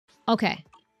Okay.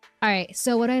 Alright,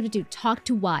 so what do I have to do? Talk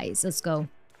to Wise. Let's go.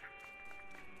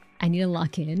 I need to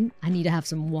lock in. I need to have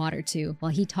some water too.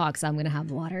 While he talks, I'm gonna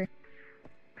have water.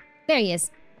 There he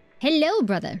is. Hello,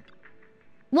 brother.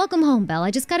 Welcome home, Belle.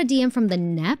 I just got a DM from the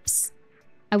Neps.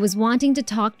 I was wanting to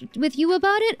talk with you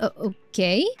about it.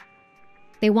 Okay.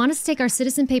 They want us to take our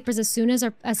citizen papers as soon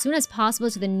as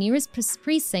possible to the nearest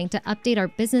precinct to update our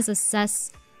business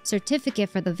assess certificate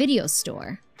for the video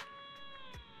store.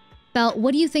 Belle,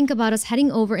 what do you think about us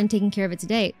heading over and taking care of it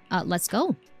today? Let's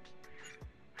go.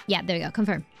 Yeah, there we go.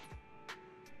 Confirm.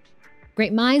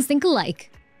 Great minds think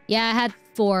alike. Yeah, I had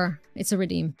 4. It's a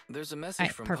redeem. There's a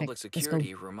message from Public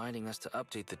Security reminding us to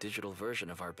update the digital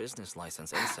version of our business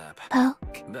license ASAP. Oh.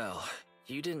 Belle,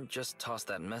 you didn't just toss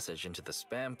that message into the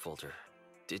spam folder,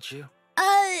 did you?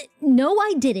 No,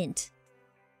 I didn't.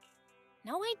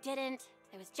 No, I didn't.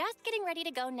 I was just getting ready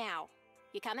to go now.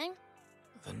 You coming?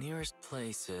 The nearest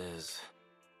place is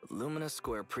Lumina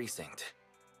Square Precinct.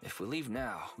 If we leave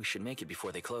now, we should make it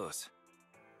before they close.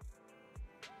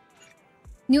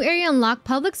 New area unlocked.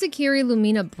 Public Security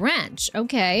Lumina branch.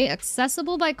 Okay,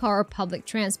 accessible by car or public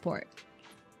transport.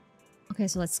 Okay,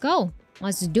 so let's go.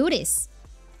 Let's do this.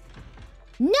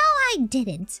 No, I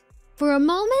didn't. For a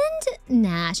moment?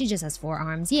 Nah, she just has 4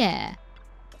 arms. Yeah.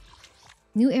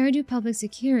 New Eridu Public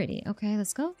Security. Okay,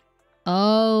 let's go.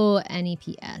 Oh,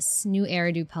 NEPS. New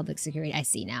Eridu Public Security. I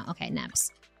see now. Okay,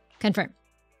 NEPS. Confirm.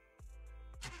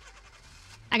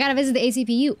 I gotta visit the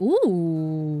ACPU.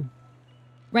 Ooh.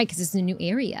 Right, because it's a new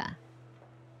area.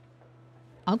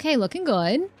 Okay, looking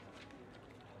good.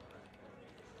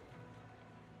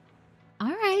 All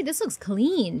right, this looks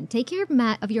clean. Take care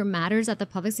of your matters at the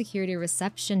Public Security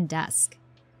Reception Desk.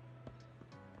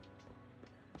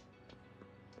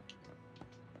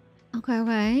 Okay,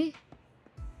 okay.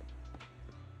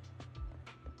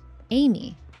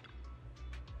 Amy.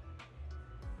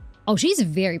 Oh, she's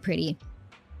very pretty.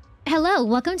 Hello,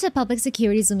 welcome to Public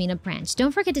Security's Lumina branch.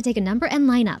 Don't forget to take a number and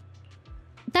line up.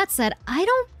 That said, I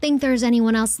don't think there's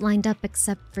anyone else lined up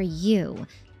except for you.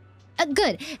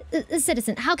 Good.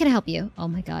 Citizen, how can I help you? Oh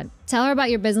my god. Tell her about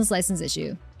your business license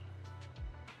issue.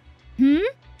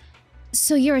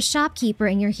 So you're a shopkeeper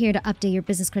and you're here to update your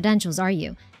business credentials, are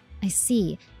you? I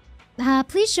see.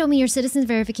 Please show me your citizen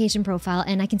verification profile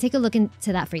and I can take a look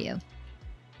into that for you.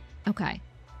 Okay.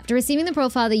 After receiving the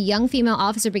profile, the young female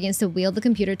officer begins to wield the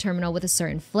computer terminal with a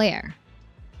certain flair.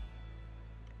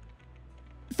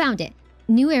 Found it.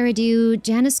 New Eridu,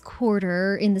 Janus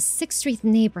Quarter in the 6th Street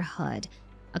neighborhood.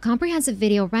 A comprehensive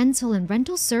video rental and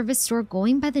rental service store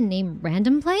going by the name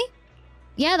Random Play?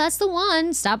 Yeah, that's the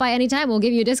one. Stop by anytime, we'll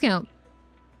give you a discount.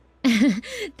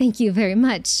 Thank you very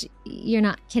much. You're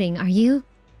not kidding, are you?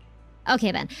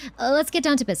 Okay then, let's get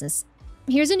down to business.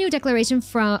 Here's a new declaration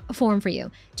form for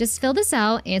you. Just fill this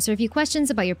out, answer a few questions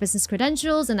about your business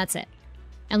credentials, and that's it.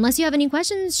 Unless you have any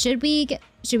questions, should we get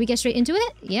straight into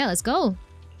it? Yeah, let's go.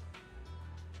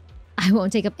 I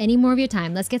won't take up any more of your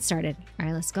time. Let's get started. All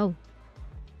right, let's go.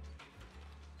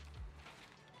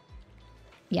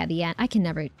 Yeah,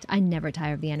 I never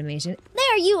tire of the animation.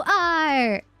 There you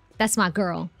are! That's my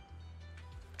girl.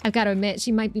 I've got to admit,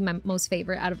 she might be my most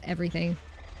favorite out of everything.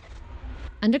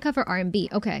 Undercover R&B,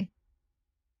 okay.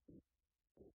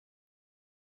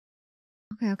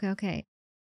 Okay.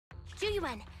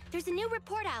 Juyuan, there's a new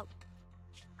report out.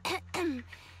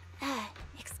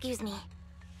 Excuse me.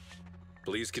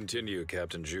 Please continue,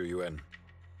 Captain Juyuan.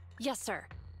 Yes, sir.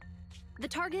 The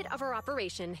target of our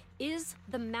operation is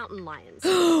the Mountain Lions,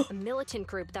 a militant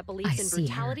group that believes in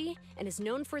brutality and is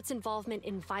known for its involvement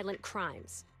in violent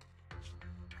crimes.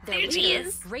 Their leader,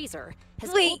 Razor, has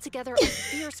pulled together a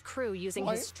fierce crew using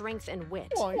his strength and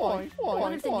wit.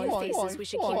 One of the new faces we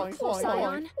should keep a close eye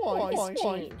on is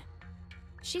Jane.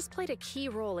 She's played a key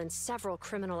role in several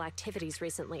criminal activities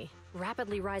recently,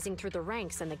 rapidly rising through the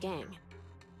ranks in the gang.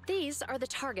 These are the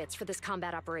targets for this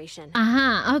combat operation.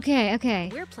 Okay.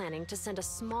 We're planning to send a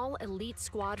small elite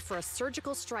squad for a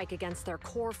surgical strike against their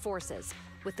core forces,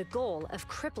 with the goal of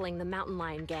crippling the Mountain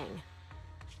Lion gang.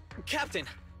 Captain,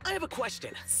 I have a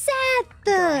question. Seth!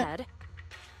 Go ahead.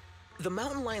 The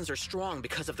Mountain Lions are strong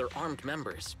because of their armed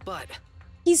members, but...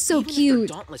 He's so even cute. If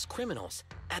they're dauntless criminals,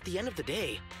 at the end of the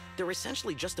day, they're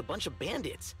essentially just a bunch of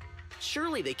bandits.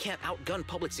 Surely they can't outgun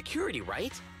public security,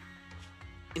 right?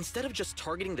 Instead of just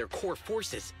targeting their core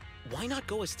forces, why not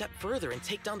go a step further and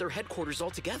take down their headquarters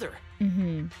altogether?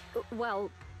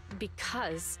 Well,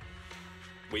 because...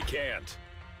 We can't.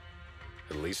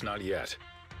 At least not yet.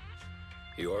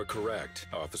 You are correct,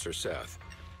 Officer Seth.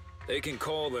 They can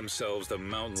call themselves the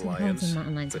Mountain Lions,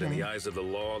 but in the eyes of the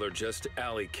law, they're just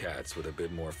alley cats with a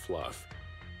bit more fluff.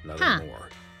 Nothing more.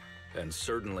 and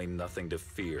certainly nothing to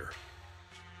fear.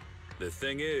 The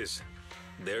thing is,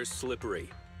 they're slippery.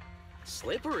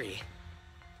 Slippery?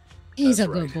 He's That's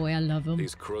a good right. boy, I love him.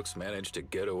 These crooks manage to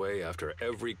get away after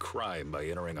every crime by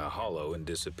entering a hollow and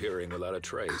disappearing without a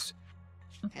trace.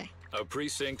 Okay. A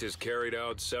precinct has carried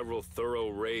out several thorough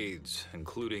raids,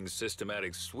 including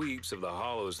systematic sweeps of the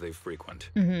hollows they frequent.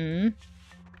 Mm-hmm.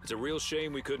 It's a real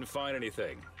shame we couldn't find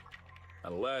anything.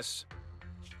 Unless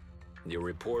your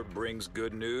report brings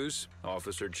good news,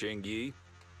 Officer Ching-Yi.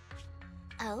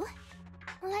 Oh?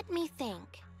 Let me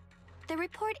think. The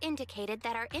report indicated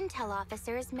that our intel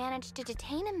officers managed to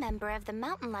detain a member of the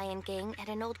Mountain Lion gang at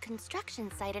an old construction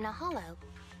site in a hollow.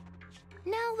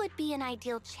 Now would be an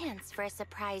ideal chance for a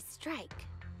surprise strike.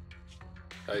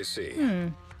 I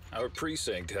see. Our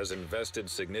precinct has invested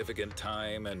significant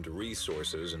time and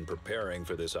resources in preparing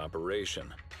for this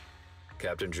operation.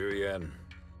 Captain Juyen,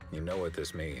 you know what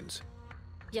this means.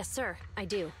 Yes, sir, I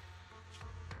do.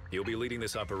 You'll be leading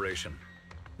this operation.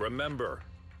 Remember,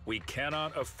 we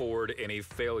cannot afford any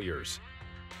failures.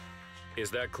 Is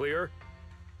that clear?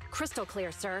 Crystal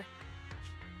clear, sir.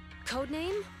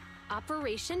 Codename?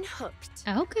 Operation Hooked.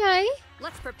 Okay.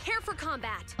 Let's prepare for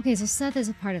combat. Okay, so Seth is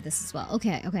a part of this as well.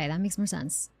 Okay, that makes more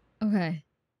sense. Okay.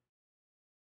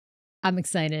 I'm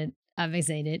excited.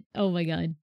 Oh my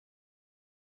god.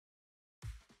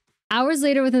 Hours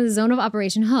later within the zone of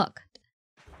Operation Hook.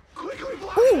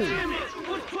 Ooh.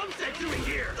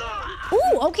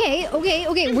 Ooh, okay.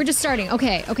 We're just starting.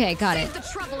 Okay, got it. Save the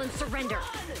trouble and surrender.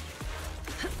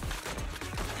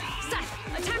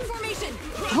 Seth, attack formation.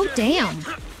 Oh, damn.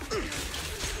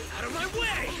 Out of my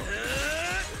way!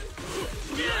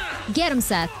 Get him,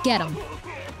 Seth. Get him.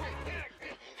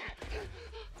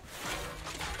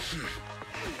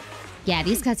 Yeah,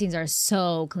 these cutscenes are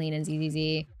so clean and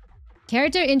ZZZ.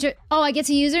 Character intro. Oh, I get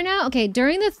to use her now? Okay,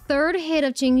 during the third hit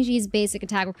of Ching-Yi's basic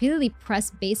attack, repeatedly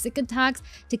press basic attacks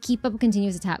to keep up a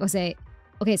continuous attack. Okay,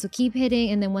 so keep hitting,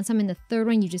 and then once I'm in the third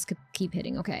one, you just keep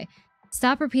hitting. Okay.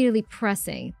 Stop repeatedly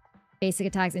pressing basic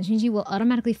attacks, and Ching-Yi will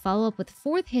automatically follow up with the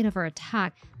fourth hit of her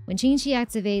attack when Ching-Yi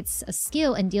activates a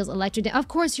skill and deals electric damage. Of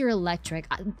course you're electric.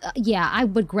 Yeah, I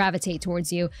would gravitate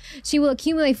towards you. She will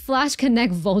accumulate Flash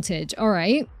Connect voltage. All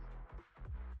right.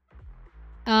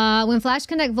 When Flash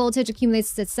Connect voltage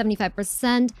accumulates to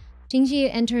 75%,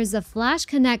 Ching-Yi enters the Flash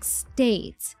Connect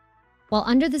state. While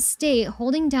under the state,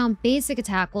 holding down basic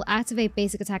attack will activate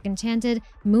basic attack enchanted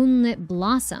Moonlit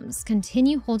Blossoms.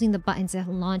 Continue holding the button to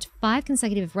launch 5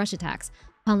 consecutive rush attacks.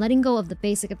 Upon letting go of the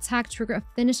basic attack, trigger a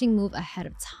finishing move ahead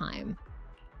of time.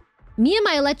 Me and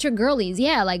my electric girlies,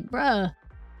 yeah, like, bruh.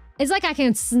 It's like I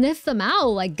can sniff them out,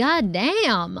 like,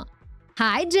 goddamn.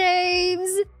 Hi,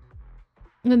 James!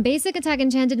 When basic attack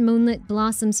enchanted Moonlit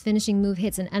Blossom's finishing move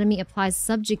hits, an enemy applies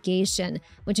subjugation,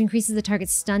 which increases the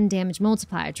target's stun damage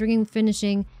multiplier. Triggering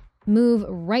finishing move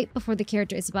right before the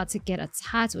character is about to get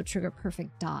attacked will trigger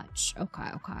perfect dodge. Okay.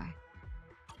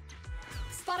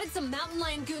 Spotted some mountain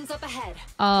lion goons up ahead.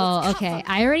 Oh, okay.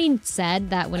 I already said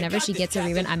that whenever she gets a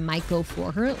rebound, I might go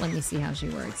for her. Let me see how she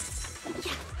works.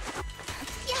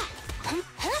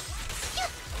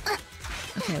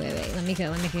 Okay, wait. Let me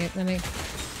go.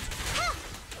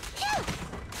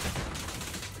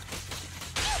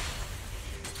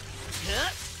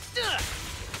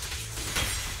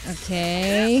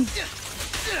 Okay.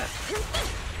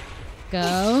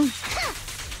 Go.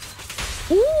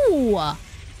 Ooh!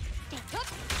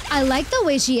 I like the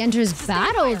way she enters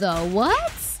battle, though.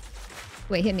 What?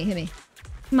 Wait, hit me.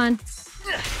 Come on.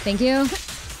 Thank you.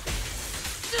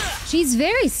 She's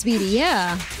very speedy,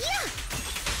 yeah.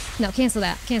 No, cancel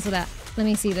that. Let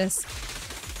me see this.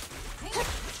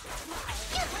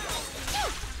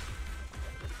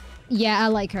 Yeah, I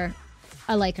like her.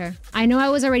 I know I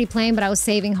was already playing, but I was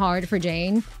saving hard for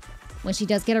Jane. When she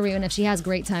does get a rebound, if she has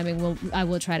great timing, I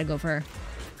will try to go for her.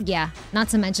 Yeah, not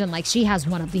to mention, like, she has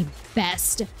one of the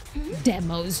best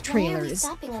demos trailers.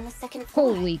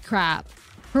 Holy crap.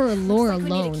 Her lore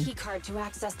alone. We need a key card to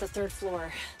access the 3rd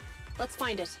floor. Let's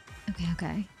find it.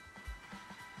 Okay.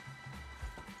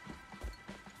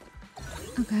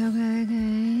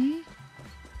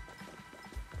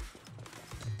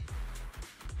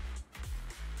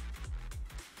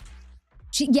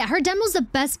 Yeah, her demo's the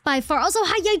best by far. Also,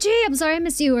 hi, YG! I'm sorry I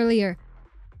missed you earlier.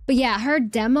 But yeah, her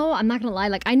demo, I'm not gonna lie,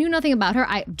 like, I knew nothing about her.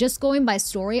 Just going by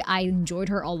story, I enjoyed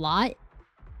her a lot.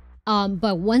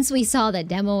 But once we saw the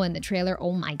demo and the trailer,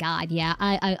 oh my god, yeah,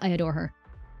 I adore her.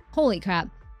 Holy crap.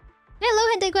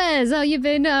 Hello, Hente Quest! How you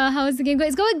been? How is the game going?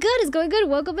 It's going good.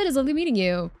 Welcome in, it's lovely meeting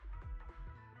you.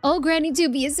 Oh, Granny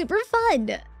 2B is super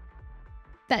fun!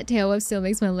 That tail whip still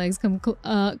makes my legs come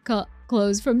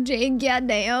clothes from Jane. Yeah,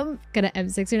 damn. Gonna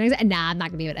M6 her next. Nah, I'm not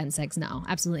gonna be at M6. No,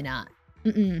 absolutely not.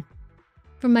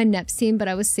 From my Neps team, but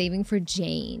I was saving for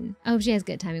Jane. I hope she has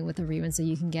good timing with the rerun so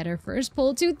you can get her first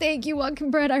pull too. Thank you, Welcome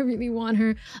Bread. I really want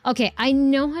her. Okay, I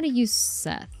know how to use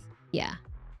Seth. Yeah.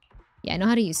 Yeah, I know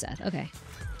how to use Seth. Okay.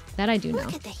 That I do know.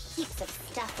 Look at the heaps of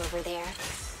stuff over there.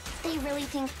 They really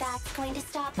think that's going to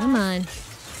stop us? Come on.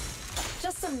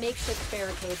 Just some makeshift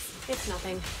barricades. It's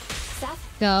nothing. Seth?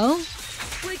 Go.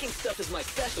 Breaking stuff is my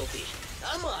specialty.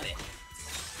 I'm on it.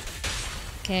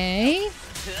 Okay.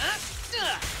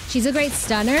 She's a great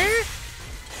stunner.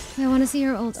 Wait, I want to see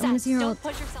her ult. I want to see her ult.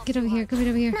 Get over here. Come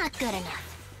over here. Not good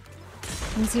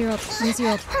enough. Let me see her ult. Let me see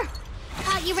her ult.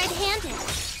 Caught you red-handed.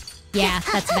 Yeah,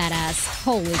 that's badass.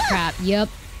 Holy crap. Yup.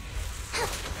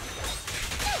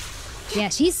 Yeah,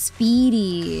 she's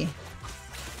speedy.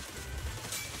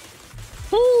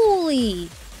 Holy.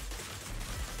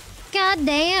 God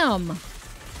damn.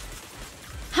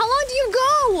 How long do you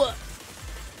go?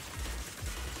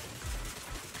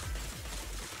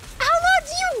 How long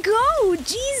do you go?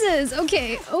 Jesus.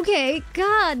 Okay, okay.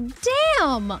 God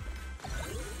damn.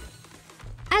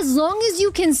 As long as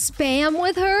you can spam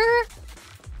with her?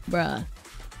 Bruh.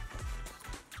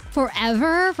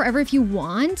 Forever? Forever if you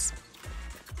want?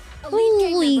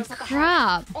 Holy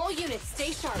crap. All units,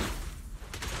 stay sharp.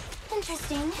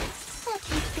 Interesting. I'll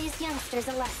teach these youngsters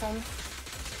a lesson.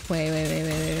 Wait.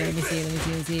 Let me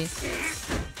see.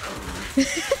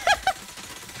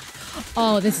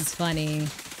 Oh, this is funny.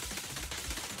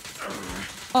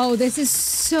 Oh, this is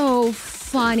so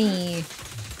funny.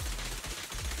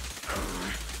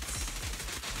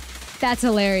 That's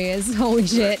hilarious. Holy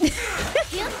shit.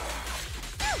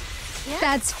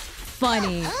 That's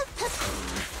funny.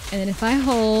 And then if I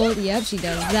hold, yep, she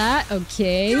does that.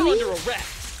 Okay. You're under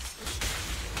arrest.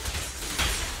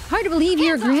 Hard to believe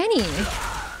you're a granny.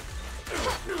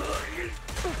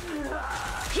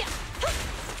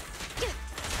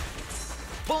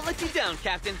 Won't let you down,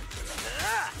 Captain.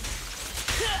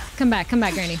 Come back,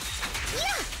 granny.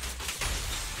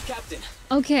 Captain.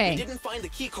 Okay. We didn't find the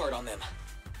key card on them.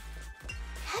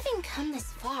 Having come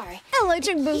this far,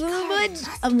 Electric Boogaloo Fudge.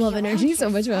 I'm loving her. She's so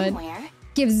much fun. somewhere.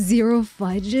 Give zero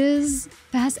fudges.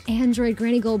 Fast Android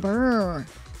Granny Go Burr.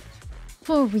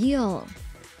 For real.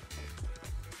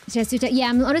 She has yeah,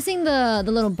 I'm noticing the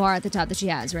little bar at the top that she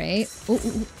has, right? Oh,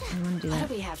 I want to do that. What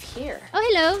do we have here? Oh,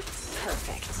 hello.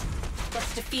 Perfect.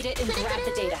 Let's defeat it and grab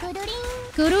the data.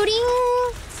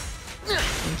 Go-do-ding.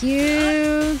 Thank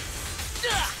you.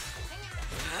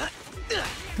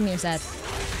 Come here,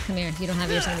 Seth. Come here. You don't have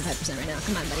your 75% right now.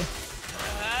 Come on, buddy.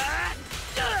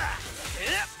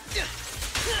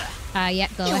 Yeah,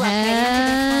 go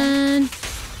ahead.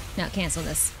 No, cancel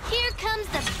this. Here comes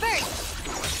the first.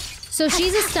 So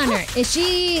she's a stunner.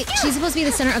 She's supposed to be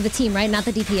the stunner of the team, right? Not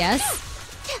the DPS?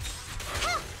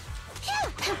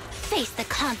 Face the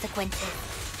consequences.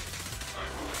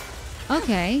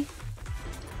 Okay.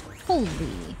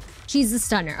 Holy. She's the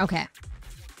stunner. Okay.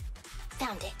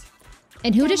 Found it.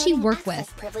 And who does she Downloading work access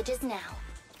with? privileges now.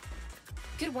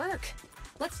 Good work.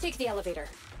 Let's take the elevator.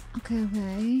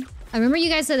 Okay. I remember you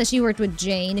guys said that she worked with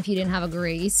Jane if you didn't have a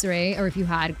Grace, right? Or if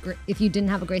you didn't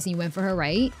have a Grace and you went for her,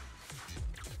 right?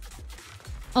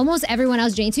 Almost everyone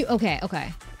else Jane too? Okay.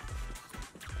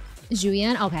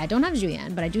 Julian? Okay, I don't have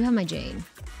Julian, but I do have my Jane.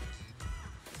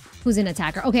 Who's an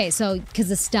attacker? Okay, so, because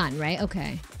the stun, right?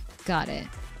 Okay. Got it.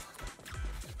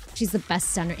 She's the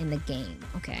best stunner in the game.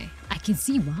 Okay. I can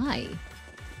see why.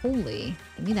 Holy.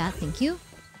 Give me that. Thank you.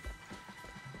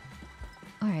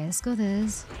 Alright, let's go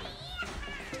this.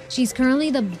 She's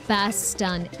currently the best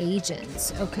stun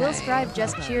agent. Okay. Will Strive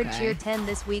just cheered cheer 10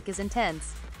 this week is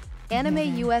intense.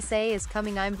 Anime USA is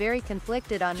coming. I'm very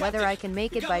conflicted on whether I can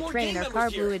make it by train or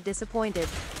car. Blue is disappointed.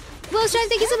 Will Strive,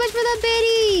 thank you so much for the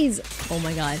biddies! Oh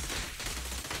my god.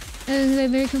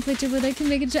 I'm very conflicted whether I can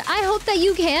make it. I hope that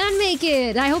you can make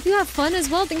it. I hope you have fun as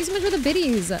well. Thank you so much for the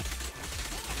biddies.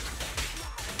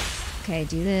 Okay,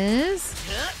 do this.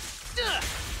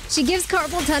 She gives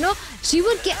carpal tunnel. She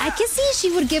would get. I can see she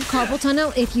would give carpal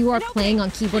tunnel if you are playing on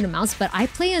keyboard and mouse, but I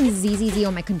play on ZZZ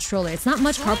on my controller. It's not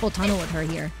much carpal tunnel with her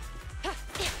here.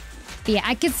 But yeah,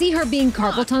 I can see her being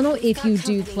carpal tunnel if you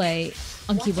do play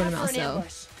on keyboard and mouse, though.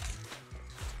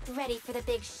 Ready for the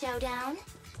big showdown?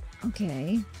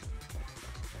 Okay.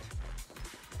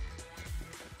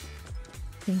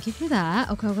 Thank you for that.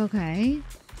 Okay.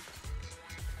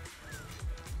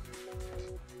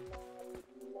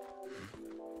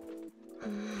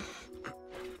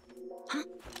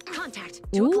 Contact.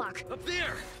 2 o'clock. Up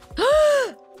there.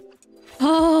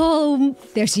 Oh,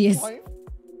 there she is.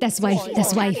 That's wife.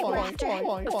 That's wife.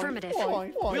 Affirmative.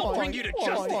 We'll bring you to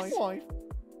justice.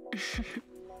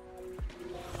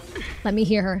 Let me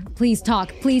hear her. Please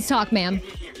talk. Please talk, ma'am.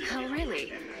 Oh,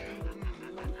 really?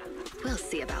 We'll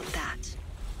see about that.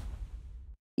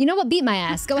 You know what? Beat my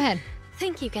ass. Go ahead.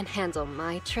 Think you can handle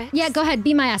my tricks? Yeah, go ahead.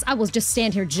 Beat my ass. I will just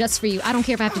stand here just for you. I don't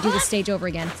care if I have to do this stage over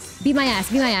again. Beat my ass.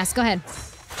 Beat my ass. Go ahead.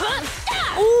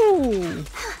 Ooh.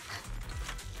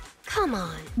 Come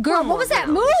on. Girl, what was that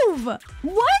move? What?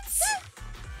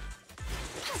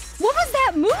 What was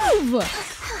that move?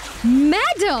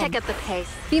 Madam! Pick up the pace.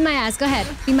 Beat my ass. Go ahead.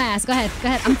 Beat my ass. Go ahead. Go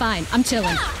ahead. I'm fine. I'm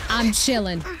chilling. I'm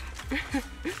chilling.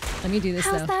 Let me do this,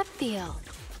 How's though. that feel?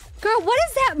 Girl, what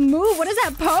is that move? What is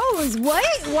that pose? What?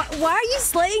 Why are you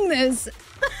slaying this?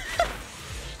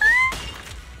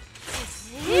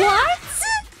 What?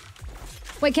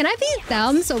 Wait, can I beat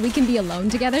them so we can be alone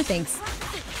together? Thanks.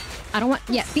 I don't want...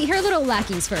 Yeah, beat her little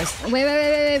lackeys first.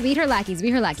 Wait. Beat her lackeys.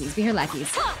 Beat her lackeys. Beat her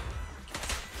lackeys.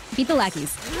 Beat the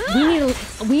lackeys.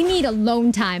 We need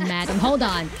alone time, madam. Hold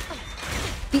on.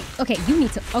 Okay, you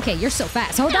need to... Okay, you're so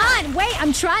fast. Hold on. Wait,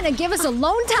 I'm trying to give us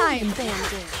alone time.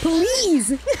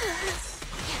 Please.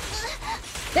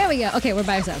 There we go. Okay, we're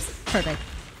by ourselves. Perfect.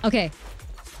 Okay.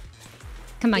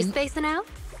 Come on. You spacing out?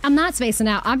 I'm not spacing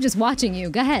out. I'm just watching you.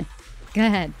 Go ahead. Go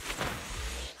ahead.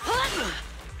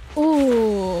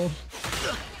 Ooh.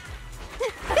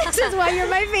 This is why you're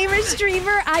my favorite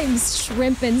streamer. I'm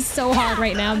shrimping so hard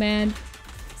right now, man.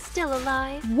 Still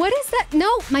alive? What is that? No,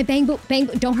 my bang boo.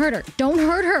 Don't hurt her. Don't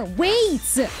hurt her. Wait.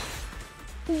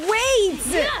 Wait.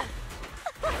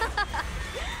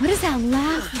 What is that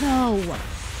laugh, though?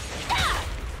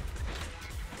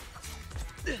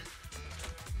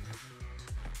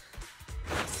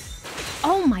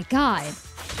 Oh my god.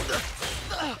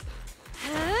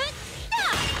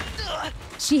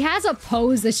 She has a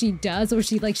pose that she does where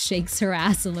she like shakes her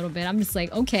ass a little bit. I'm just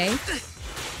like, okay.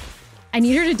 I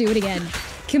need her to do it again.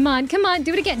 Come on, come on,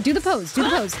 do it again. Do the pose, do the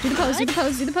pose, do the pose, do the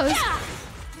pose, do the pose.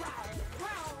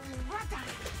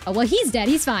 Oh, well, he's dead.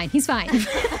 He's fine. He's fine. He's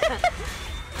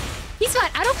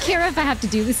fine. I don't care if I have to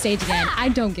do the stage again. I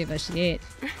don't give a shit.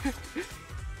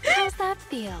 How's that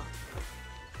feel?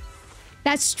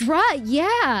 That strut,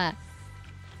 yeah.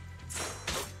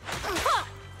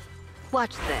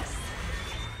 Watch this.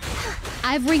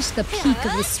 I've reached the peak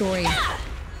of the story.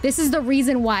 This is the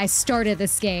reason why I started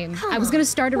this game. I was gonna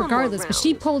start it regardless, but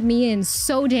she pulled me in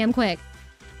so damn quick.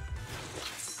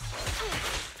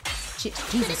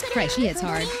 Jesus Christ, she hits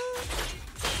hard.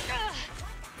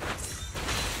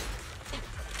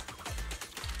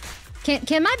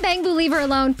 Can my bang boo leave her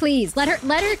alone, please? Let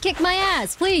her kick my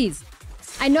ass, please.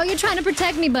 I know you're trying to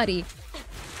protect me, buddy.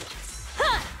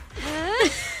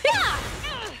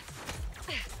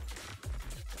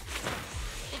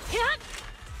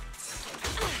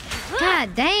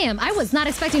 God damn, I was not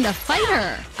expecting to fight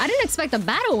her. I didn't expect a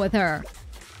battle with her.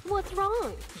 What's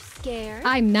wrong? You scared?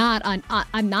 I'm not. I'm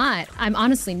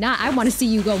honestly not. I want to see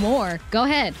you go more. Go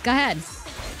ahead. Go ahead.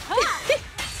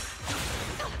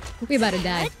 We about to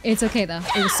die. It's okay though.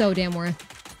 It was so damn worth.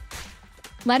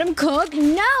 Let him cook?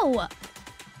 No!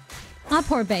 My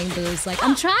poor Bang Boo's like,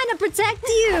 I'm trying to protect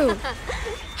you!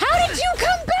 How did you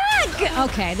come back?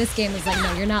 Okay, this game is like,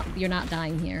 no, you're not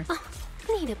dying here.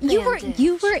 Need a You were bandage.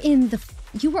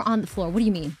 you were on the floor. What do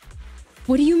you mean?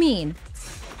 What do you mean?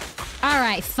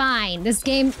 Alright, fine. This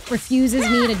game refuses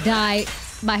me to die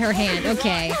by her hand.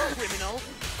 Okay.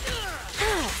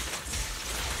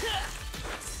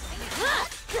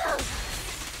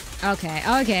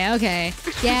 Okay.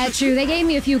 Yeah, true. They gave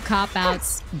me a few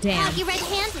cop-outs. Damn. You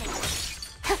red-handed.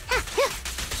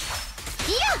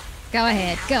 Go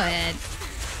ahead.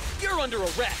 You're under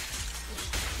arrest.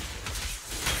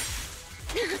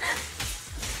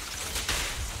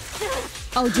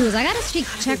 Oh, Jules, I gotta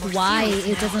check why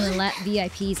it doesn't let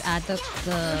VIPs add the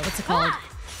what's it called?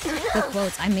 The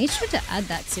quotes. I made sure to add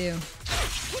that too.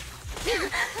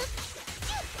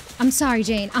 I'm sorry,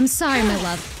 Jane. I'm sorry, my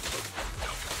love.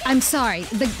 I'm sorry.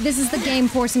 This is the game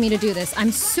forcing me to do this.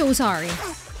 I'm so sorry.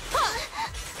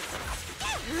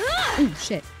 Ooh,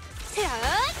 shit.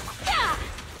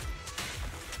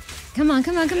 Come on.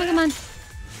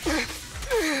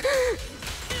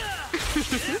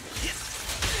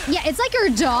 Yeah, it's like your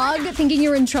dog thinking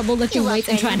you're in trouble lifting weights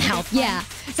and trying to help. Yeah.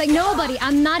 It's like, no, buddy,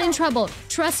 I'm not in trouble.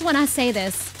 Trust when I say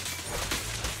this.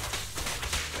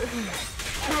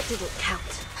 That didn't count.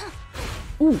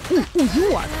 Ooh,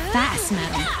 you are fast,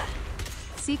 madam.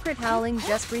 Secret Howling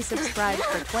just resubscribed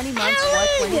for 20 months.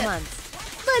 What 20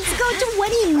 months? Let's go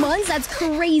 20 months? That's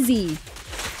crazy.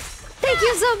 Thank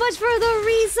you so much for the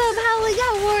resub, Howling.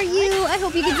 How are you? I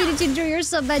hope you continue to enjoy your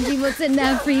sub veggie and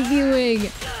that free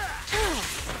viewing.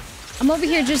 I'm over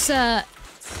here just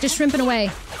shrimping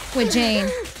away with Jane.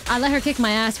 I let her kick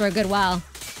my ass for a good while.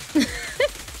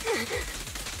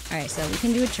 Alright, so we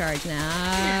can do a charge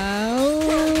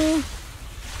now.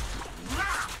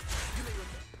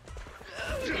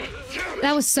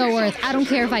 That was so worth. I don't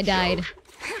care if I died.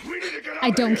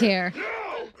 I don't care.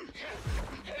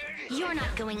 You're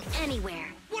not going anywhere.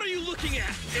 What are you looking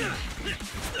at?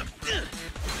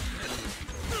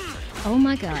 Oh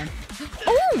my god.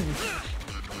 Oh!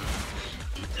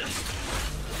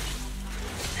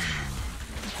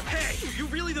 Hey, you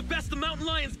really the best the mountain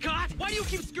lions got? Why do you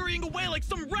keep scurrying away like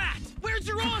some rat? Where's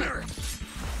your honor?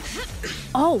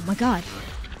 Oh my god.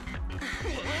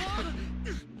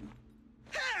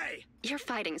 Hey! Your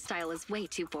fighting style is way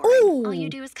too boring. Ooh. All you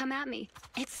do is come at me.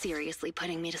 It's seriously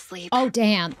putting me to sleep. Oh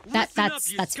damn.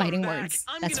 That's you fighting scumbag. words.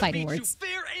 I'm That's gonna fighting beat you words.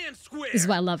 fair and square. This is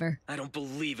why I love her. I don't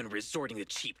believe in resorting to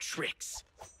cheap tricks.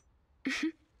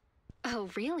 Oh,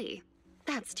 really?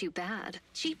 That's too bad.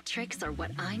 Cheap tricks are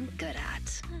what I'm good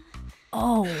at.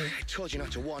 Oh. I told you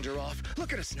not to wander off.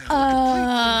 Look at us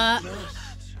now.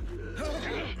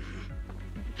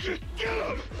 Get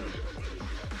him!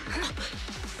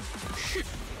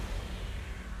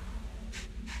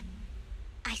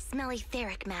 I smell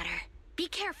etheric matter. Be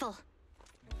careful.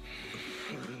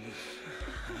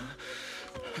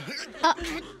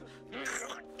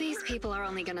 These people are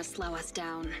only gonna slow us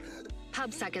down.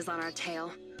 PubSec is on our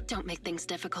tail. Don't make things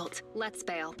difficult. Let's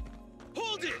bail.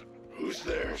 Hold it! Who's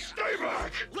there? Stay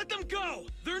back! Let them go!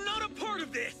 They're not a part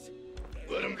of this!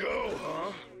 Let him go,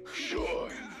 huh? Sure.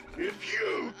 If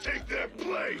you take their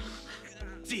place.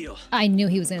 Deal. I knew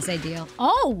he was gonna say deal.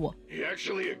 Oh! He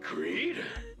actually agreed?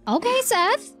 Okay,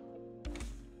 Seth.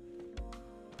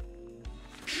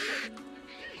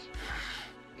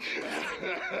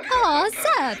 Aw,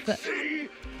 Seth. See?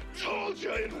 Told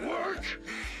you it'd work.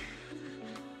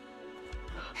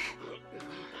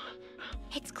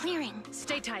 It's clearing.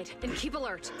 Stay tight and keep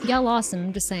alert. Y'all lost him,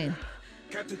 I'm just saying.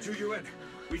 Captain Julian,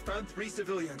 we found 3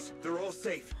 civilians. They're all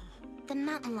safe. The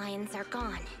mountain lions are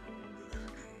gone.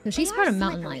 So she's They part are of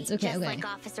Mountain slippery, Lions. Okay, just okay. like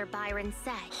Officer Byron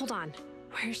said. Hold on.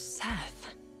 Where's Seth?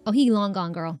 Oh, he long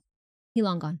gone, girl. He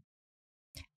long gone.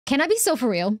 Can I be so for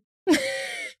real?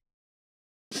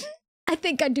 I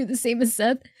think I'd do the same as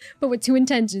Seth, but with 2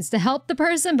 intentions. To help the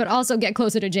person, but also get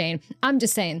closer to Jane. I'm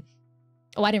just saying.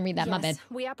 Oh, I didn't read that. My bad.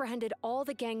 We apprehended all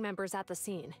the gang members at the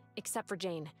scene, except for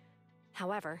Jane.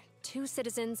 However, 2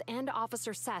 citizens and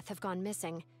Officer Seth have gone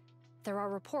missing. There are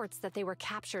reports that they were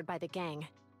captured by the gang.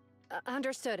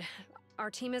 Understood. Our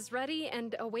team is ready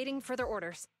and awaiting further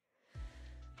orders.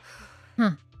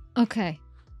 Huh. Okay.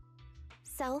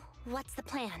 So, what's the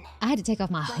plan? I had to take off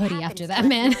my What hoodie happens after to that, us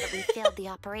man. now that we failed the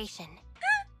operation?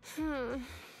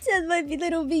 Just my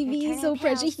little baby. He's Returning so pale,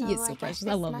 precious. He is so so I guess precious. I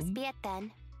this love must him. be it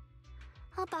then.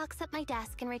 I'll box up my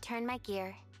desk and return my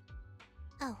gear.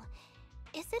 Oh,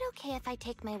 is it okay if I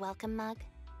take my welcome mug?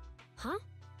 Huh?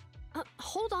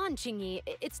 Hold on, Jingyi.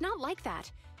 It's not like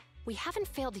that. We haven't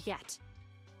failed yet.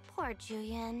 Poor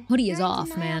Julian. Hoodie is You're in off,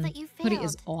 denial man. that you Hoodie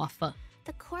is failed. off.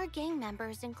 The core gang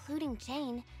members, including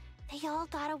Jane, they all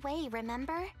got away,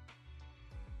 remember?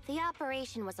 The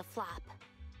operation was a flop.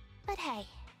 But hey,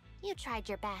 you tried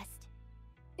your best.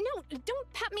 No,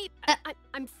 don't pat me.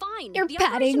 I'm fine. You're the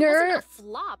patting operation her. wasn't a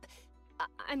flop.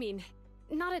 I mean,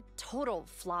 not a total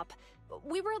flop.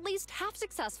 We were at least half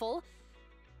successful.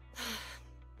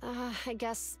 I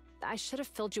guess I should have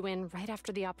filled you in right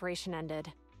after the operation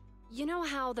ended. You know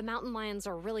how the mountain lions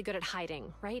are really good at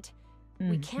hiding, right?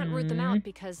 We can't root them out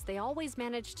because they always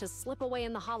manage to slip away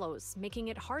in the hollows, making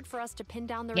it hard for us to pin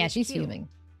down their Yeah, HQ. she's fuming.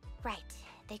 Right.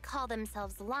 They call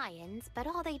themselves lions, but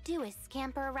all they do is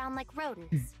scamper around like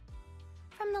rodents.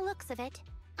 From the looks of it,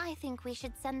 I think we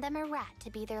should send them a rat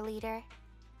to be their leader.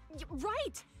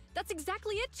 Right! That's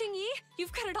exactly it, Jingyi!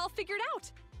 You've got it all figured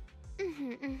out!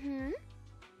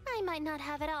 I might not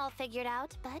have it all figured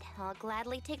out, but I'll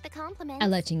gladly take the compliment. I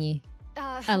love Jingyi.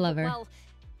 I love her. Well,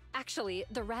 actually,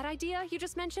 the rat idea you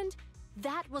just mentioned,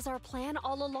 that was our plan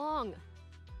all along.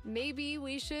 Maybe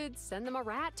we should send them a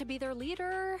rat to be their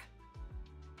leader?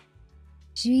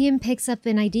 Julian picks up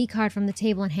an ID card from the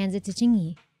table and hands it to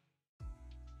Jingyi.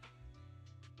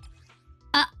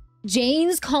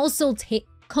 Jane's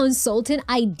consultant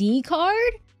ID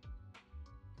card?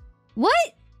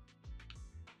 What?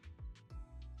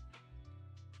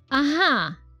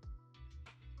 Uh-huh.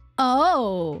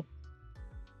 Oh.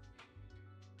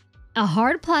 A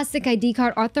hard plastic ID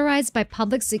card authorized by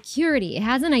public security. It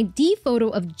has an ID photo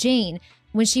of Jane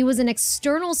when she was an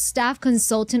external staff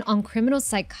consultant on criminal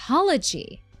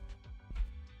psychology.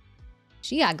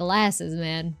 She got glasses,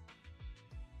 man.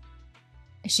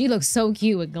 She looks so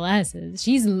cute with glasses.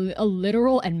 She's a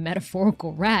literal and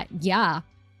metaphorical rat, yeah.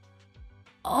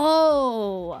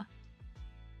 Oh.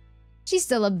 She's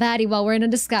still a baddie while we're in a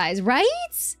disguise,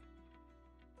 right?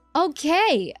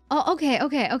 Okay. Oh,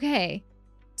 okay.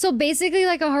 So basically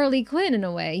like a Harley Quinn in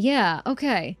a way. Yeah,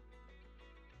 okay.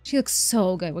 She looks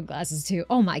so good with glasses too.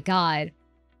 Oh my god.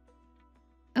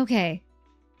 Okay.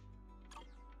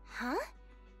 Huh?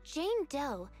 Jane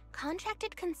Doe,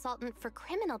 contracted consultant for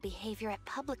criminal behavior at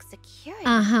Public Security.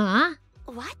 Uh-huh.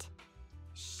 What?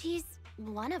 She's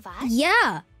one of us?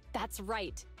 Yeah. That's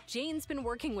right. Jane's been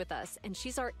working with us, and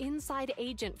she's our inside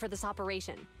agent for this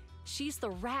operation. She's the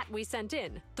rat we sent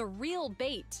in, the real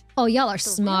bait. Oh, y'all are The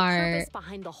smart. real purpose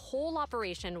behind the whole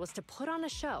operation was to put on a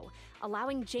show,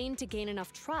 allowing Jane to gain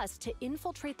enough trust to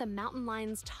infiltrate the Mountain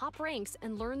Lion's top ranks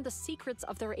and learn the secrets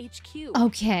of their HQ.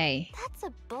 Okay. That's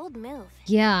a bold move.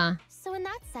 Yeah. So in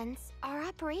that sense, our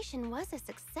operation was a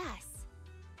success.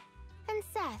 And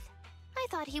Seth, I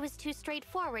thought he was too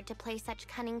straightforward to play such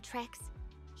cunning tricks.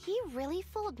 He really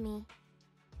fooled me.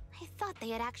 I thought they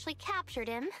had actually captured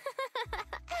him.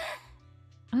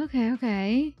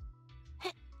 Okay.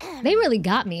 They really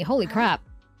got me. Holy crap.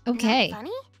 Okay. Not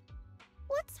funny?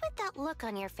 What's with that look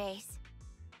on your face?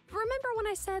 Remember when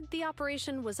I said the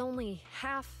operation was only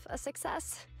half a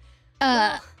success?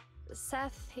 Well,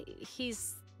 Seth,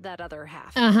 he's that other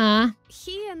half. Uh-huh.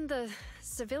 He and the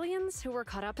civilians who were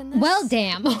caught up in this. Well,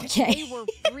 damn. Okay. They were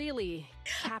really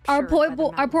captured Our poor by the boy,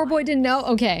 our Mountain poor boy Lions. didn't know.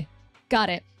 Okay. Got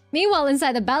it. Meanwhile,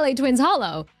 inside the Ballet Twins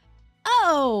Hollow.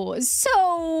 Oh,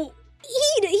 so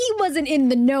he wasn't in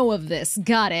the know of this.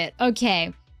 Got it.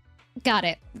 Okay. Got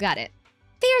it.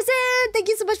 Pearson, thank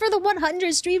you so much for the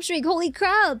 100 stream streak. Holy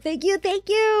crap. Thank you.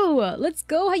 Let's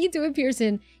go. How you doing,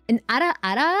 Pearson? An Ara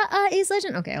Ace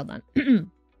Legend? Okay, hold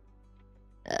on.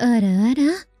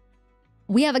 Ara.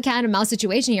 We have a cat and mouse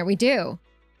situation here. We do.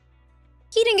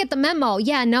 He didn't get the memo.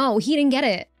 Yeah, no, he didn't get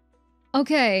it.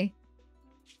 Okay.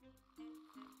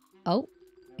 Oh,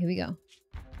 here we go.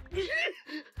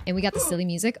 And we got the silly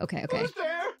music. Okay. Who's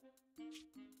there?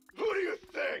 Who do you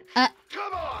think?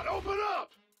 Come on, open up!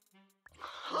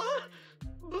 Huh?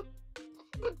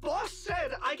 But boss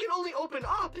said I can only open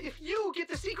up if you get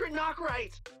the secret knock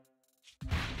right.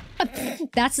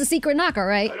 That's the secret knock, all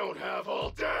right? I don't have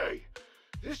all day.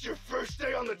 This your first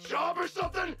day on the job or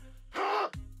something? Huh?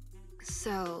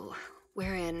 So,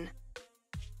 we're in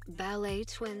Ballet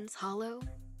Twins Hollow?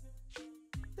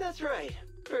 That's right.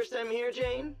 First time here,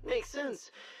 Jane? Makes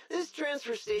sense. This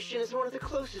transfer station is one of the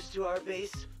closest to our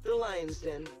base, the Lion's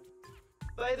Den.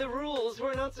 By the rules,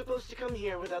 we're not supposed to come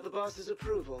here without the boss's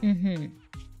approval. Mm-hmm.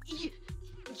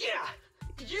 Yeah,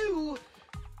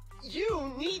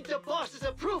 you need the boss's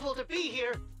approval to be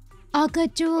here. All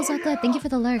good, Jules. All good. Thank you for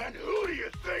the lurk. And who do you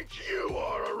think you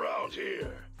are around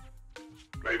here?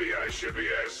 Maybe I should be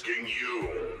asking you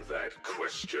that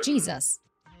question. Jesus.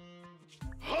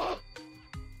 Huh?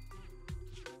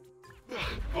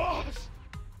 Boss!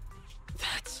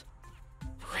 That's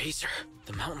Razor,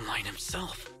 the mountain lion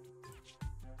himself.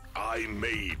 I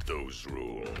made those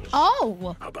rules.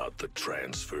 Oh! About the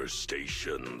transfer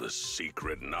station, the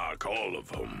secret knock, all of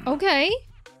them. Okay.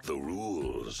 The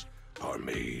rules are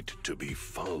made to be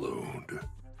followed.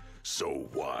 So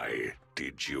why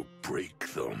did you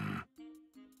break them?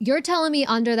 You're telling me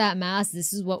under that mask,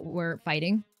 this is what we're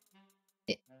fighting?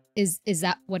 Is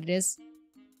that what it is?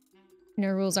 No,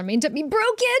 rules are made to be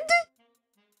broken?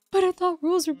 But I thought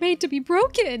rules were made to be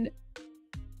broken.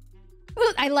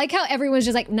 I like how everyone's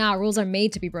just like, nah, rules are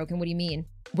made to be broken. What do you mean?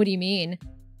 What do you mean?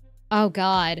 Oh,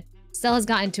 God. Stella's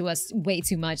gotten to us way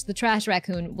too much. The trash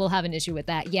raccoon will have an issue with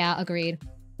that. Yeah, agreed.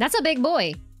 That's a big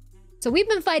boy. So we've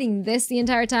been fighting this the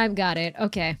entire time? Got it.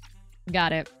 Okay.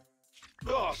 Got it.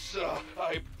 Boss,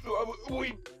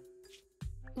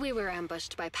 We were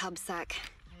ambushed by PubSec.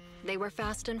 They were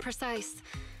fast and precise.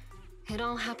 It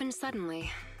all happened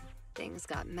suddenly. Things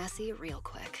got messy real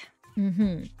quick.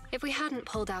 Mm-hmm. If we hadn't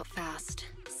pulled out fast,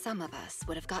 some of us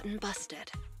would have gotten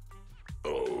busted.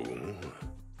 Oh.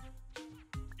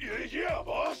 Yeah,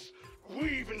 boss.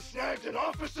 We even snagged an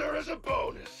officer as a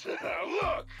bonus.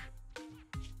 Look!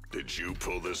 Did you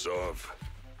pull this off?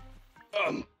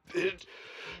 It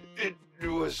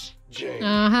was Jane.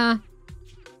 Uh-huh.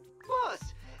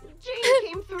 Boss, Jane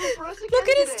came through for us again. Look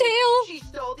at his today. tail. She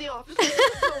stole the officer's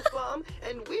smoke bomb,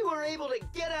 and we were able to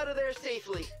get out of there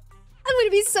safely. I'm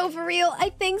gonna be so for real. I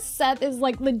think Seth is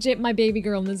like legit my baby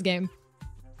girl in this game.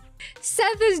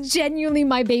 Seth is genuinely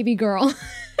my baby girl.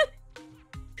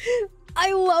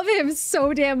 I love him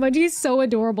so damn much. He's so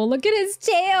adorable. Look at his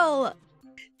tail.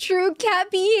 True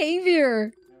cat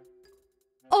behavior.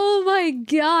 Oh my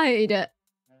god.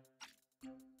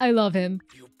 I love him.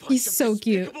 He's so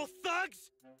cute.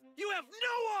 Thugs! You have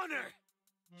no honor!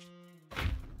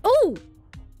 Oh!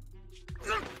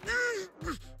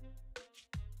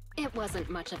 It wasn't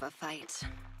much of a fight.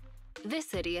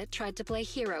 This idiot tried to play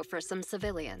hero for some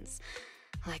civilians,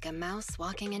 like a mouse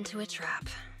walking into a trap.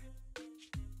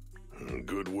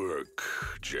 Good work,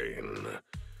 Jane.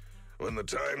 When the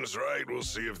time's right, we'll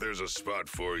see if there's a spot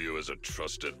for you as a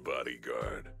trusted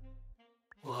bodyguard.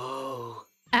 Whoa.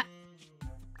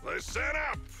 Listen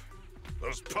up!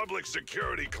 Those public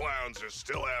security clowns are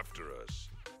still after us.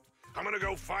 I'm gonna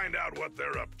go find out what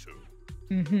they're up to.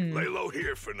 Lay low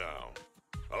here for now.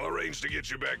 I'll arrange to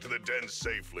get you back to the den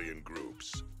safely in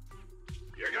groups.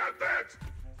 You got that?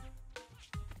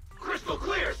 Crystal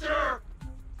clear, sir!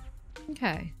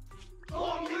 Okay.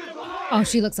 Oh,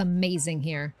 she looks amazing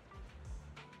here.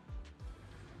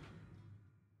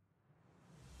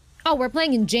 Oh, we're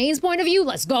playing in Jane's point of view?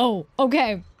 Let's go!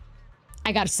 Okay.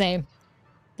 I gotta say,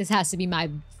 this has to be my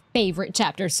favorite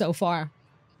chapter so far.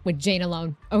 With Jane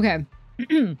alone. Okay.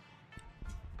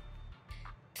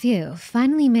 Phew,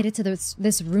 finally made it to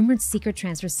this rumored secret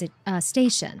transfer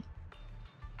station.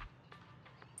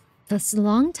 This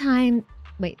long time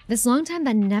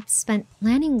that Nep spent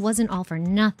planning wasn't all for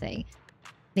nothing.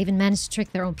 They even managed to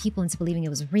trick their own people into believing it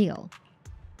was real.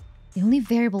 The only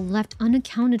variable left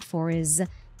unaccounted for is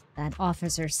that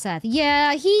Officer Seth.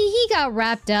 Yeah, he got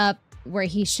wrapped up where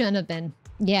he shouldn't have been.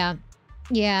 Yeah.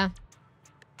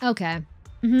 Okay.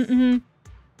 Time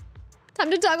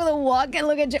to talk with a walk and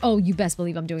look at oh, you best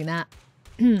believe I'm doing that.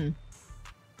 You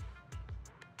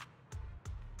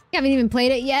haven't even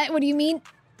played it yet? What do you mean?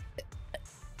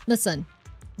 Listen,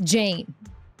 Jane.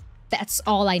 That's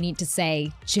all I need to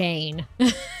say. Jane.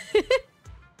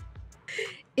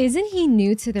 Isn't he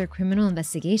new to their criminal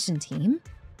investigation team?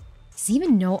 Does he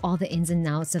even know all the ins and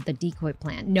outs of the decoy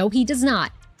plan? No, he does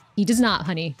not. He does not,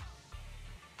 honey.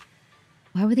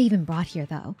 Why were they even brought here,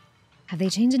 though? Have they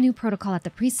changed a new protocol at the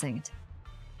precinct?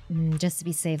 Just to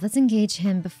be safe, let's engage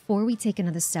him before we take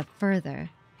another step further.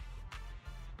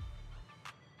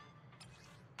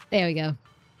 There we go.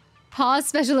 Pause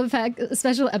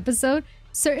special episode.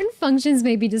 Certain functions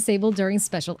may be disabled during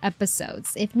special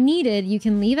episodes. If needed, you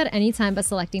can leave at any time by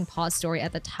selecting pause story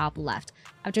at the top left.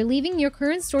 After leaving, your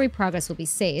current story progress will be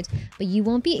saved, but you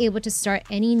won't be able to start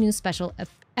any new special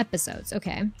episodes.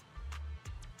 Okay.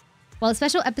 While a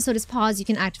special episode is paused, you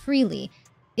can act freely.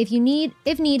 If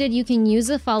needed, you can use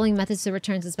the following methods to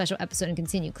return to the special episode and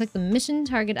continue. Click the mission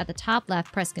target at the top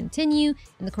left, press continue,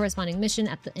 and the corresponding mission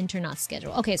at the enter not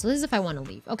schedule. Okay, so this is if I want to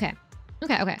leave. Okay.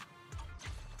 Okay.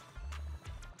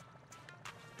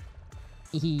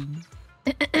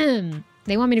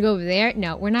 They want me to go over there?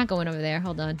 No, we're not going over there.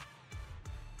 Hold on.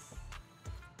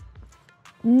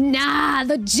 Nah,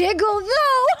 the jiggle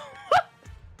though!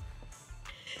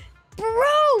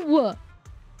 Bro!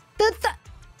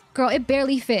 Girl, it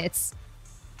barely fits.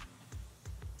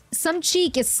 Some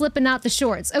cheek is slipping out the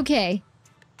shorts. Okay.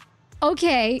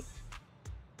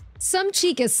 Some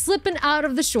cheek is slipping out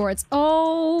of the shorts.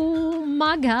 Oh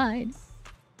my god.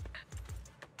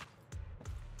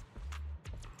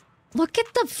 Look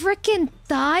at the freaking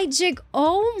thigh jig.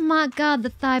 Oh my god, the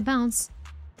thigh bounce.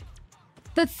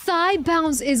 The thigh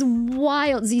bounce is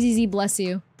wild. ZZZ, bless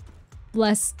you.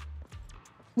 Bless.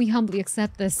 We humbly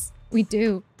accept this. We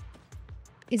do.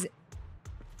 Is it?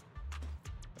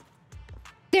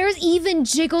 There's even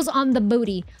jiggles on the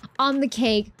booty, on the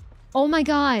cake. Oh my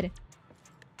god.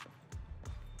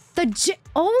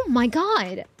 Oh my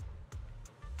god.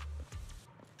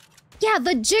 Yeah,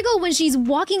 the jiggle when she's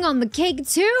walking on the cake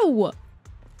too.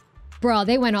 Bro,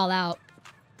 they went all out.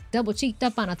 Double cheeked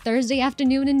up on a Thursday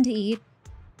afternoon indeed.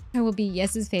 I will be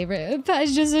Yes's favorite pet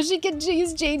just so she can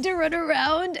use Jane to run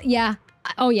around. Yeah.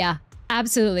 Oh yeah.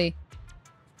 Absolutely.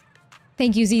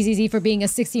 Thank you, ZZZ, for being a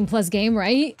 16+ game,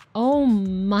 right? Oh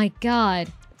my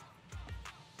god.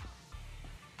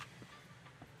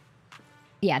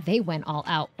 Yeah, they went all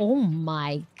out. Oh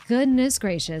my goodness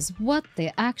gracious. What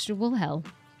the actual hell?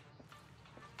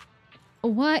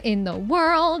 What in the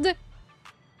world?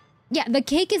 Yeah, the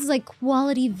cake is like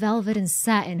quality velvet and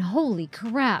satin. Holy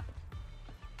crap.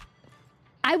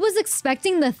 I was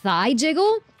expecting the thigh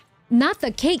jiggle, not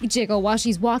the cake jiggle while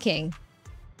she's walking.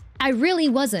 I really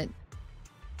wasn't.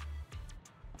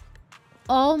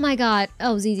 Oh my god.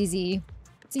 Oh, ZZZ.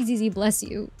 ZZZ, bless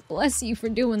you. Bless you for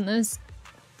doing this.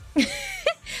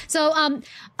 So,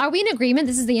 are we in agreement?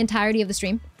 This is the entirety of the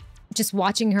stream? Just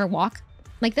watching her walk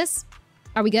like this?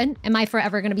 Are we good? Am I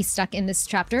forever gonna be stuck in this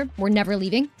chapter? We're never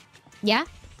leaving? Yeah?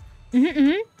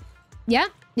 Yeah?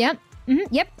 Yep.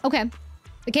 Yep. Okay.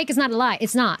 The cake is not a lie.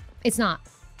 It's not. It's not.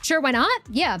 Sure, why not?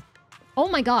 Yeah. Oh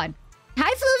my god. Hi,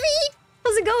 Fluffy!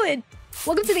 How's it going?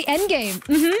 Welcome to the end game.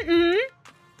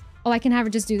 Oh, I can have her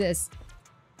just do this.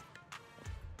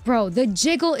 Bro, the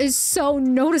jiggle is so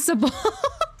noticeable.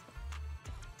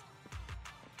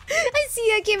 I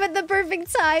see I came at the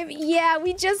perfect time. Yeah,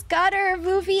 we just got her,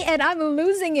 Floofy, and I'm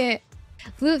losing it.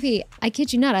 Floofy, I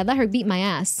kid you not, I let her beat my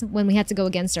ass when we had to go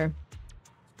against her.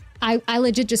 I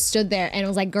legit just stood there and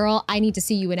was like, girl, I need to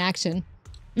see you in action.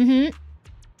 Mm-hmm.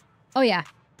 Oh, yeah.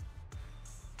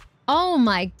 Oh,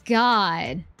 my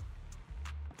God.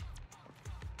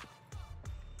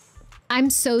 I'm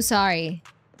so sorry.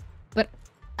 But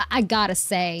I gotta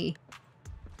say...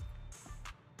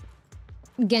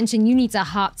 Genshin, you need to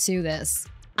hop to this.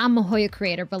 I'm a Hoya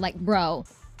creator, but like, bro,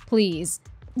 please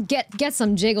get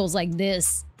some jiggles like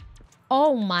this.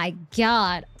 Oh my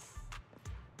God.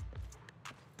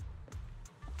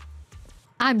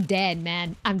 I'm dead,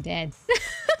 man. I'm dead.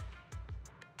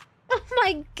 Oh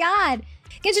my God.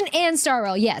 Genshin and Star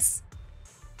Rail, yes.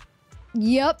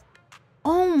 Yep.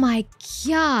 Oh my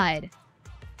God.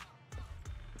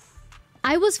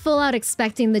 I was full out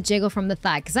expecting the jiggle from the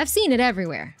thigh, because I've seen it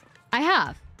everywhere. I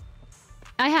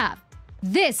have.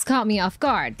 This caught me off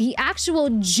guard. The actual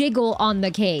jiggle on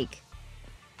the cake.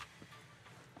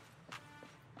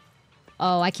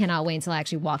 Oh, I cannot wait until I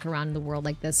actually walk around the world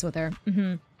like this with her.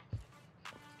 Mm-hmm.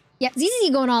 Yeah, ZZ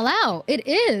going all out. It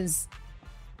is.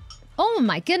 Oh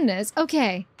my goodness.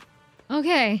 Okay.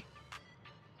 Okay.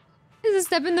 Is a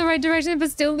step in the right direction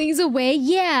but still leads away?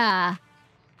 Yeah.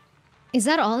 Is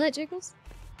that all that jiggles?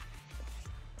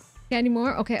 Yeah, any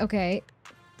more? Okay, okay.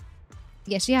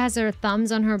 Yeah, she has her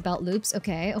thumbs on her belt loops.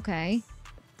 Okay, okay.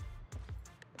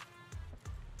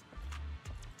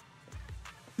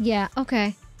 Yeah,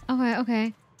 okay. Okay,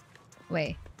 okay.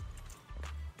 Wait.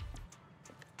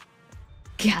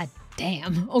 God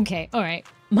damn. Okay, alright.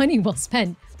 Money well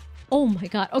spent. Oh my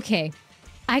God, okay.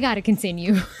 I gotta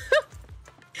continue.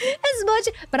 As much,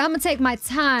 but I'm gonna take my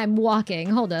time walking.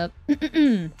 Hold up.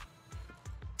 To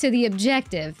the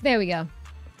objective. There we go.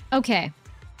 Okay.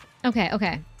 Okay,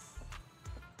 okay.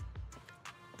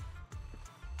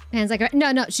 Hands like her.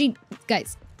 No, no, she...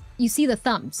 Guys, you see the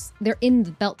thumbs. They're in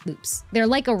the belt loops. They're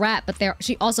like a rat, but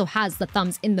she also has the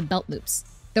thumbs in the belt loops.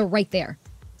 They're right there.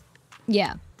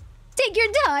 Yeah. Take your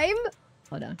time!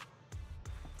 Hold on.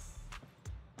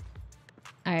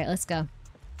 Alright, let's go.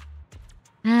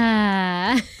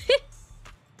 Ah.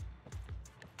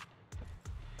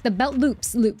 The belt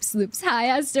loops, loops, loops. Hi,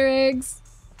 Asterix.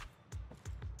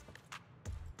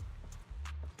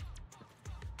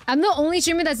 I'm the only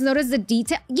streamer that's noticed the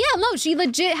detail. Yeah, no, she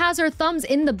legit has her thumbs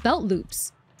in the belt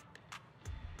loops.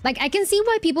 Like, I can see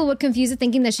why people would confuse it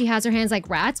thinking that she has her hands like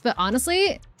rats, but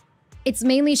honestly, it's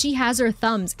mainly she has her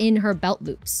thumbs in her belt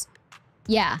loops.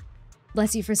 Yeah.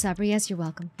 Bless you for supper. Yes, you're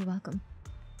welcome. You're welcome.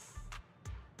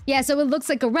 Yeah, so it looks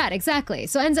like a rat, exactly.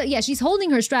 So ends up, yeah, she's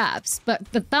holding her straps,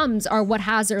 but the thumbs are what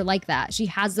has her like that. She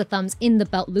has the thumbs in the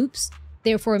belt loops,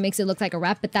 therefore it makes it look like a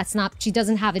rat, but that's not, she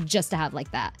doesn't have it just to have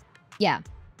like that. Yeah.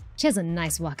 She has a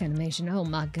nice walk animation. Oh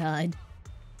my God.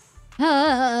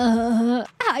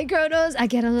 Hi, Kronos. I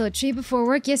get a little treat before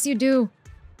work. Yes, you do.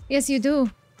 Yes, you do.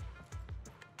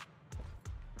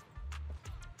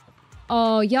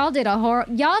 Oh, y'all did a horror.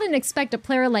 Y'all didn't expect a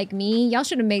player like me. Y'all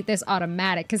should have made this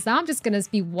automatic, because now I'm just gonna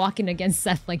be walking against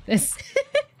Seth like this.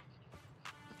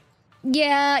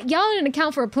 Yeah, y'all didn't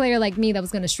account for a player like me that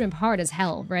was gonna shrimp hard as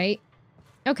hell, right?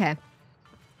 Okay.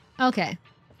 Okay.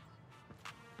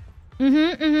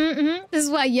 This is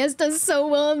why Yes does so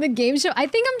well on the game show. I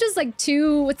think I'm just like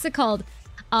too, what's it called?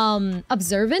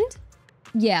 Observant?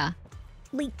 Yeah.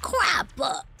 Holy crap!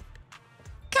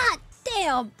 God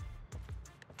damn!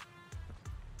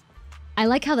 I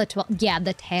like how the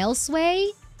the tail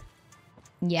sway.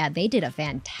 Yeah, they did a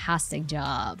fantastic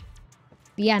job.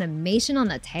 The animation on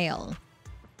the tail.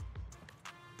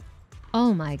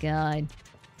 Oh my God.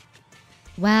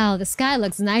 Wow, the sky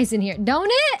looks nice in here.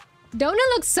 Don't it? Don't it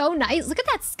look so nice? Look at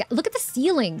that sky. Look at the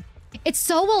ceiling. It's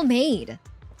so well made.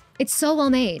 It's so well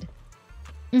made.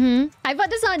 I thought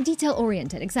this on detail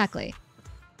oriented. Exactly.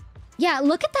 Yeah,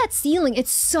 look at that ceiling. It's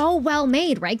so well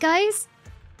made, right, guys?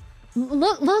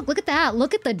 Look at that.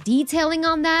 Look at the detailing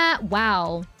on that.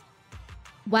 Wow.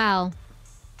 Wow.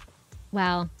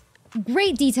 Wow.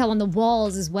 Great detail on the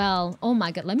walls as well. Oh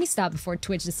my God. Let me stop before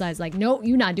Twitch decides like, no,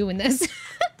 you're not doing this.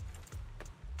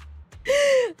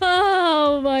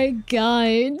 Oh my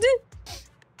God.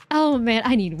 Oh man,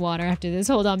 I need water after this.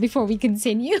 Hold on, before we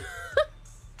continue.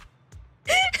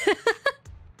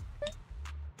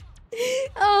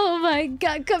 Oh my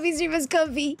God, Comfy streamers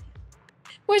comfy.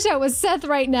 Wish I was Seth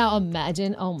right now.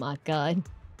 Imagine. Oh my God.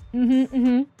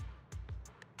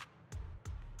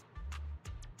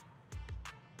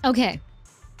 Okay.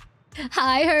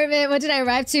 Hi, Hermit. What did I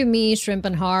arrive to? Me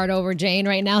shrimping hard over Jane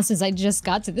right now since I just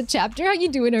got to the chapter. How you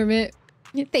doing, Hermit?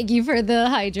 Thank you for the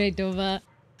hydrate, Dova.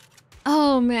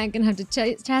 Oh, man. Gonna have to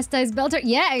chastise Belter.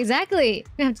 Yeah, exactly.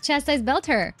 Gonna have to chastise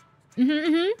Belter.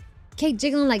 Cake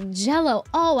jiggling like jello.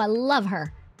 Oh, I love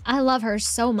her. I love her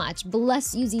so much.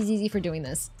 Bless you, ZZZ, for doing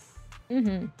this.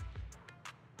 All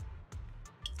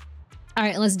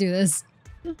right, let's do this.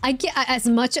 I can't, as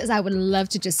much as I would love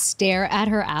to just stare at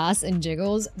her ass and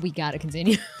jiggles, we gotta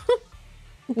continue.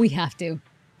 We have to.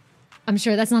 I'm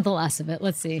sure that's not the last of it.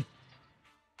 Let's see.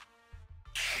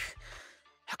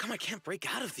 How come I can't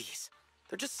break out of these?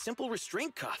 They're just simple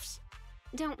restraint cuffs.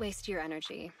 Don't waste your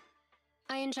energy.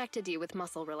 I injected you with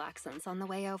muscle relaxants on the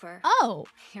way over. Oh!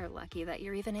 You're lucky that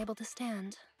you're even able to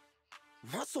stand.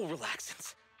 Muscle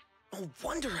relaxants? No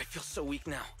wonder I feel so weak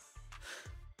now.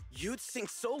 You'd sink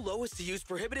so low as to use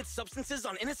prohibited substances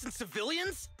on innocent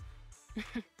civilians?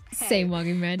 Hey, same,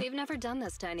 Walking Red. They've never done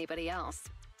this to anybody else.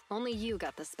 Only you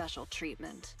got the special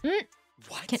treatment.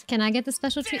 What? Can I get the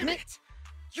special Damn treatment? It!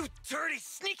 You dirty,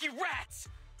 sneaky rats!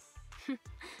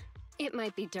 It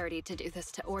might be dirty to do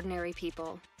this to ordinary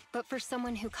people, but for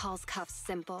someone who calls cuffs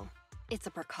simple, it's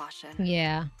a precaution.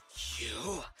 Yeah.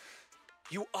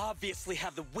 You obviously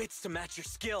have the wits to match your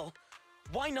skill.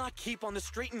 Why not keep on the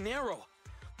straight and narrow?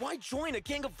 Why join a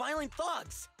gang of violent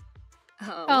thugs?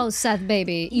 Oh, Seth,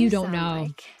 baby, you don't know.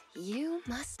 Like you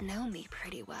must know me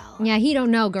pretty well. Yeah, he don't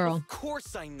know, girl. Of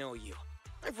course I know you.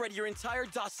 I've read your entire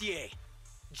dossier.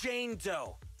 Jane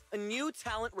Doe, a new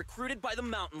talent recruited by the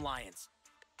Mountain Lions.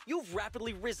 You've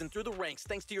rapidly risen through the ranks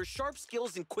thanks to your sharp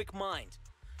skills and quick mind.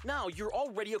 Now you're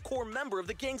already a core member of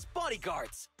the gang's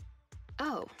bodyguards.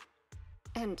 Oh,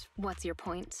 and what's your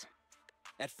point?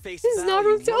 At face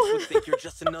value, most would think you're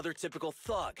just another typical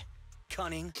thug.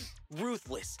 Cunning,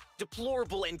 ruthless,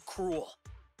 deplorable, and cruel.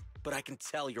 But I can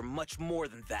tell you're much more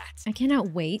than that. I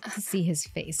cannot wait to see his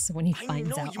face when he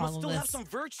finds out you all must of still this. have some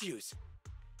virtues.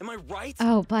 Am I right?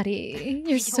 Oh, buddy,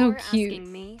 you're so cute.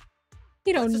 Asking me?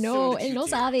 You don't know, él no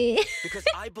sabe. Because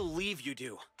I believe you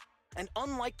do. And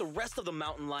unlike the rest of the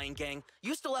Mountain Lion gang,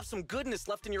 you still have some goodness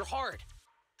left in your heart.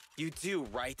 You do,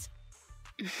 right?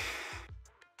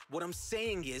 What I'm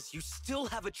saying is, you still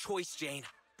have a choice, Jane.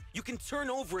 You can turn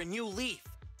over a new leaf.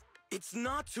 It's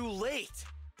not too late.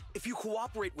 If you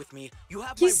cooperate with me, you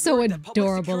have He's my so word that public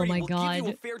adorable, security oh my will God. give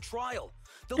you a fair trial.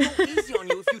 They'll go easy on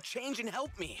you if you change and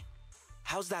help me.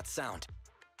 How's that sound?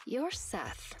 You're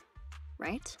Seth,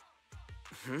 right?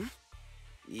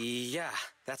 Yeah,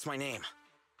 that's my name.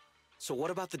 So what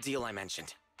about the deal I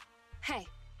mentioned? Hey,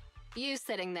 you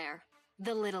sitting there,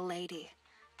 the little lady.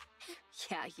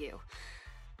 Yeah, you.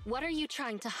 What are you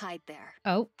trying to hide there?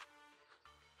 Oh.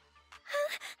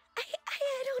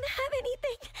 I don't have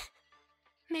anything.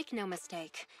 Make no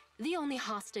mistake, the only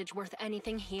hostage worth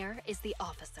anything here is the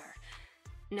officer.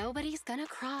 Nobody's gonna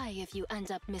cry if you end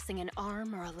up missing an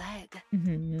arm or a leg.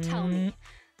 Tell me,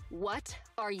 what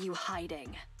are you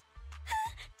hiding?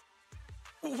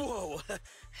 Whoa,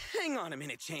 hang on a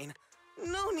minute, Jane.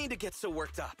 No need to get so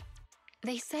worked up.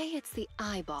 They say it's the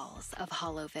eyeballs of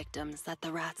hollow victims that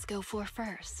the rats go for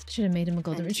first. Should have made him a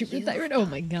golden retriever tyrant. Oh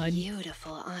my God.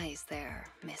 Beautiful eyes there,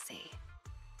 Missy.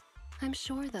 I'm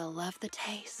sure they'll love the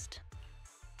taste.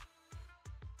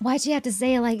 Why'd you have to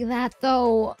say it like that,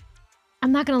 though?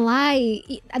 I'm not gonna lie.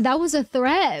 That was a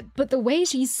threat, but the way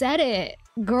she said it,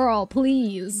 girl,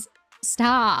 please.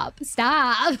 Stop.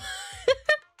 Stop.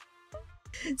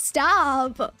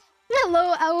 Stop.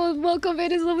 Hello, welcome.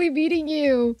 It is lovely meeting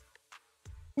you.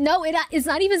 No, it's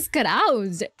not even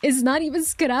scaroused. It's not even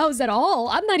scaroused at all.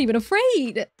 I'm not even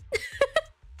afraid.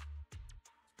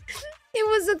 It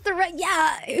was a threat.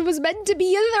 Yeah, it was meant to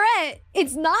be a threat.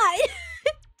 It's not.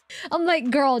 I'm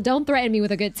like, girl, don't threaten me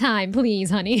with a good time, please,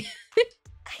 honey.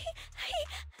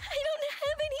 I don't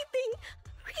have anything,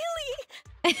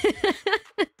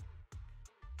 really.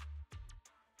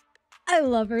 I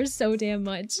love her so damn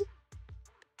much.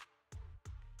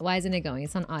 Why isn't it going?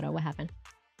 It's on auto. What happened?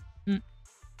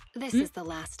 This is the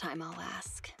last time I'll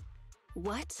ask.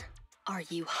 What are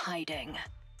you hiding?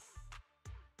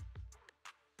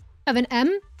 Of an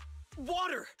M?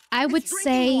 Water! I would It's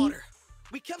say... drinking water.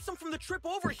 We kept some from the trip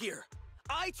over here.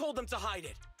 I told them to hide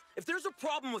it. If there's a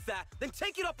problem with that, then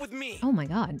take it up with me. Oh my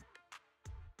God.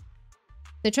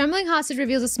 The trembling hostage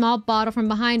reveals a small bottle from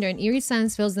behind her. An eerie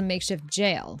sense fills the makeshift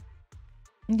jail.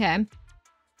 Okay.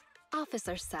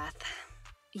 Officer Seth,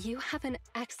 you have an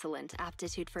excellent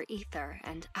aptitude for ether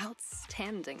and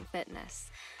outstanding fitness.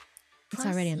 It's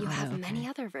Plus, already an you auto, have okay. many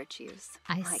other virtues,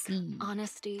 I like see.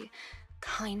 honesty,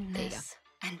 kindness,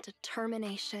 and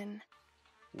determination.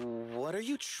 What are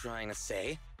you trying to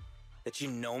say? That you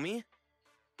know me?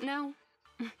 No,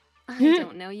 I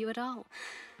don't know you at all.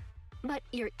 But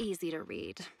you're easy to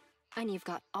read. And you've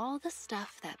got all the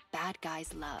stuff that bad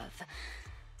guys love.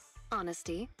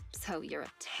 Honesty, so you're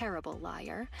a terrible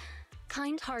liar.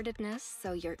 Kind-heartedness,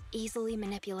 so you're easily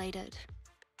manipulated.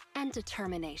 And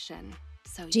determination,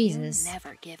 so Jesus. you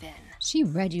never give in. She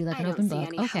read you like an open book. I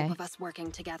don't see any Okay. hope of us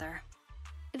working together.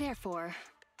 Therefore,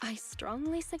 I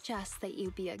strongly suggest that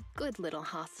you be a good little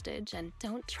hostage and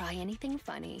don't try anything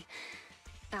funny.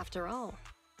 After all,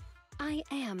 I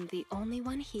am the only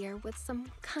one here with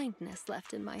some kindness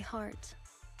left in my heart.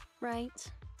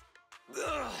 Right?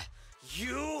 Ugh,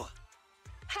 you?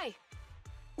 Hey,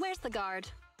 where's the guard?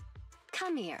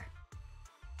 Come here.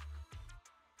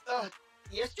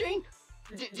 Yes, Jane?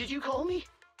 Did you call me?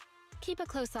 Keep a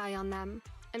close eye on them,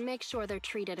 and make sure they're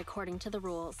treated according to the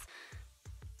rules.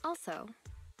 Also,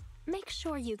 make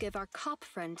sure you give our cop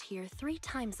friend here 3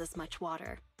 times as much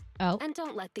water. Oh. And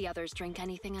don't let the others drink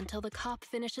anything until the cop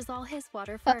finishes all his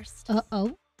water first.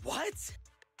 Uh-oh. What?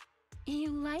 You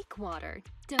like water,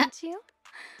 don't you?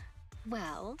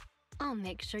 Well, I'll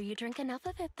make sure you drink enough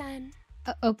of it then.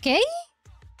 Okay?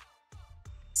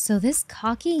 So this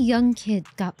cocky young kid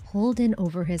got pulled in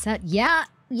over his head. Yeah.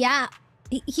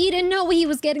 He didn't know what he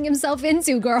was getting himself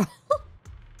into, girl.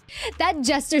 That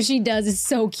gesture she does is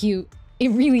so cute. It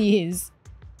really is.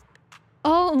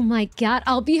 Oh my god,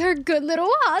 I'll be her good little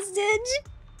hostage.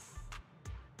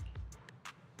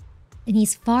 And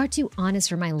he's far too honest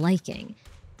for my liking.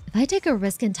 If I take a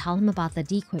risk and tell him about the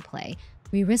decoy play,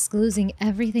 we risk losing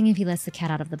everything if he lets the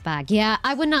cat out of the bag. Yeah,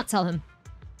 I would not tell him.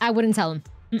 I wouldn't tell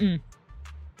him.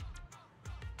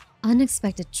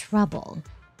 Unexpected trouble.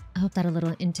 I hope that a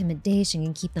little intimidation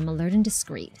can keep them alert and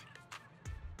discreet.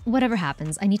 Whatever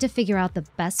happens, I need to figure out the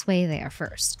best way there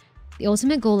first. The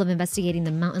ultimate goal of investigating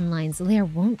the mountain lion's lair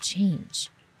won't change.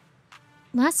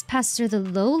 Let's pester the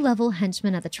low-level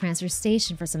henchman at the transfer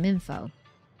station for some info.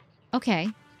 Okay.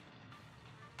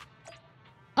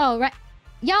 Oh, right.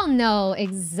 Y'all know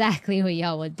exactly what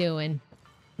y'all were doing.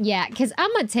 Yeah, because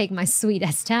I'm gonna take my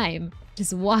sweet-ass time.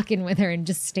 Just walking with her and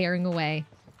just staring away.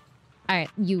 Alright,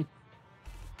 you.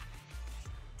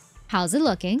 How's it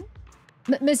looking?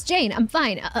 Miss Jane, I'm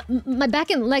fine. My back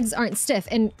and legs aren't stiff,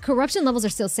 and corruption levels are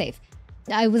still safe.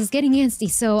 I was getting antsy,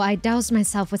 so I doused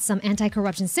myself with some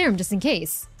anti-corruption serum just in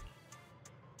case.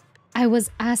 I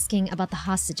was asking about the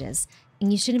hostages,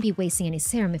 and you shouldn't be wasting any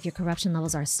serum if your corruption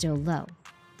levels are still low.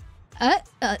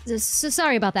 So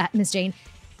sorry about that, Miss Jane.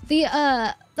 The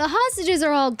hostages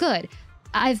are all good.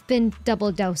 I've been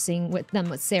double dosing with them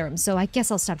with serum, so I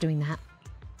guess I'll stop doing that.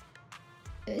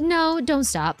 No, don't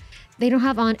stop. They don't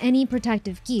have on any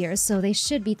protective gear, so they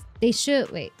should be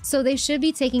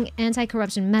taking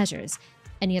anti-corruption measures.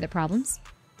 Any other problems?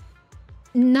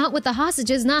 Not with the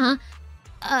hostages, nah.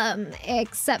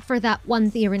 Except for that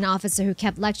one Theron officer who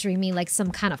kept lecturing me like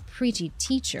some kind of preachy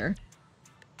teacher.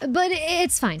 But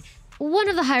it's fine. One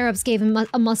of the higher-ups gave him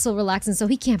a muscle relaxant, so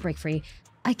he can't break free.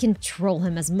 I can troll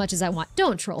him as much as I want.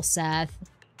 Don't troll Seth.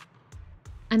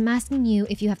 I'm asking you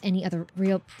if you have any other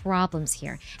real problems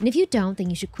here. And if you don't, then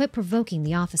you should quit provoking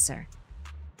the officer.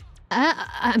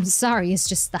 I'm sorry, it's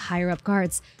just the higher-up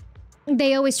guards.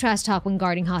 They always trash talk when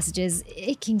guarding hostages.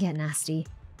 It can get nasty.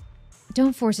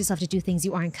 Don't force yourself to do things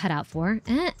you aren't cut out for.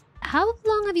 How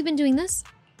long have you been doing this?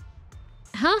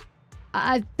 Huh?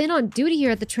 I've been on duty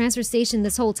here at the transfer station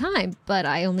this whole time, but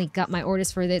I only got my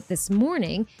orders for it this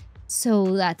morning.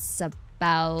 So that's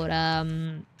about,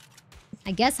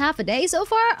 I guess half a day so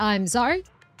far? I'm sorry.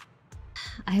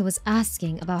 I was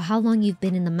asking about how long you've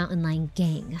been in the Mountain Lion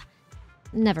gang.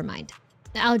 Never mind.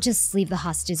 I'll just leave the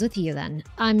hostages with you then.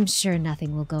 I'm sure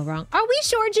nothing will go wrong. Are we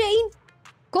sure, Jane?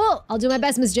 Cool. I'll do my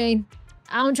best, Miss Jane.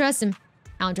 I don't trust him.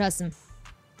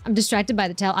 I'm distracted by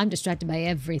the tell. I'm distracted by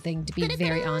everything, to be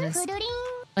very honest.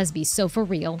 Let's be so for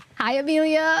real. Hi,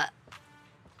 Amelia.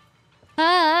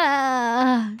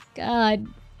 Ah, god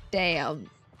damn.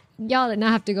 Y'all did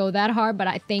not have to go that hard, but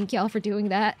I thank y'all for doing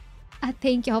that. I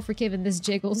thank y'all for giving this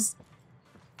jiggles.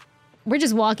 We're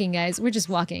just walking, guys. We're just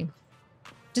walking.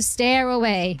 Just stare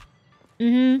away.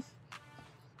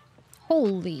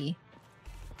 Holy.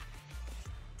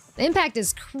 The impact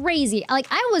is crazy. Like,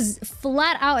 I was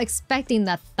flat out expecting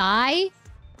the thigh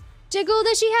jiggle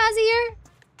that she has here,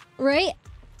 right?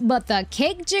 But the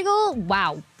kick jiggle,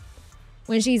 wow.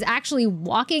 When she's actually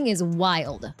walking is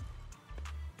wild.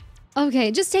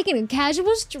 Okay, just taking a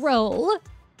casual stroll.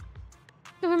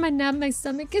 Over my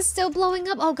stomach is still blowing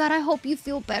up. Oh god, I hope you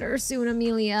feel better soon,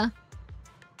 Amelia.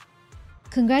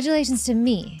 Congratulations to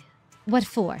me. What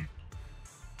for?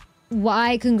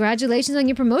 Why, congratulations on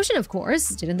your promotion, of course.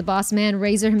 Didn't the boss man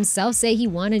Razor himself say he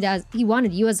wanted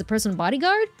you as a personal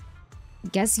bodyguard?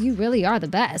 Guess you really are the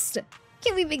best.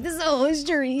 Can we make this a whole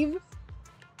dream?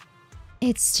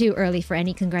 It's too early for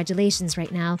any congratulations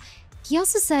right now. He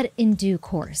also said in due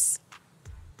course.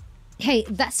 Hey,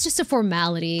 that's just a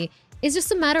formality. It's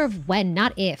just a matter of when,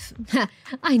 not if.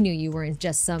 I knew you weren't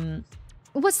just some...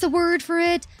 What's the word for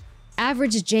it?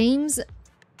 Average James?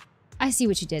 I see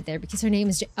what you did there because her name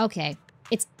is... Okay,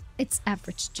 it's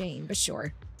Average Jane, but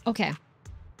sure. Okay.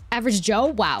 Average Joe?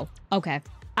 Wow. Okay,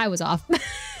 I was off.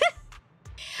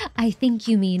 I think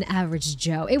you mean Average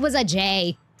Joe. It was a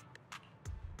J.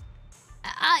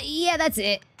 Yeah, that's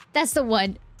it. That's the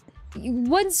one.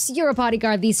 Once you're a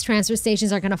bodyguard, these transfer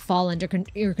stations are gonna fall under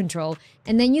your control.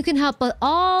 And then you can help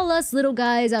all us little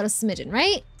guys out of smidgen,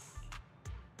 right?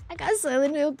 I got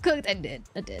silent meal cooked. I did.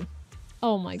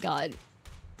 Oh my god.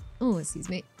 Oh, excuse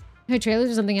me. Her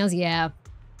trailers or something else? Yeah.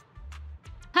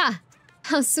 Ha!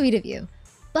 How sweet of you.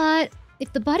 But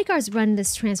if the bodyguards run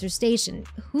this transfer station,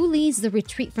 who leads the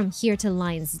retreat from here to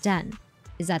Lion's Den?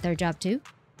 Is that their job too?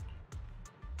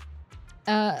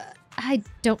 I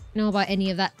don't know about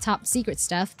any of that top secret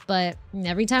stuff, but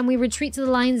every time we retreat to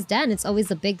the Lion's Den, it's always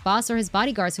the big boss or his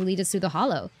bodyguards who lead us through the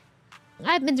hollow.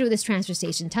 I've been through this transfer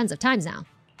station tons of times now.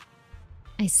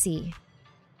 I see.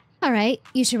 Alright,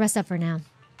 you should rest up for now.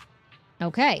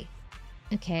 Okay.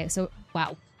 Okay, so,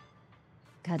 wow.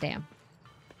 Goddamn.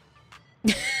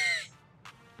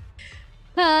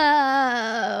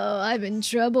 Oh, I'm in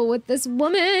trouble with this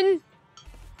woman.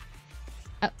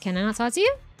 Oh, can I not talk to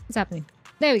you? What's happening?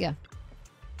 There we go.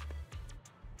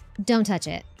 Don't touch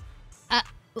it.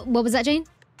 What was that, Jane?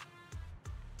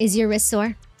 Is your wrist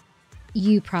sore?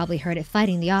 You probably heard it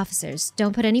fighting the officers.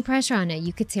 Don't put any pressure on it.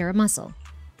 You could tear a muscle.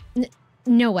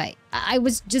 No way. I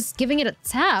was just giving it a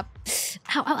tap.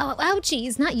 Ow,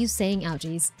 ouchies. Not you saying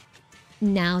ouchies.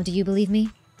 Now, do you believe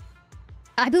me?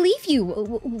 I believe you.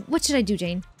 What should I do,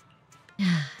 Jane?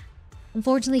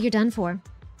 Unfortunately, you're done for.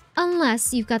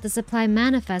 Unless you've got the supply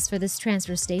manifest for this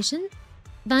transfer station,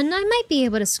 then I might be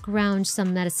able to scrounge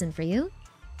some medicine for you.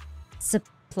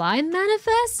 Supply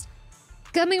manifest?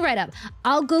 Coming right up.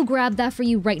 I'll go grab that for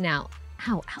you right now.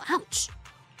 Ow, ouch.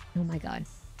 Oh my god.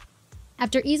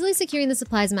 After easily securing the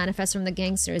supplies manifest from the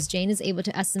gangsters, Jane is able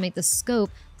to estimate the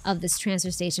scope of this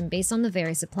transfer station based on the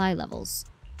various supply levels.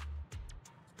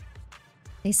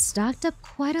 They stocked up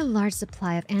quite a large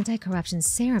supply of anti-corruption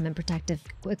serum and protective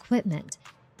equipment.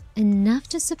 Enough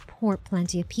to support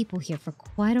plenty of people here for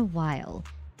quite a while.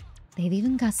 They've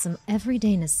even got some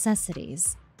everyday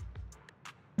necessities.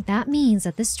 That means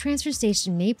that this transfer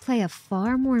station may play a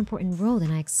far more important role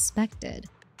than I expected.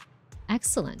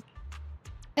 Excellent.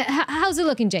 How's it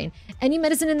looking, Jane? Any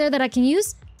medicine in there that I can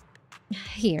use?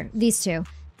 Here, these two.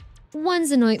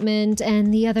 One's an ointment,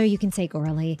 and the other you can take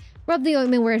orally. Rub the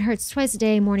ointment where it hurts twice a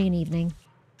day, morning and evening.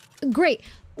 Great.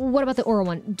 What about the oral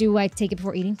one? Do I take it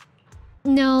before eating?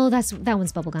 No, that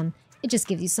one's bubblegum. It just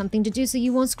gives you something to do so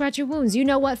you won't scratch your wounds. You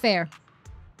know what? Fair.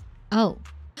 Oh.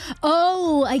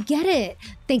 Oh, I get it.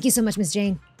 Thank you so much, Miss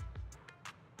Jane.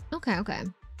 Okay.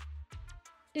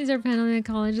 Is our panel in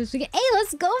college this weekend? Hey,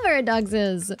 let's go,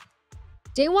 Veradogses!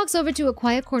 Jane walks over to a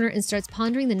quiet corner and starts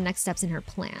pondering the next steps in her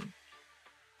plan.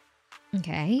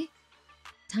 Okay.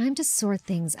 Time to sort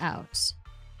things out.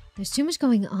 There's too much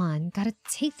going on. Gotta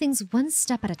take things one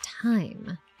step at a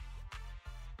time.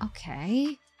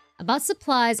 Okay. About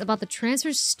supplies, about the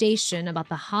transfer station, about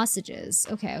the hostages.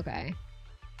 Okay.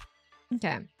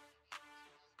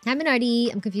 Hi,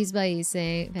 Minardi. I'm confused by you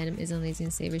saying Phantom is on Lazy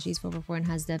and Saber. She's 4/4 and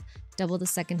has double the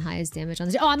second highest damage on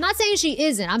the... Oh, I'm not saying she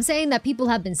isn't. I'm saying that people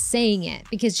have been saying it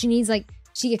because she needs, like,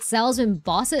 she excels when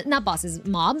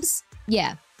mobs?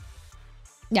 Yeah.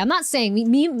 Yeah, I'm not saying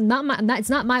it's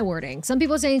not my wording. Some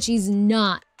people are saying she's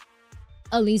not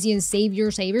Elysian savior.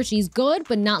 She's good,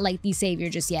 but not like the savior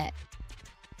just yet.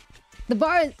 The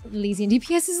bar Elysian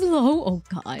DPS is low. Oh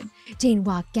god. Jane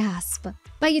walk gasp.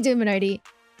 How you doing, Minardi?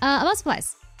 About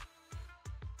supplies.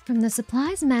 From the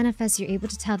supplies manifest, you're able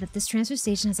to tell that this transfer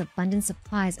station has abundant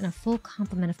supplies and a full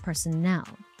complement of personnel.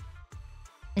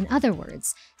 In other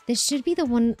words, this should be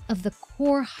one of the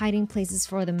core hiding places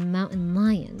for the mountain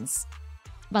lions.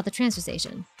 About the transfer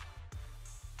station.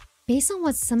 Based on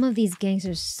what some of these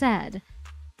gangsters said,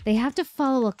 they have to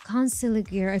follow a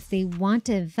consigliere if they want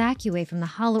to evacuate from the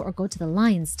hollow or go to the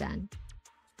lion's den.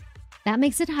 That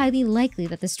makes it highly likely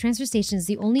that this transfer station is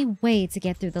the only way to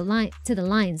get through to the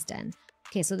lion's den.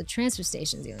 Okay, so the transfer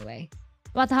station is the only way.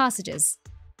 About the hostages.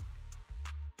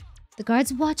 The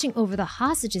guards watching over the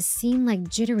hostages seem like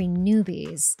jittery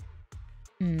newbies.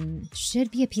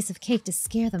 Should be a piece of cake to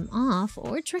scare them off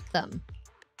or trick them.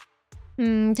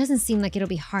 Doesn't seem like it'll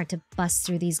be hard to bust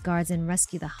through these guards and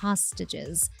rescue the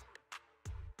hostages.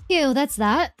 Ew, that's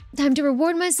that. Time to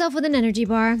reward myself with an energy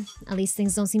bar. At least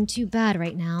things don't seem too bad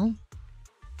right now.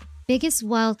 Biggest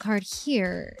wild card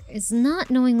here is not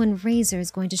knowing when Razor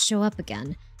is going to show up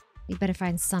again. We better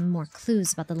find some more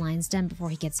clues about the lion's den before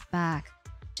he gets back.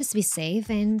 Just to be safe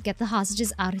and get the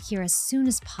hostages out of here as soon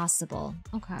as possible.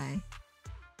 Okay.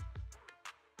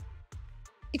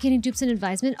 You're getting dupes and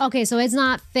advisement? Okay, so it's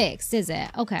not fixed, is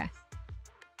it? Okay.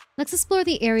 Let's explore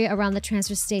the area around the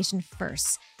transfer station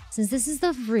first. Since this is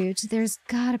the route, there's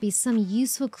gotta be some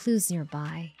useful clues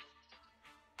nearby.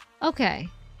 Okay.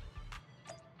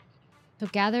 So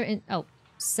gather in... Oh.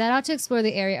 Set out to explore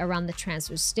the area around the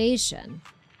transfer station.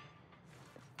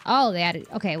 Oh, they added...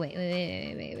 Okay,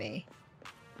 wait.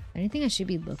 Anything I should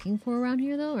be looking for around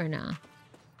here, though, or nah?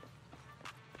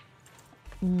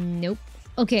 Nope.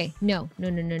 Okay, no.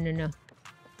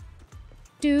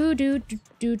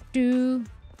 Do.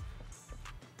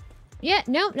 Yeah,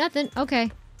 no, nothing.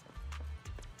 Okay.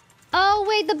 Oh,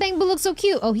 wait, the Bang Boo looks so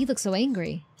cute. Oh, he looks so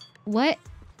angry. What?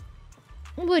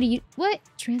 What?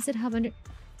 Transit hub under...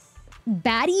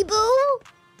 Batty Boo?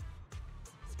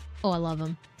 Oh, I love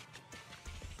him.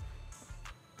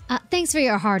 Thanks for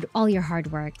all your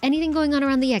hard work. Anything going on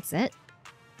around the exit?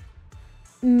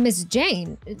 Miss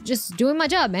Jane, just doing my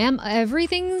job, ma'am.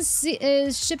 Everything's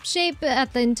shipshape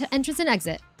at the entrance and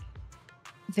exit.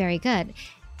 Very good.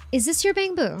 Is this your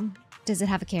Bang Boo? Does it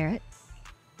have a carrot?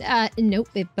 Nope,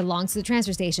 it belongs to the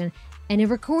transfer station, and it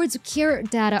records carrot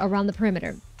data around the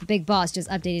perimeter. The big boss just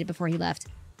updated it before he left.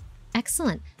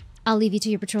 Excellent. I'll leave you to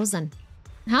your patrols then.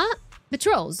 Huh?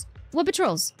 Patrols? What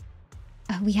patrols?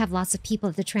 We have lots of people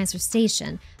at the transfer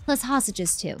station, plus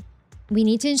hostages too. We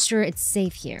need to ensure it's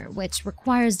safe here, which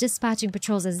requires dispatching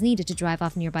patrols as needed to drive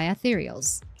off nearby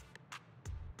ethereals.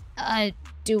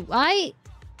 Do I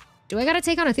gotta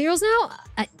take on ethereals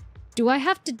now? Do I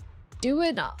have to do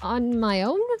it on my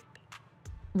own?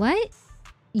 What?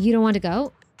 You don't want to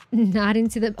go? Not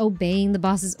into obeying the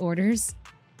boss's orders?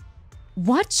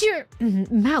 Watch your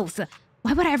mouth.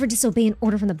 Why would I ever disobey an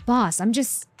order from the boss? I'm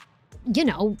just, you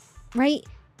know, right?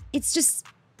 It's just,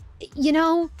 you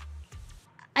know,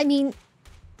 I mean,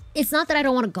 it's not that I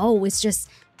don't want to go. It's just,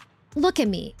 look at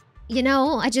me. You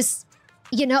know, I just,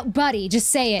 you know, buddy, just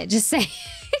say it. Just say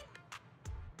it.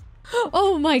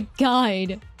 Oh my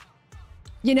God.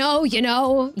 You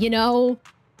know.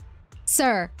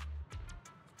 Sir.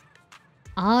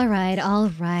 All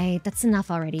right. That's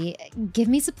enough already. Give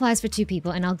me supplies for 2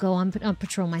 people and I'll go on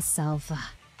patrol myself.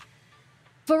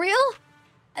 For real?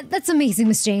 That's amazing,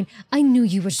 Miss Jane. I knew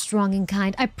you were strong and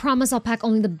kind. I promise I'll pack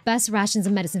only the best rations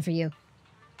of medicine for you.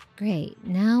 Great.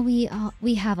 Now we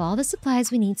have all the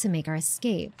supplies we need to make our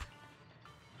escape.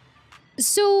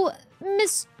 So,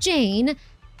 Miss Jane,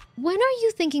 when are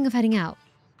you thinking of heading out?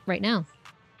 Right now.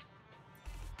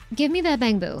 Give me that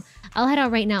Bang Boo. I'll head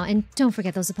out right now, and don't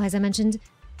forget those supplies I mentioned.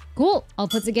 Cool. I'll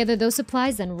put together those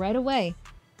supplies then right away.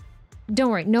 Don't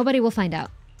worry, nobody will find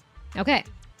out. Okay.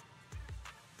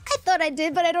 I thought I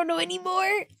did, but I don't know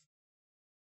anymore.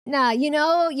 Nah, you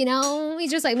know,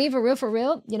 he's just like me for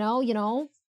real, you know.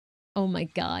 Oh my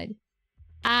God.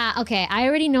 Okay, I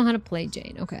already know how to play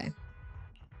Jane, okay.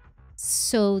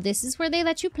 So this is where they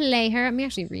let you play her. Let me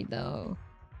actually read though.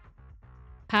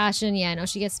 Passion, yeah, no,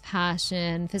 she gets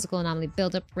passion. Physical anomaly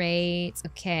buildup rates,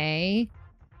 okay.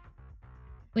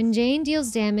 When Jane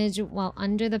deals damage while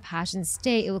under the passion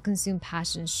state, it will consume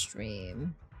passion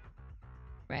stream.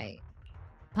 Right.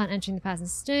 Upon entering the passion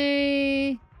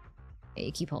state... Yeah,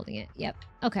 you keep holding it. Yep.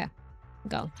 Okay.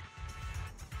 Go.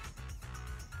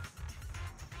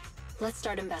 Let's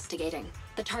start investigating.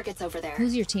 The target's over there.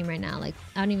 Who's your team right now? Like,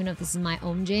 I don't even know if this is my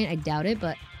own Jane. I doubt it,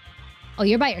 but... Oh,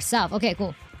 you're by yourself. Okay,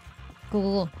 cool.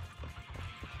 Cool.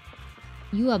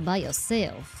 You are by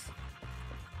yourself.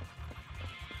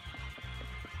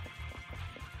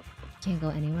 Can't go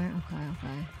anywhere?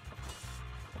 Okay.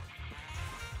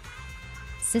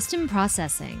 System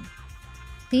processing.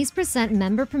 Please present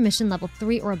member permission level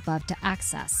 3 or above to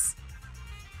access.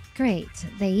 Great.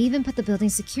 They even put the building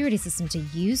security system to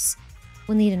use.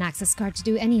 We'll need an access card to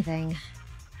do anything.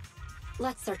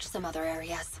 Let's search some other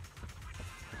areas.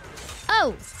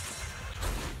 Oh!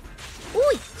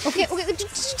 Ooh! Okay. Wait.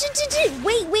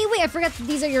 I forgot that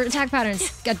these are your attack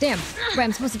patterns. God damn. Right,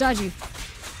 I'm supposed to dodge you.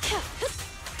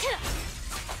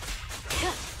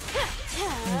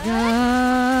 There we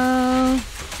go.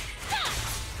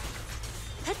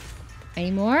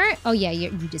 Any more? Oh yeah, you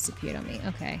disappeared on me.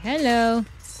 Okay, hello.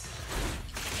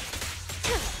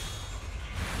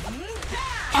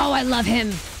 Oh, I love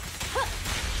him.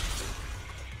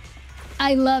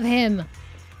 I love him.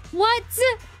 What?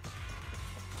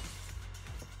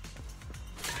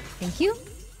 Thank you.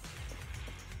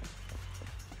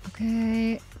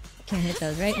 Okay. Can't hit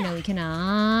those, right? No, we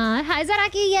cannot. Hi,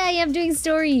 Zaraki! Yay, I'm doing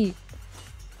story!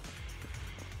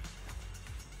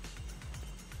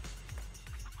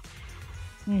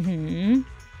 Mm-hmm.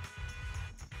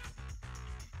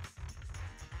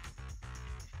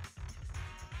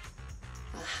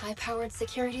 A high-powered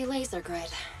security laser grid.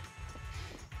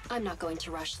 I'm not going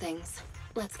to rush things.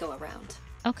 Let's go around.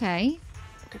 Okay.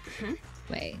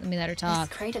 Wait, let me let her talk.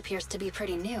 This crate appears to be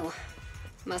pretty new.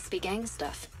 Must be gang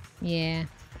stuff. Yeah.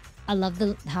 I love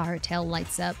how her tail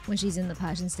lights up when she's in the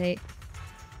passion state.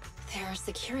 There are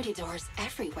security doors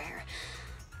everywhere.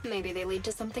 Maybe they lead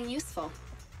to something useful.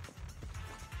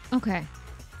 Okay.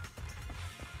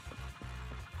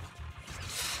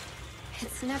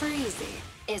 It's never easy,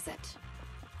 is it?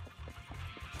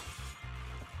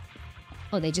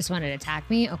 Oh, they just wanted to attack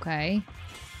me? Okay.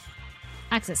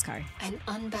 Access card. An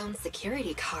unbound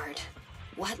security card.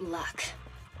 What luck.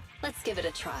 Let's give it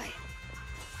a try.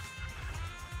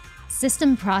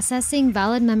 System processing.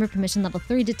 Valid member permission level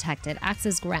 3 detected.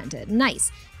 Access granted.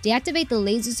 Nice. Deactivate the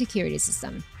laser security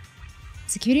system.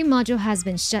 Security module has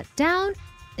been shut down.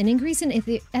 An increase in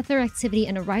ether activity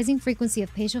and a rising frequency of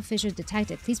facial fissures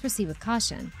detected. Please proceed with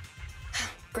caution.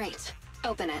 Great.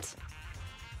 Open it.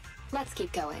 Let's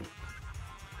keep going.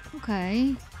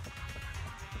 Okay.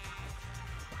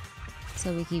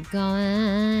 So we keep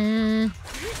going.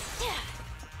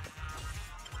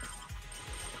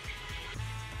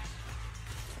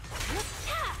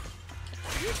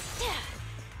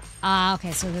 Ah,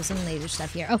 okay, so there's some laser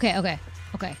stuff here. Okay, okay,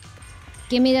 okay.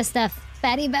 Give me the stuff.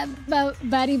 Batty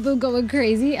Boo going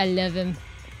crazy. I love him.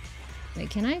 Wait,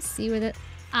 can I see where the...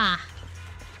 Ah.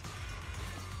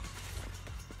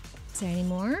 Is there any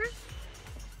more?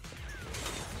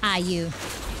 Ah, you.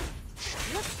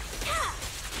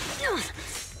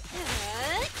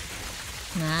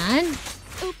 Come on.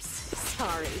 Oops,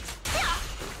 sorry.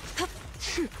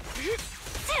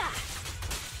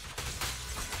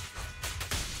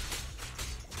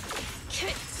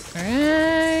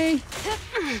 Alright.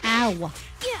 Ow.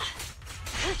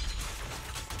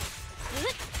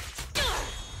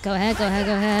 Go ahead, go ahead,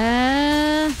 go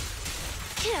ahead.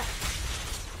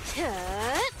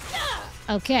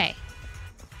 Okay.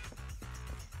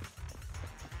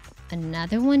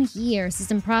 Another one here.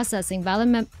 System processing.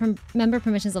 Valid member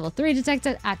permissions level 3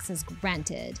 detected. Access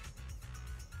granted.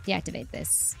 Deactivate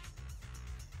this.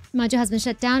 Module has been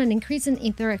shut down. An increase in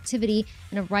ether activity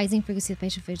and a rising frequency of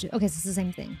facial fissure. Okay, so it's the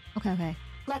same thing. Okay, okay.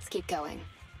 Let's keep going.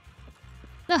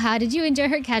 So how did you enjoy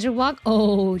her casual walk?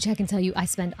 Oh, I can tell you I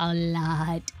spent a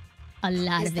lot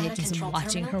of it just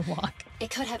watching her walk. It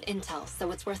could have intel,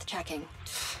 so it's worth checking.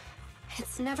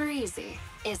 It's never easy,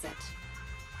 is it?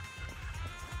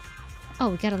 Oh,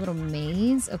 we got a little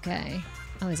maze? Okay.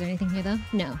 Oh, is there anything here though?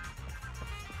 No.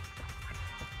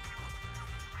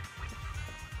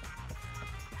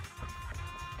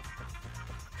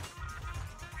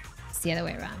 It's the other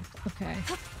way around. Okay.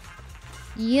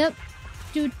 Yep.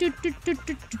 Do, do, do, do,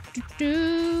 do, do, do,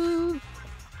 do.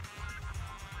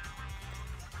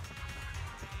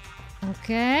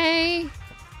 Okay.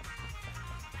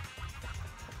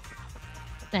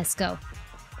 Let's go.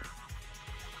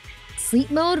 Sleep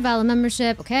mode, valid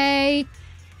membership, okay.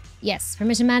 Yes,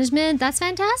 permission management, that's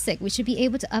fantastic. We should be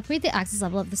able to upgrade the access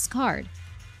level of this card.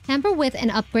 Tamper with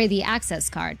and upgrade the access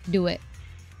card. Do it.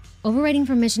 Overriding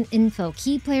permission info.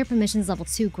 Key player permissions level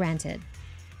 2 granted.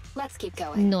 Let's keep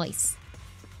going. Nice.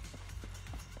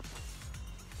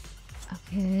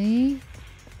 Okay.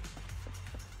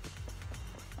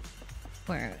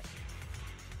 Where?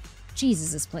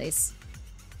 Jesus, this place.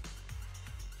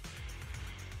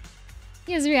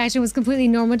 His reaction was completely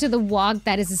normal to the walk.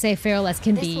 That is to say, feral as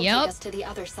can be. This will Yep. take us to the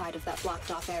other side of that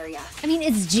blocked off area. I mean,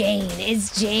 it's Jane.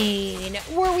 It's Jane.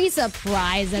 Were we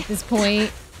surprised at this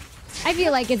point? I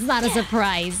feel like it's not a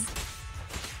surprise.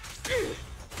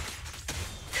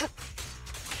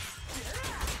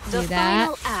 The Do that.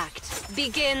 final act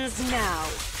begins now.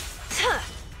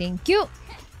 Thank you.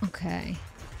 Okay.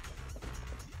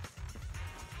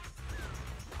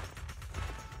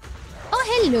 Oh,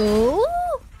 hello.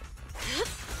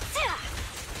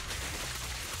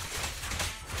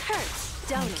 Hurts,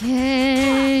 don't it?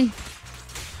 Okay.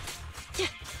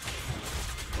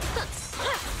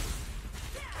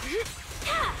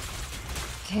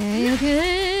 Okay,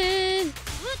 okay.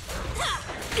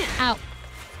 Ow.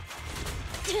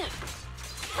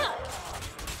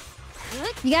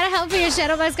 You gotta help for your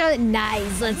shadow by Scarlet.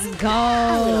 Nice, let's go.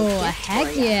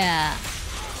 Heck yeah.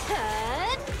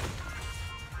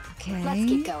 Okay. Let's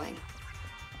keep going.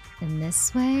 And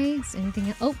this way. Is there anything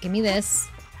else? Oh, give me this.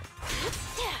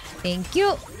 Thank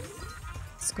you.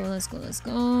 Let's go, let's go, let's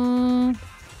go.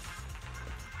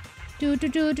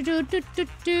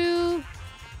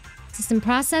 System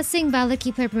processing. Valid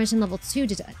key player permission level 2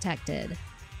 detected.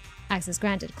 Access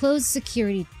granted. Closed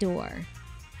security door.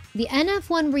 The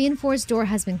NF1 reinforced door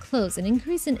has been closed. An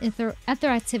increase in ether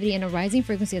activity and a rising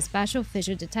frequency of spatial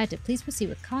fissure detected. Please proceed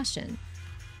with caution.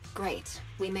 Great.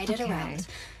 We made it around.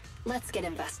 Let's get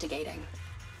investigating.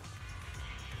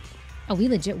 Oh, we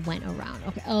legit went around.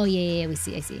 Okay. Oh, yeah, we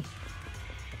see. I see.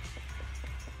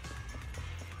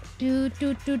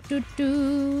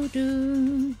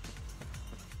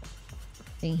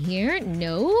 Thing here?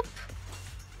 Nope.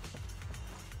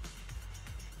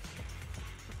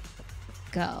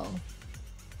 Go.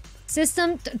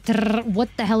 System. What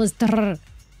the hell is?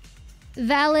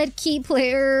 Valid key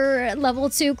player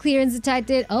level 2 clearance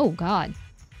detected. Oh god.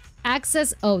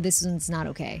 Access. Oh, this one's not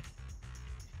okay.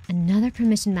 Another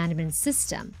permission management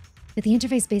system, but the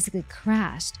interface basically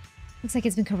crashed. Looks like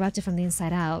it's been corrupted from the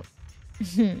inside out.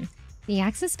 The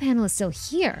access panel is still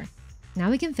here.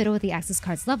 Now we can fiddle with the access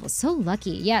card's level. So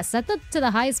lucky. Yeah, set that to the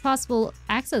highest possible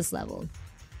access level.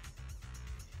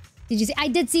 Did you see? I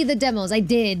did see the demos. I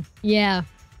did. Yeah.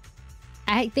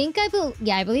 I think I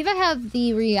believe I have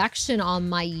the reaction on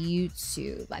my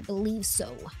YouTube. I believe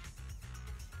so.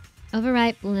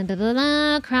 Override. Blah, blah, blah,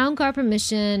 blah. Crown card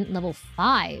permission level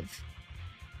 5.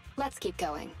 Let's keep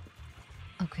going.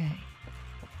 Okay.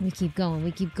 We keep going.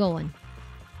 We keep going.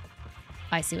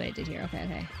 I see what I did here. Okay,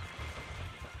 okay.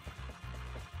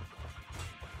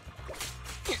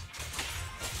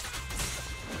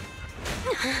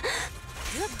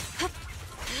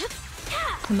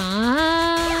 Come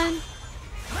on.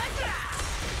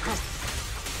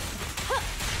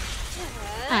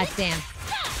 Ah, damn.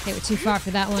 Okay, we're too far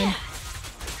for that one.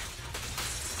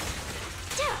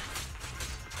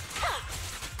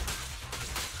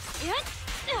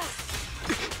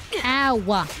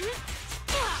 Ow.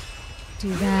 Do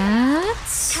that.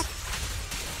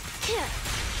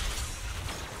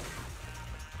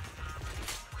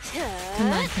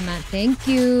 Come on, come on. Thank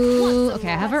you. Okay,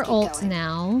 I have our ult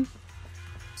now.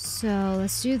 So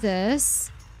let's do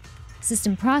this.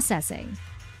 System processing.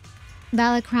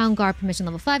 Valid crown guard permission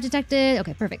level 5 detected.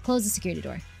 Okay, perfect. Close the security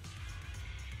door.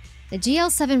 The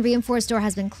GL7 reinforced door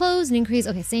has been closed and increased.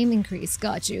 Okay, same increase.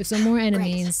 Got you. So more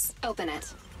enemies. Great. Open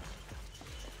it.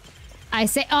 I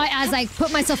say as I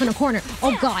put myself in a corner.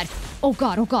 Oh god. Oh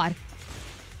god. Oh god.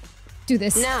 Do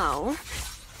this. Now,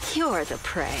 you're the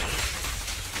prey.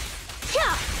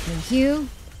 Thank you.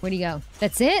 Where'd he go?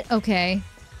 That's it? Okay.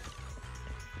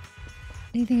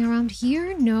 Anything around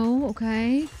here? No.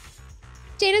 Okay.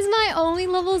 Jane is my only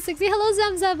level 60. Hello,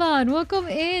 Zamzaban. Welcome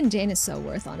in. Jane is so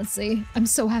worth, honestly. I'm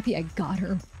so happy I got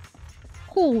her.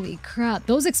 Holy crap.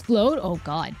 Those explode? Oh,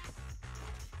 God.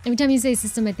 Every time you say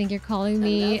system, I think you're calling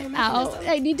me out.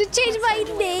 I need to change my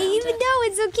name. No,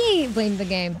 it's okay. Blame the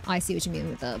game. I see what you mean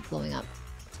with the blowing up.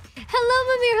 Hello,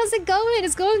 Mamir. How's it going?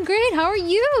 It's going great. How are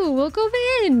you? Welcome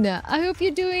in. I hope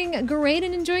you're doing great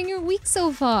and enjoying your week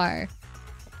so far.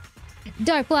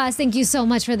 Dark Blast, thank you so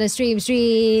much for the stream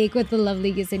streak with the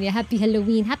lovely Yesenia. Happy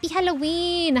Halloween. Happy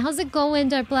Halloween. How's it going,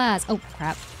 Dark Blast? Oh,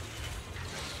 crap.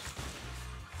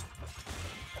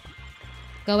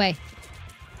 Go away.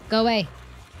 Go away.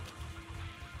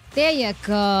 There you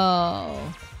go.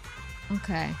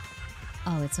 Okay.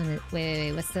 Oh, it's on it.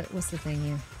 Wait. What's the thing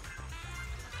here?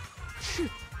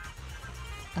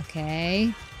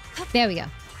 Okay. There we go.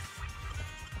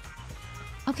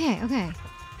 Okay.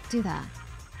 Do that.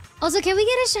 Also, can we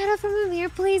get a shout out from Amir,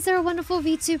 please? They're a wonderful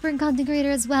VTuber and content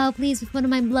creator as well. Please, with one of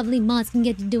my lovely mods can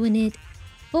get to doing it.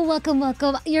 Well, welcome.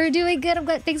 You're doing good. I'm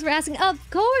glad. Thanks for asking. Of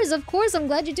course. I'm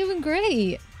glad you're doing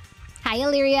great. Hi,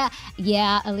 Illyria.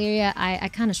 Yeah, Illyria, I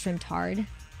kind of shrimped hard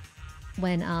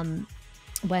when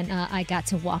I got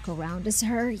to walk around as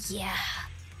her. Yeah.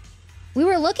 We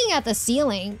were looking at the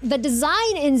ceiling. The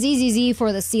design in ZZZ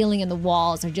for the ceiling and the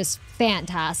walls are just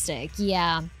fantastic.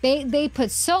 Yeah, they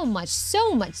put so much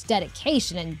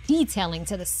dedication and detailing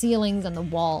to the ceilings and the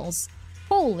walls.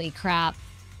 Holy crap.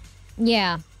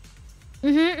 Yeah.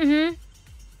 It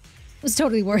was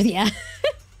totally worth it, yeah.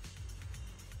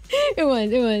 It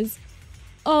was.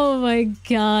 Oh my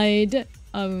god.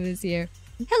 I'll move this here.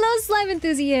 Hello, slime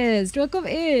enthusiast. Welcome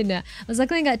in. I was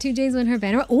lucky I got 2 J's on her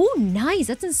banner. Oh, nice.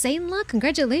 That's insane luck.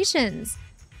 Congratulations.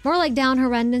 More like down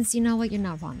horrendous. You know what? You're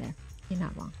not wrong there. You're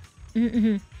not wrong.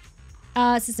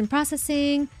 System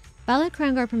processing. Valid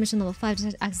crown guard permission level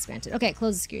 5. Access granted. Okay,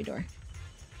 close the security door.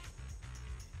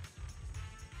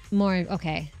 More.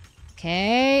 Okay.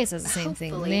 Okay. It says the same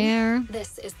thing there.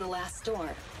 This is the last door.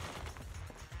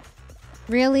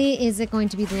 Really? Is it going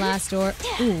to be the last door?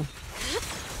 Ooh.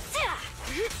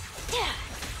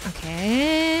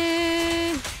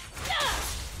 Okay.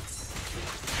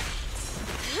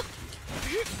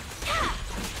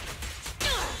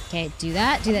 Okay, do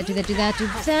that, do that, do that, do that, do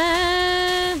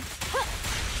that.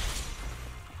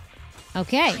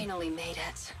 Okay. Finally made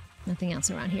it. Nothing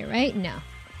else around here, right? No.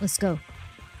 Let's go.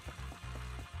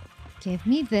 Give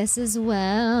me this as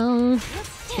well.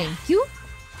 Thank you.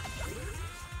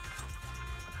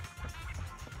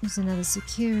 There's another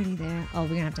security there. Oh, we're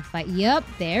gonna have to fight. Yep,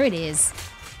 there it is.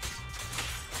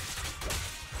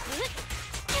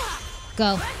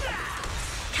 Go.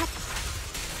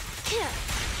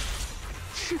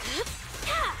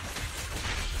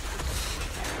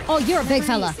 Oh, you're a big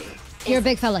fella. You're a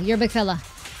big fella. You're a big fella.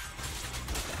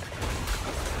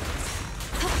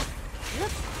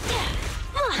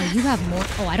 Oh, you have more.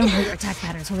 Oh, I don't know your attack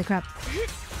patterns. Holy crap.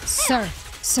 Sir,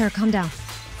 calm down.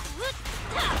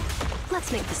 Let's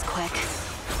make this quick.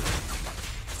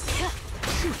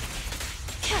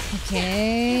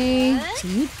 Okay. So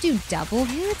you do double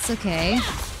hits? Okay.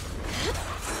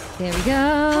 There we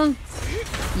go.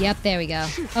 Yep, there we go.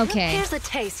 Okay. Here's a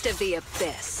taste of the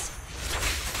abyss.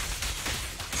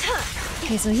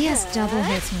 Okay, so he has double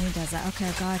hits when he does that. Okay,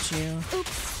 I got you.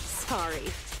 Oops,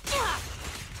 sorry.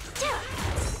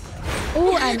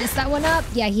 Oh, I messed that one up.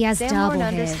 Yeah, he has double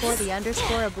hits.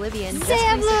 _the_oblivion.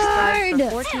 Zamlord!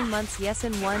 For 14 months. Yes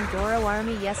and 1 Doro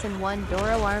Army. Yes and 1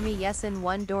 Doro Army. Yes and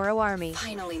 1 Doro Army.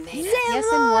 Finally made it. Yes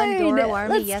and 1 Doro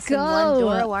Army. Let's Yes go. and 1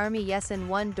 Doro Army. Yes and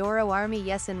 1 Doro Army.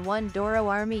 Yes and 1 Doro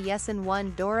Army. Yes and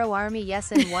 1 Doro Army.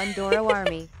 Yes and 1 Doro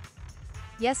Army.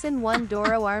 Yes and 1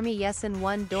 Doro Army. Yes and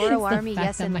 1 Doro Army.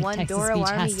 Yes and 1 Doro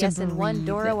Army. Yes and 1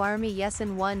 Doro Army. Yes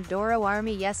and 1 Doro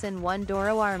Army. Yes and 1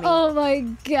 Doro Army. Oh my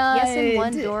god. Yes and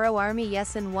 1 Doro Army.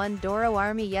 Yes and 1 Doro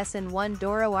Army. Yes and 1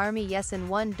 Doro Army. Yes and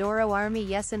 1 Doro Army.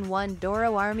 Yes and 1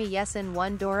 Doro Army. Yes and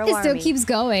 1 Doro Army. It still keeps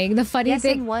going. The funny yes thing.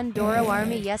 Yes and 1 Doro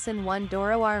Army. Yes and 1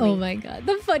 Doro Army. Oh my god.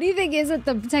 The funny thing is that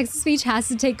the text-to-speech has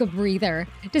to take a breather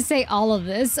to say all of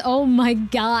this. Oh my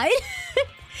god.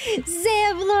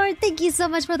 Zamlord, thank you so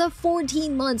much for the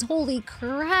 14 months. Holy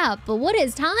crap. But what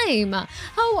is time?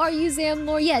 How are you,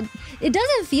 Zamlord? Yeah, it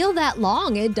doesn't feel that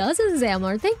long. It doesn't,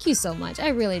 Zamlord. Thank you so much. I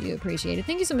really do appreciate it.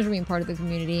 Thank you so much for being part of the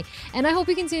community. And I hope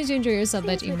you continue to enjoy your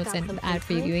sub-badge emotes and ad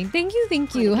previewing. Thank you,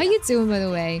 thank you. How you doing, by the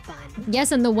way?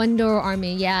 Yes, and the 1 Doro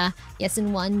Army. Yeah. Yes,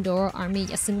 and 1 Doro Army.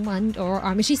 Yes, and 1 Doro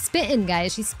Army. She's spitting,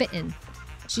 guys. She's spitting.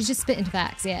 She's just spitting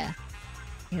facts, yeah.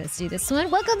 Okay, let's do this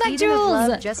one. Welcome back, Eden Jules! Of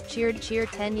love just cheer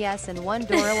 10 yes and 1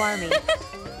 Doro Army.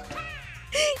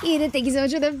 Eden, thank you so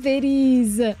much for the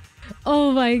biddies.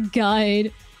 Oh my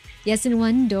god. Yes, and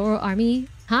 1 Doro Army.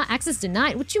 Huh? Access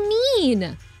denied? What you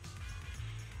mean?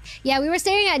 Yeah, we were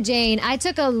staring at Jane. I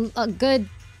took a good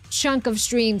chunk of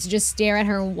stream to just stare at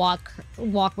her and walk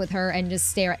with her and just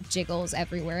stare at jiggles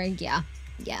everywhere. And yeah.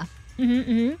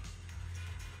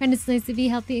 And it's nice to be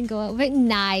healthy and go out. But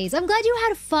nice. I'm glad you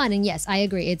had fun. And yes, I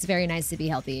agree. It's very nice to be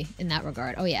healthy in that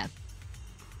regard. Oh, yeah.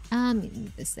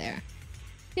 Move this there.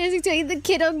 Yes, you tell you the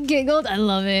kiddo giggled. I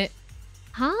love it.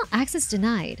 Huh? Access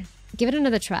denied. Give it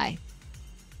another try.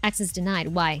 Access denied.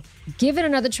 Why? Give it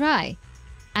another try.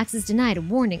 Access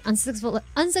denied. Warning.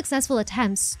 Unsuccessful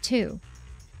attempts too.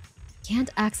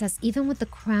 Can't access even with the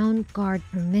Crown Guard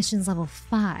permissions level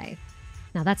 5.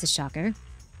 Now that's a shocker.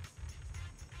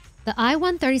 The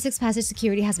I-136 passage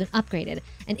security has been upgraded.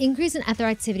 An increase in ether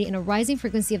activity and a rising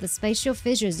frequency of the spatial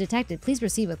fissures detected. Please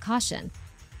proceed with caution.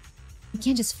 We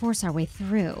can't just force our way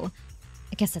through.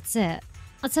 I guess that's it.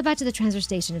 Let's head back to the transfer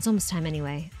station. It's almost time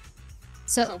anyway.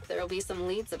 So... Hope there'll be some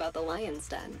leads about the lion's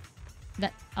den.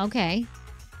 Okay.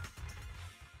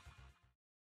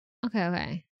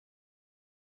 Okay.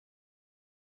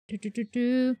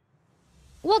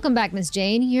 Welcome back, Miss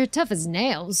Jane. You're tough as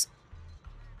nails.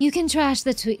 You can trash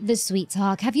the sweet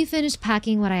talk. Have you finished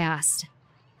packing what I asked?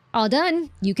 All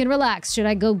done. You can relax. Should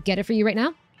I go get it for you right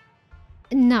now?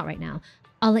 Not right now.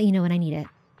 I'll let you know when I need it.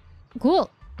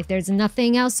 Cool. If there's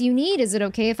nothing else you need, is it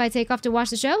okay if I take off to watch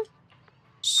the show?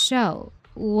 Show?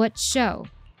 What show?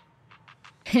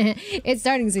 It's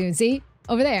starting soon, see?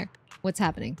 Over there. What's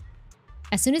happening?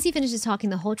 As soon as he finishes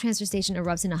talking, the whole transfer station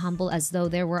erupts in a humble as though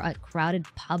there were a crowded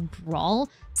pub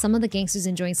brawl. Some of the gangsters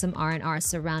enjoying some R&R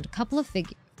surround a couple of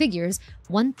figures,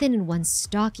 one thin and one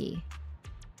stocky.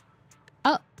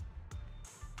 Oh.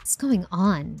 What's going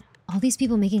on? All these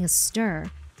people making a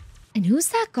stir. And who's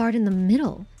that guard in the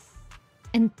middle?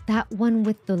 And that one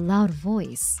with the loud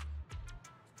voice?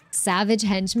 Savage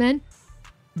henchmen?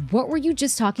 What were you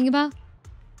just talking about?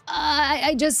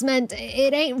 I just meant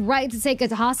it ain't right to take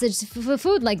a hostage for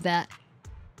food like that.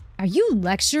 Are you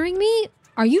lecturing me?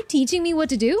 Are you teaching me what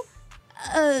to do?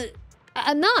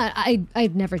 I'm not.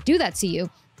 I'd never do that to you.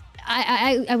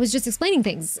 I was just explaining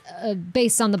things.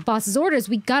 Based on the boss's orders,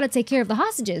 we gotta take care of the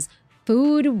hostages.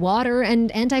 Food, water, and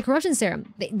anti-corruption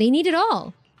serum. They need it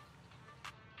all.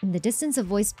 In the distance, a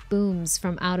voice booms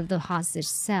from out of the hostage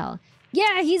cell.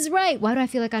 Yeah, he's right! Why do I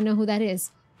feel like I know who that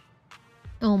is?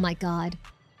 Oh my god.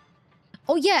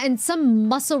 Oh yeah, and some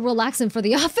muscle relaxant for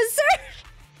the officer!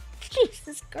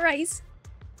 Jesus Christ.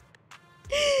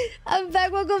 I'm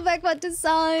back, welcome back, what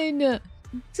design?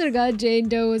 So I got Jane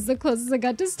Doe was the closest I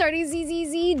got to starting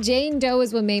ZZZ. Jane Doe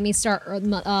is what made me start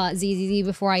ZZZ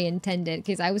before I intended,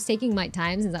 because I was taking my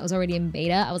time since I was already in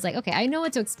beta. I was like, okay, I know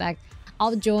what to expect.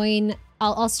 I'll join,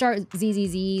 I'll start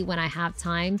ZZZ when I have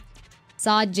time.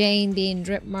 Saw Jane being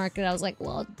drip marketed. I was like,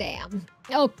 well, damn.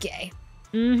 Okay.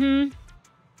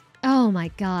 Oh my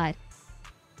god.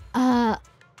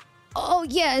 Oh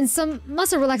yeah, and some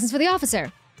muscle relaxants for the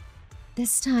officer.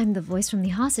 This time, the voice from the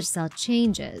hostage cell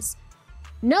changes.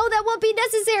 No, that won't be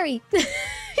necessary!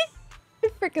 I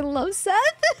freaking love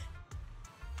Seth.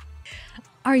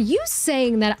 Are you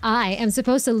saying that I am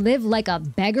supposed to live like a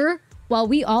beggar while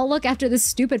we all look after this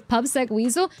stupid pubsec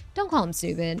weasel? Don't call him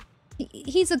stupid.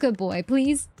 He's a good boy,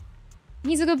 please.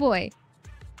 He's a good boy.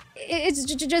 It's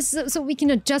just so we can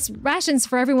adjust rations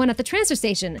for everyone at the transfer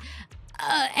station.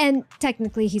 And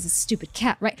technically, he's a stupid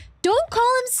cat, right? Don't call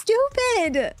him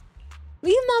stupid!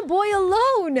 Leave my boy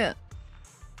alone!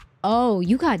 Oh,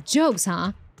 you got jokes,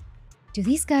 huh? Do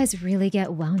these guys really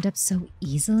get wound up so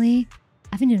easily?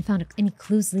 I haven't even found any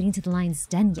clues leading to the lion's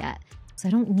den yet, so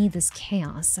I don't need this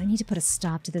chaos. I need to put a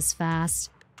stop to this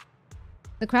fast.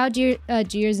 The crowd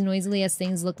jeers noisily as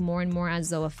things look more and more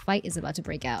as though a fight is about to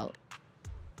break out.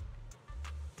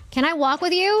 Can I walk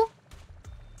with you?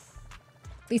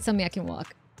 Please tell me I can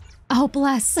walk. Oh,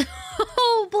 bless.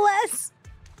 Oh, bless.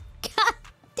 God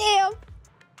damn.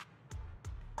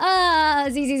 Ah,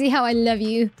 ZZZ, how I love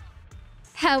you.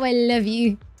 How I love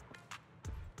you.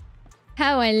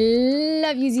 How I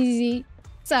love you, ZZZ.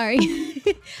 Sorry.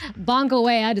 Bonk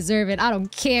away, I deserve it. I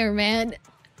don't care, man.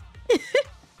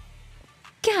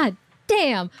 God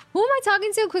damn. Who am I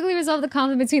talking to? Quickly resolve the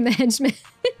conflict between the henchmen.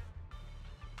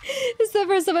 This is the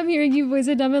first time I'm hearing you voice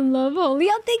it. I'm in love. Holy,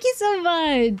 oh, thank you so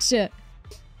much.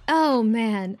 Oh,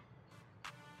 man.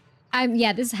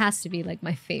 Yeah, this has to be like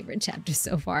my favorite chapter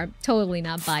so far. Totally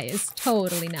not biased.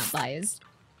 Totally not biased.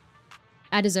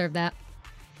 I deserve that.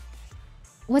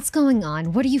 What's going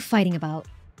on? What are you fighting about?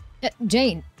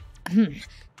 Jane.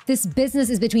 This business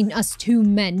is between us two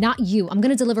men, not you. I'm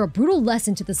gonna deliver a brutal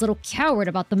lesson to this little coward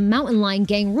about the mountain lion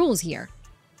gang rules here.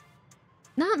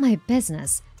 Not my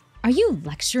business. Are you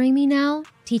lecturing me now?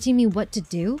 Teaching me what to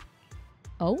do?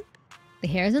 Oh? The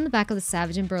hairs on the back of the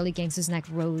savage and burly gangster's neck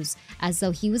rose, as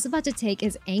though he was about to take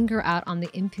his anger out on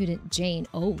the impudent Jane.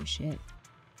 Oh, shit.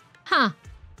 Huh.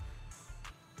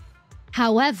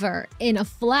 However, in a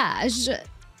flash,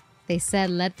 they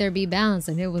said, let there be balance,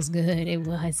 and it was good. It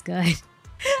was good.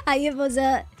 How you was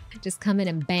just come in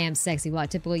and bam, sexy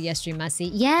walk. Typical yes-stream I see.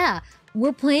 Yeah,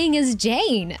 we're playing as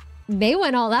Jane. They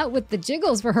went all out with the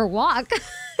jiggles for her walk.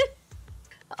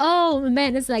 Oh,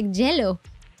 man, it's like jello.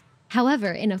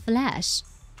 However, in a flash.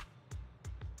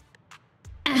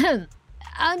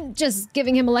 I'm just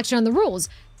giving him a lecture on the rules.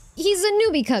 He's a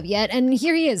newbie cub yet, and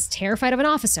here he is, terrified of an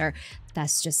officer.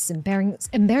 That's just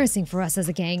embarrassing for us as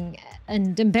a gang,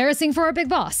 and embarrassing for our big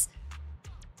boss.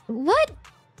 What?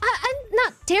 I'm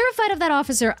not terrified of that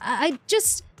officer. I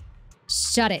just...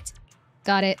 Shut it.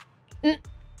 Got it.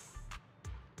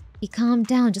 He calmed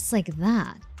down just like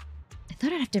that. I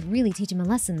thought I'd have to really teach him a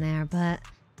lesson there, but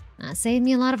that saved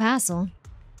me a lot of hassle.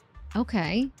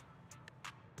 Okay.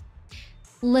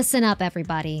 Listen up,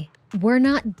 everybody. We're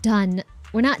not done.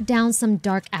 We're not down some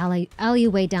dark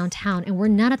alleyway downtown, and we're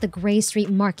not at the Gray Street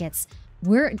markets.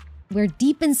 We're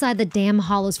deep inside the damn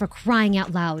hollows, for crying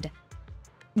out loud.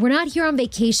 We're not here on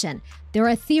vacation. There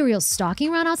are ethereals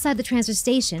stalking around outside the transfer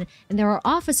station, and there are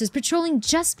officers patrolling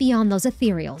just beyond those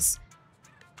ethereals.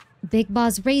 Big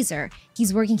Boss Razor,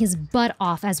 he's working his butt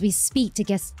off as we speak to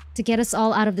get us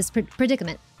all out of this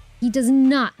predicament. He does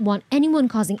not want anyone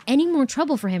causing any more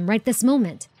trouble for him right this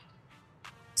moment.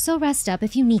 So rest up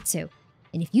if you need to.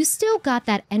 And if you still got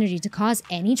that energy to cause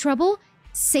any trouble,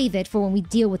 save it for when we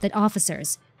deal with the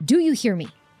officers. Do you hear me?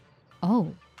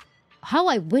 Oh, how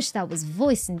I wish that was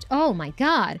voiced and oh my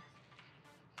god.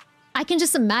 I can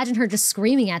just imagine her just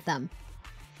screaming at them.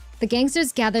 The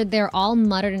gangsters gathered there all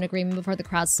muttered in agreement before the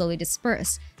crowd slowly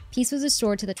dispersed. Peace was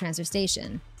restored to the transfer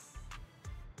station.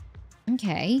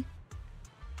 Okay.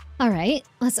 Alright,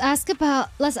 let's ask that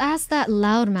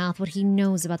loudmouth what he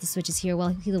knows about the switches here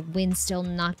while the wind's still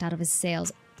knocked out of his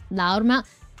sails. Loudmouth?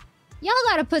 Y'all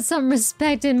gotta put some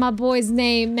respect in my boy's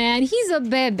name, man. He's a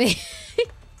baby.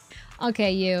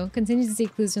 Okay, you. Continue to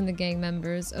seek clues from the gang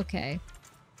members. Okay.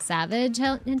 Savage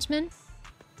henchman?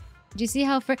 Did you see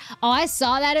how oh, I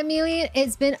saw that, Amelia.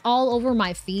 It's been all over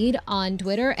my feed on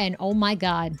Twitter, and oh my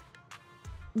god.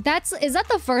 Is that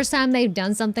the first time they've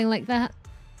done something like that?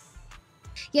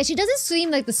 Yeah, she doesn't seem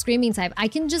like the screaming type. I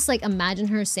can just like imagine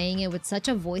her saying it with such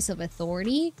a voice of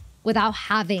authority without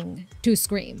having to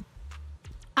scream.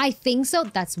 I think so.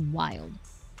 That's wild.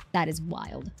 That is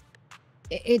wild.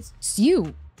 It's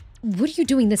you. What are you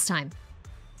doing this time?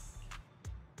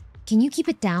 Can you keep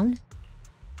it down?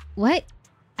 What?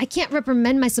 I can't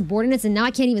reprimand my subordinates and now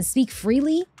I can't even speak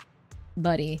freely?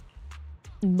 Buddy.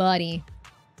 Buddy.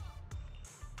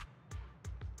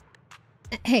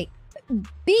 Hey,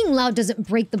 being loud doesn't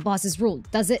break the boss's rule,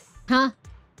 does it? Huh?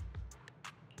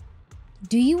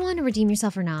 Do you want to redeem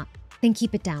yourself or not? Then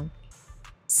keep it down.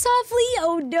 Softly?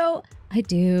 Oh no. I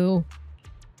do.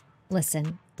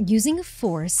 Listen, using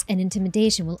force and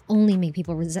intimidation will only make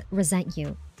people resent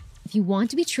you. If you want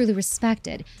to be truly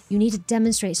respected, you need to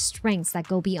demonstrate strengths that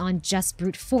go beyond just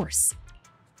brute force.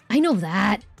 I know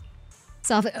that.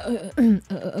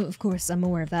 Of course, I'm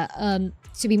aware of that.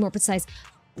 To be more precise,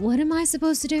 what am I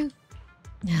supposed to do?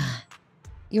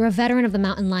 You're a veteran of the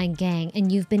Mountain Lion gang,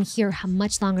 and you've been here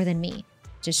much longer than me.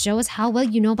 Just show us how well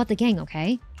you know about the gang,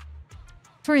 okay?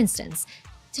 For instance,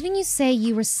 didn't you say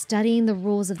you were studying the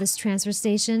rules of this transfer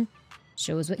station?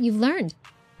 Show us what you've learned.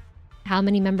 How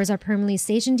many members are permanently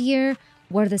stationed here?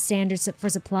 What are the standards for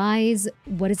supplies?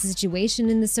 What is the situation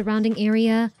in the surrounding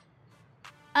area?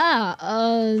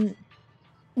 One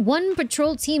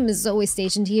patrol team is always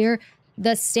stationed here.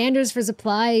 The standards for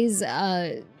supplies,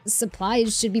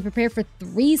 supplies should be prepared for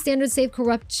 3 standard safe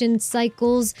corruption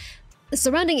cycles. The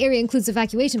surrounding area includes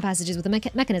evacuation passages with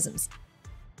the mechanisms.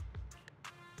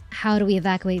 How do we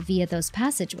evacuate via those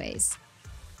passageways?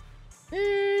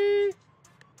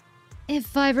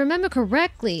 If I remember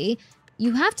correctly,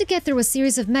 you have to get through a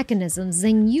series of mechanisms,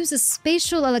 then use a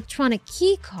spatial electronic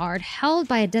key card held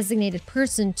by a designated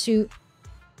person to...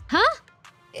 Huh?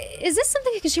 Is this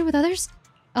something I can share with others?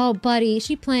 Oh, buddy,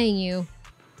 she playing you.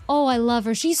 Oh, I love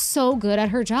her. She's so good at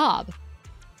her job.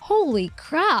 Holy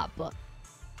crap.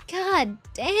 God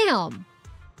damn.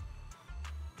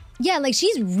 Yeah, like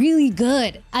she's really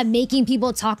good at making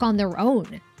people talk on their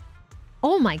own.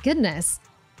 Oh my goodness.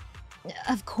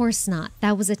 Of course not.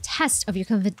 That was a test of your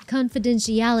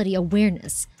confidentiality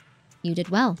awareness. You did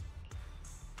well.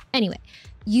 Anyway,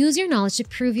 use your knowledge to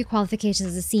prove your qualifications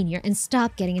as a senior and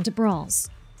stop getting into brawls.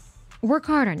 Work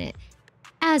hard on it.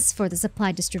 As for the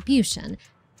supply distribution,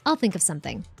 I'll think of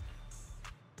something.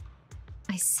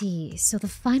 I see. So the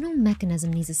final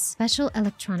mechanism needs a special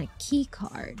electronic key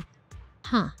card.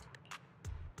 Huh.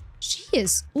 She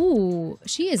is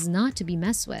not to be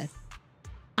messed with.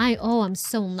 I'm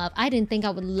so in love. I didn't think I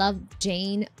would love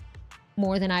Jane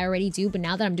more than I already do, but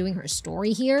now that I'm doing her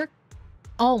story here,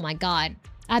 oh my god,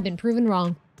 I've been proven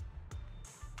wrong.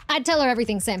 I'd tell her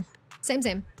everything same.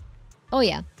 Oh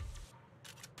yeah.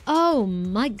 Oh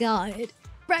my god.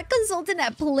 Rat consultant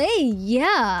at play,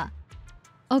 yeah.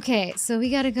 Okay, so we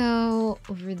gotta go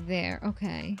over there,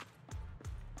 okay.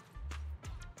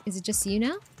 Is it just you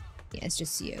now? Yeah, it's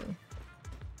just you.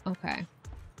 Okay.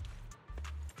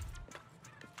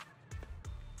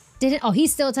 Oh,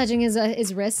 he's still touching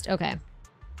his wrist? Okay.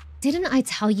 Didn't I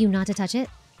tell you not to touch it?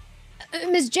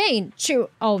 Miss Jane,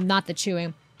 oh, not the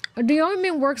chewing. The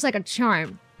ointment works like a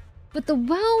charm. But the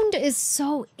wound is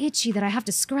so itchy that I have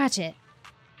to scratch it.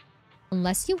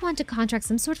 Unless you want to contract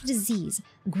some sort of disease,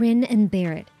 grin and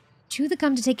bear it. Chew the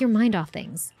gum to take your mind off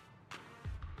things.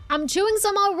 I'm chewing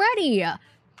some already!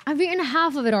 I've eaten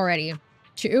half of it already.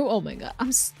 Chew? Oh my god.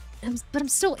 But I'm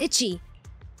still itchy.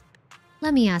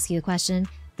 Let me ask you a question,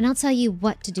 and I'll tell you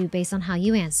what to do based on how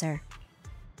you answer.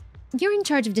 You're in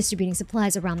charge of distributing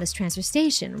supplies around this transfer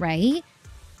station, right?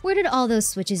 Where did all those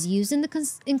switches used in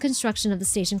the construction of the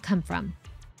station come from?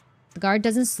 The guard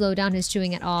doesn't slow down his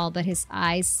chewing at all, but his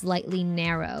eyes slightly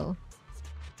narrow.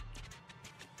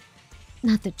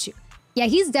 Not the chew. Yeah,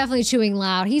 he's definitely chewing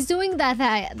loud. He's doing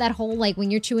that whole, like,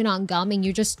 when you're chewing on gum and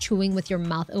you're just chewing with your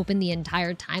mouth open the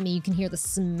entire time and you can hear the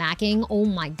smacking. Oh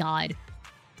my god.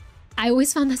 I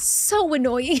always found that so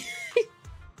annoying.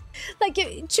 Like,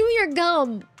 chew your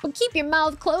gum, but keep your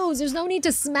mouth closed. There's no need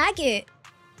to smack it.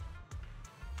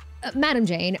 Madam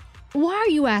Jane, why are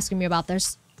you asking me about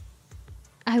this?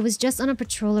 I was just on a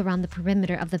patrol around the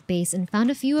perimeter of the base and found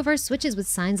a few of our switches with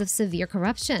signs of severe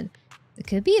corruption. It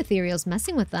could be Ethereal's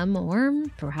messing with them, or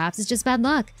perhaps it's just bad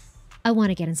luck. I want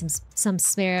to get in some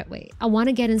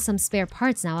spare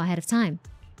parts now ahead of time.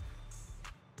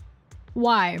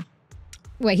 Why?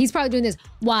 Wait, he's probably doing this.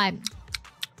 Why?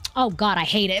 Oh god, I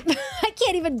hate it. I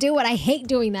can't even do it. I hate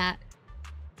doing that.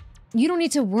 You don't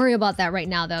need to worry about that right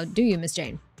now, though, do you, Miss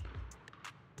Jane?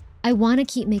 I want to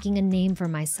keep making a name for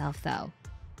myself, though.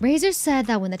 Razor said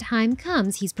that when the time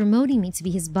comes, he's promoting me to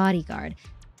be his bodyguard,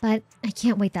 but I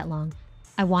can't wait that long.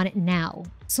 I want it now,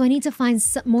 so I need to find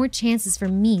some more chances for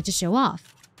me to show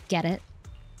off. Get it?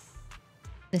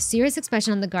 The serious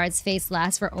expression on the guard's face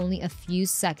lasts for only a few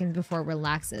seconds before it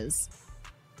relaxes.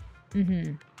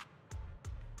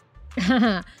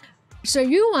 So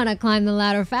you want to climb the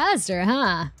ladder faster,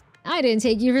 huh? I didn't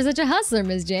take you for such a hustler,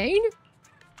 Miss Jane.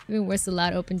 Even worse, the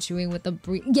loud open chewing with the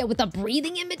with the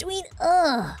breathing in between.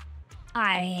 Ugh,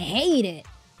 I hate it.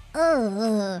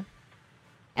 Ugh.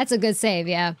 That's a good save,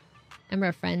 yeah. I remember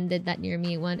a friend did that near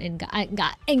me one and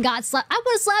got slapped. I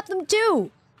would have slapped them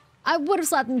too. I would have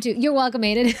slapped them too. You're welcome,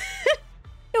 Aiden.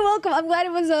 You're welcome. I'm glad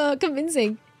it was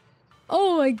convincing.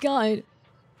 Oh my god.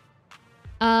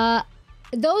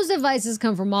 Those devices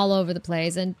come from all over the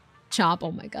place, and Chop,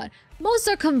 oh my god. Most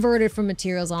are converted from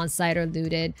materials on site or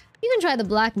looted. You can try the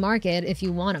black market if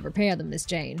you want to repair them, Miss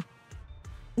Jane.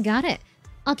 Got it.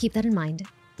 I'll keep that in mind.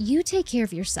 You take care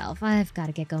of yourself. I've got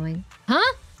to get going.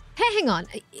 Huh? Hey, hang on.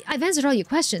 I've answered all your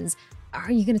questions.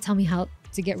 Are you going to tell me how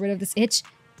to get rid of this itch?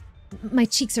 My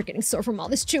cheeks are getting sore from all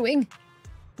this chewing.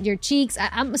 Your cheeks?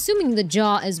 I'm assuming the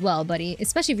jaw as well, buddy.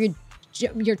 Especially if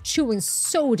you're chewing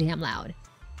so damn loud.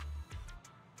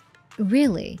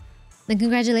 Really? Then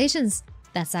congratulations.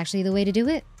 That's actually the way to do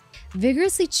it.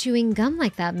 Vigorously chewing gum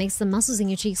like that makes the muscles in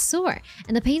your cheeks sore,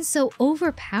 and the pain's so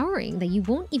overpowering that you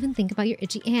won't even think about your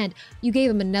itchy hand. You gave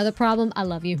him another problem. I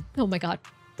love you. Oh my god.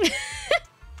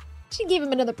 She gave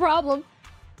him another problem.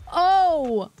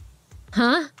 Oh!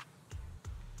 Huh?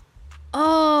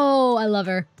 Oh, I love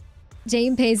her.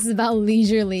 Jane paces about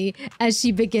leisurely as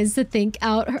she begins to think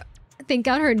out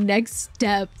her next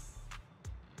step.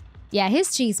 Yeah,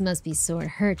 his cheeks must be sore.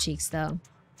 Her cheeks, though.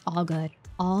 All good.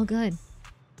 All good.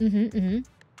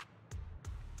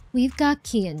 We've got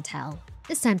key intel.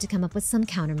 It's time to come up with some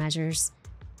countermeasures.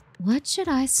 What should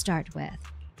I start with?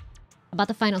 About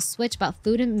the final switch, about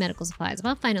food and medical supplies.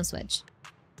 About final switch.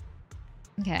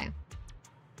 Okay.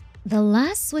 The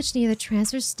last switch near the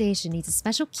transfer station needs a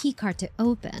special keycard to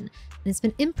open, and it's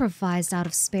been improvised out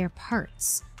of spare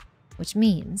parts. Which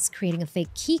means creating a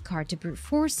fake keycard to brute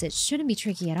force it shouldn't be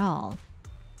tricky at all,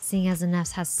 seeing as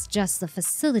NF has just the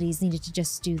facilities needed to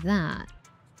just do that.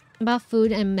 About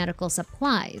food and medical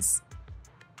supplies.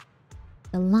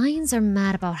 The Lions are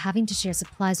mad about having to share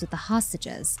supplies with the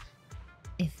hostages.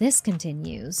 If this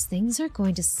continues, things are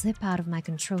going to slip out of my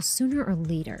control sooner or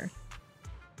later.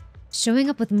 Showing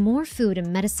up with more food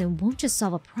and medicine won't just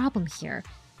solve a problem here,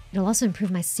 it'll also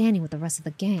improve my standing with the rest of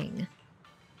the gang.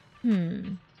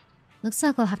 Looks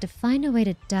like I'll have to find a way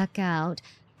to duck out,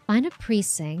 find a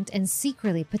precinct, and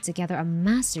secretly put together a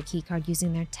master keycard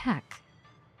using their tech.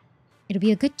 It'll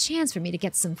be a good chance for me to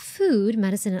get some food,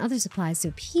 medicine, and other supplies to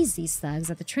appease these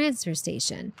thugs at the transfer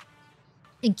station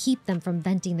and keep them from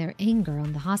venting their anger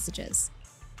on the hostages.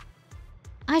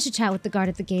 I should chat with the guard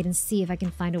at the gate and see if I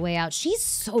can find a way out. She's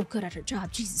so good at her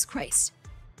job, Jesus Christ.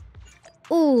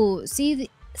 Oh, see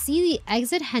the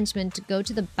exit henchman to go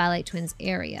to the Ballet Twins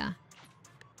area.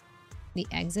 The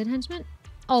exit henchman?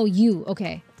 Oh, you.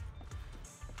 Okay.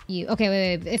 You. Okay,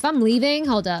 wait. If I'm leaving,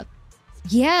 hold up.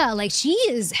 Yeah, like she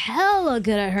is hella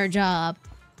good at her job.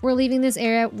 We're leaving this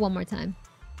area one more time.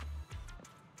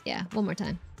 Yeah, one more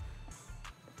time.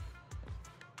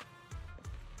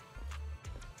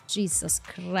 Jesus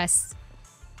Christ.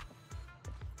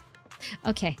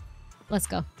 Okay, let's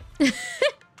go.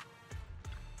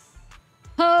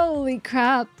 Holy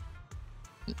crap.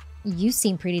 You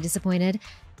seem pretty disappointed.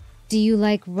 Do you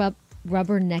like rubber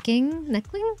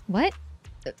neckling? What?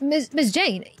 Miss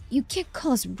Jane, you can't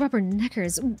call us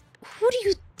rubberneckers. Who do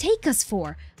you take us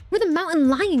for? We're the Mountain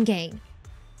Lion Gang.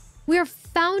 We are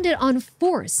founded on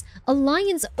force. A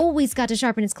lion's always got to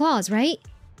sharpen its claws, right?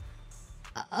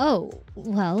 Oh,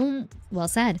 well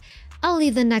said. I'll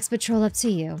leave the next patrol up to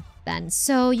you, then,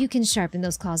 so you can sharpen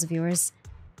those claws of yours.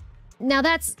 Now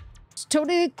that's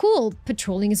totally cool.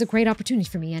 Patrolling is a great opportunity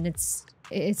for me, and it's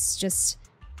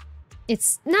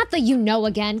not the you-know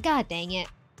again. God dang it.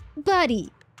 Buddy!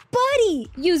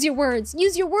 Use your words!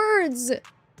 Use your words!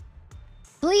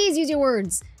 Please use your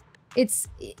words! It's,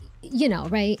 you know,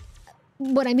 right?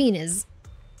 What I mean is,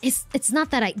 it's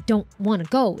not that I don't want to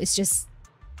go, it's just,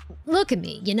 look at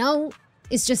me, you know?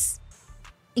 It's just,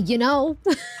 you know?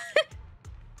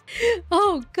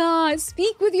 Oh god,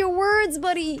 speak with your words,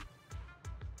 buddy!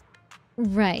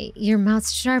 Right, your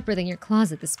mouth's sharper than your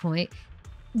claws at this point.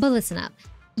 But listen up,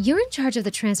 you're in charge of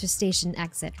the transfer station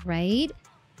exit, right?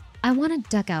 I want to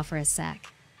duck out for a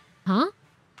sec. Huh?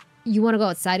 You want to go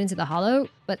outside into the hollow?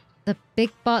 But The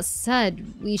big boss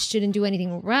said we shouldn't do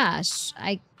anything rash.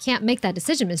 I can't make that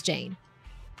decision, Miss Jane.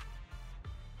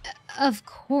 Of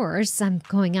course, I'm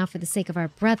going out for the sake of our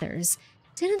brothers.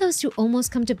 Didn't those two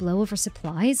almost come to blow over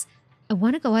supplies? I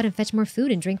want to go out and fetch more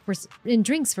food and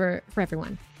drinks for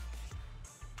everyone.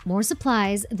 More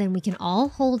supplies, then we can all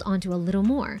hold on to a little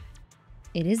more.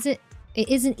 It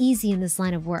isn't easy in this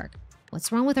line of work.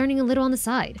 What's wrong with earning a little on the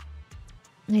side?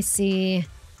 I see.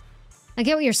 I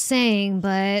get what you're saying,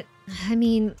 but I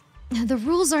mean, the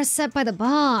rules are set by the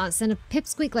boss, and a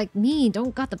pipsqueak like me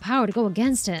don't got the power to go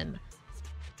against him.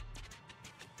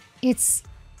 It's,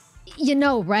 you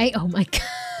know, right? Oh my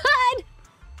god!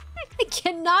 I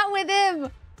cannot with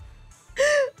him!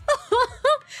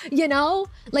 You know?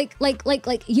 Like,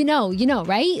 you know,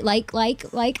 right? Like,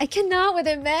 I cannot with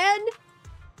him, man!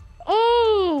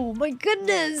 Oh, my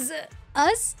goodness!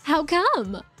 Us? How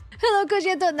come? Hello,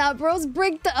 Cogito, now bros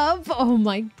bricked up! Oh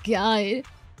my god.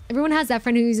 Everyone has that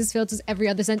friend who uses filters every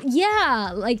other sentence.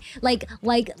 Yeah! Like,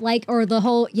 or the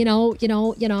whole,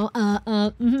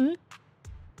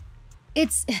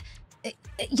 It's,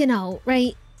 you know,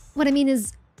 right? What I mean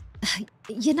is,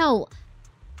 you know,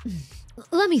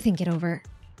 let me think it over.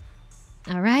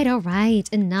 All right,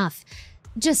 enough.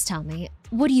 Just tell me,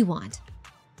 what do you want?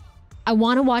 I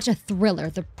want to watch a thriller,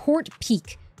 The Port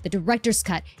Peak, the director's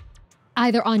cut,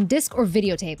 either on disc or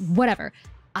videotape, whatever.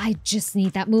 I just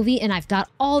need that movie and I've got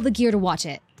all the gear to watch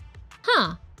it.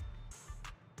 Huh.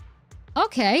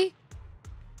 Okay.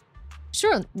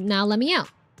 Sure, now let me out.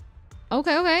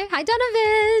 Okay. Hi,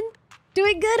 Donovan.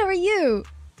 Doing good, how are you?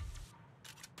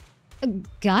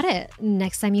 Got it.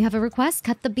 Next time you have a request,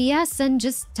 cut the BS and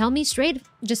just tell me straight.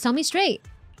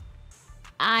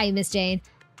 Aye, Miss Jane.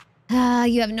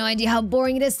 You have no idea how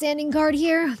boring it is standing guard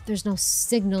here. There's no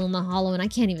signal in the hollow and I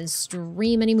can't even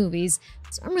stream any movies.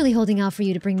 So I'm really holding out for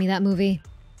you to bring me that movie.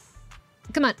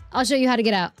 Come on, I'll show you how to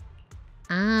get out.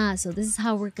 Ah, so this is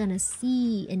how we're gonna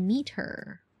see and meet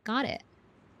her. Got it.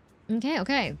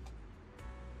 Okay.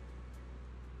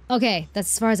 Okay, that's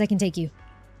as far as I can take you.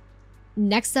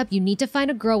 Next up, you need to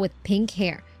find a girl with pink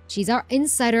hair. She's our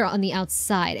insider on the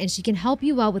outside, and she can help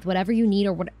you out with whatever you need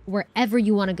or wherever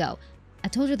you want to go. I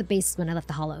told her the basics when I left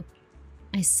the hollow.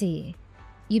 I see.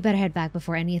 You better head back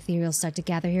before any ethereals start to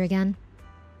gather here again.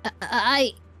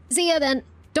 I see ya then.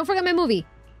 Don't forget my movie.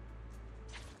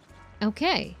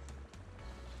 Okay.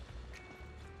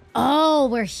 Oh,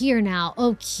 we're here now.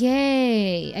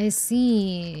 Okay, I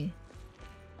see.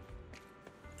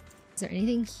 Is there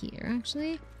anything here,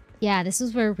 actually? Yeah, this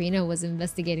was where Reno was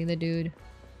investigating the dude.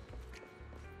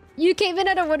 You came in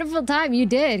at a wonderful time. You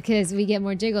did, because we get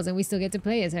more jiggles and we still get to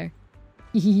play as her.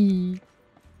 The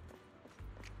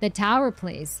tower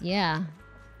place, yeah.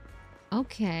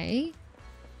 Okay.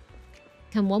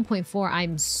 Come 1.4,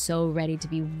 I'm so ready to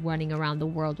be running around the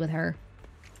world with her.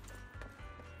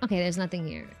 Okay, there's nothing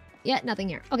here. Yeah, nothing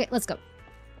here. Okay, let's go.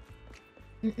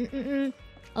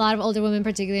 A lot of older women,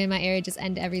 particularly in my area, just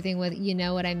end everything with, you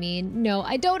know what I mean. No,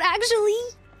 I don't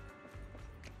actually.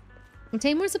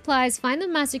 Obtain more supplies, find the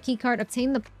master key card,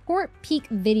 obtain the Port Peak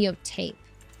videotape.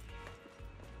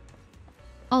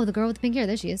 Oh, the girl with the pink hair,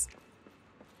 there she is.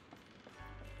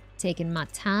 Taking my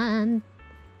time.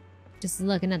 Just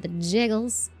looking at the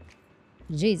jiggles.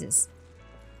 Jesus.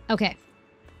 Okay.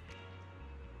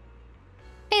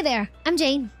 Hey there, I'm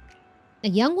Jane. A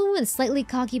young woman with a slightly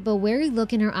cocky but wary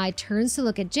look in her eye turns to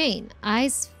look at Jane,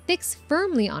 eyes fixed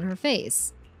firmly on her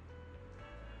face.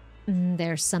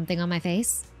 There's something on my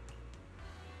face.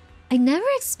 I never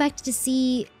expected to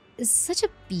see such a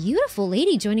beautiful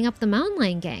lady joining up the Mountain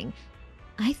Lion gang.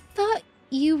 I thought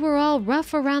you were all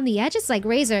rough around the edges like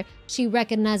Razor. She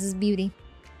recognizes beauty.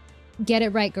 Get it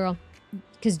right, girl.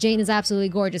 Because Jane is absolutely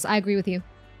gorgeous. I agree with you.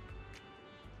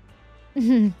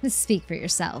 Speak for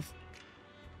yourself.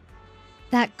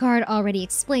 That guard already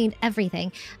explained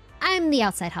everything. I'm the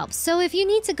outside help, so if you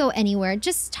need to go anywhere,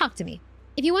 just talk to me.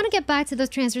 If you want to get back to the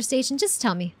transfer station, just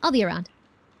tell me. I'll be around.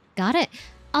 Got it.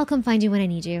 I'll come find you when I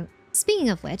need you. Speaking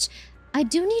of which, I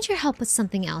do need your help with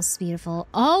something else, beautiful.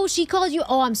 Oh, she called you.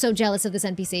 Oh, I'm so jealous of this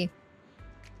NPC.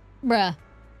 Bruh,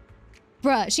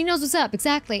 she knows what's up,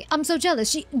 exactly. I'm so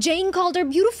jealous. Jane called her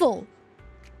beautiful.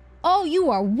 Oh, you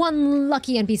are one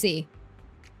lucky NPC.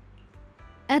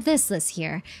 This list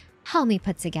here. Help me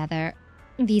put together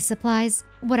these supplies,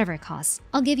 whatever it costs.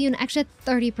 I'll give you an extra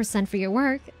 30% for your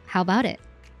work. How about it?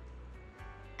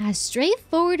 As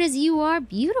straightforward as you are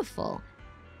beautiful.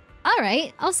 All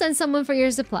right, I'll send someone for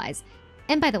your supplies.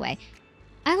 And by the way,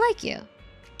 I like you.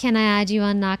 Can I add you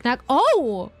on Knock Knock?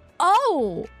 Oh,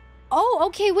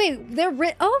 okay, wait.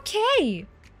 Okay.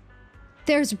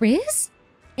 There's Riz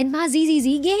in my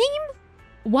ZZZ game?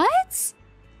 What?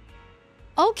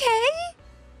 Okay.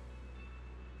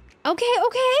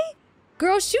 Okay.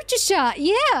 Girl, shoot your shot.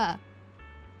 Yeah.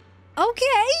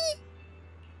 Okay.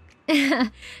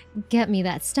 Get me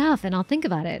that stuff and I'll think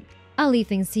about it. I'll leave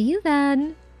things to you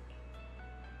then.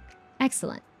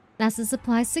 Excellent. That's the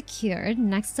supply secured.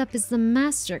 Next up is the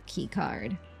master key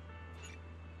card.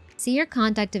 See your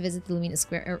contact to visit the Lumina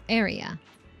Square area.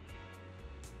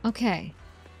 Okay.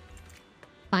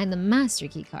 Find the master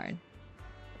key card.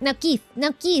 Now Keith.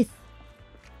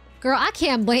 Girl, I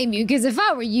can't blame you, because if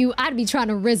I were you, I'd be trying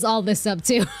to rizz all this up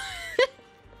too.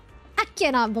 I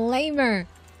cannot blame her.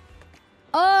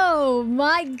 Oh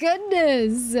my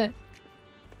goodness.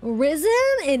 Risen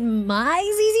in my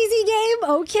ZZZ game?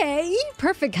 Okay.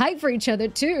 Perfect height for each other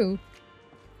too.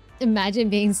 Imagine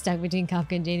being stuck between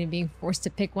Kafka and Jane and being forced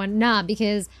to pick one. Nah,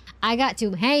 because I got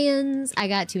 2 hands, I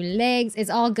got 2 legs.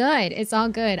 It's all good. It's all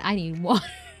good. I need water.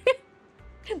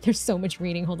 There's so much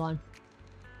reading. Hold on.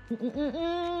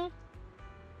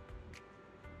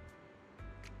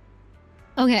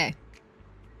 Okay.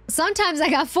 Sometimes I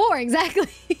got 4, exactly.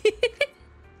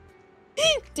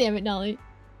 Damn it, Nolly.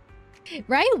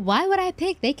 Right? Why would I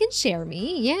pick? They can share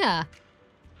me. Yeah.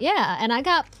 Yeah, and I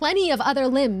got plenty of other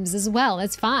limbs as well.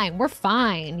 It's fine. We're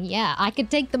fine. Yeah, I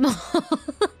could take them all.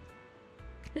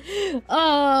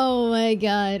 Oh my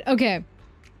god. Okay.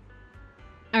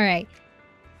 All right.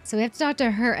 So we have to talk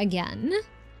to her again.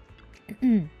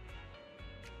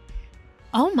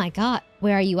 Oh my god.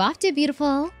 Where are you off to,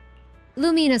 beautiful?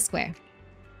 Lumina Square.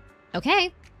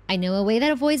 Okay. I know a way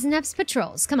that avoids Nep's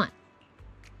patrols. Come on.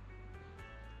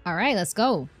 All right, let's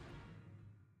go.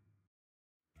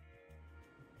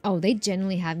 Oh, they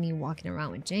generally have me walking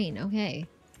around with Jane. Okay.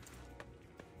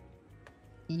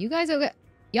 You guys okay?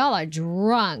 Y'all are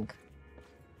drunk.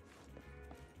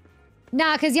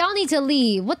 Nah, because y'all need to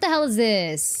leave. What the hell is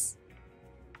this?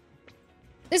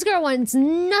 This girl wants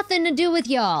nothing to do with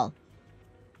y'all.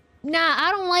 Nah, I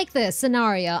don't like this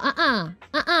scenario.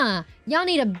 Y'all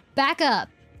need to back up.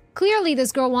 Clearly,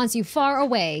 this girl wants you far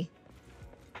away.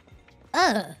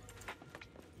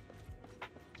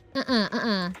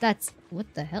 That's...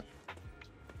 What the hell?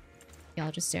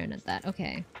 Y'all just staring at that.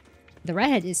 Okay. The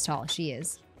redhead is tall. She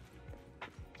is.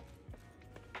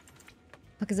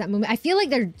 Fuck is that movement? I feel like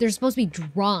they're supposed to be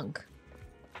drunk.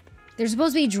 They're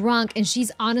supposed to be drunk, and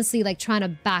she's honestly, like, trying to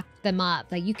back them up.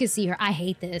 Like, you can see her. I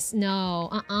hate this. No.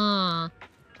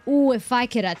 Ooh, if I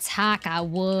could attack, I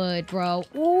would, bro.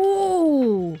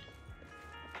 Ooh!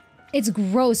 It's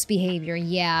gross behavior,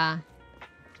 yeah.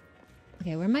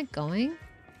 Okay, where am I going?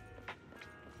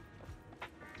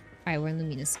 Alright, we're in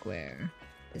Lumina Square.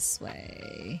 This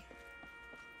way.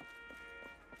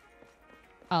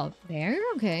 Oh, there?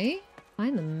 Okay.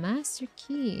 Find the master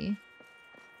key.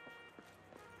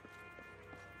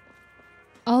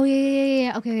 Oh,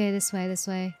 yeah. Okay, this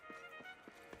way.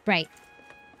 Right.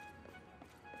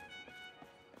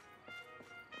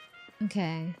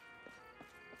 Okay.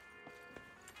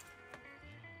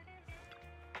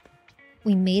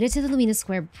 We made it to the Lumina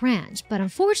Square branch, but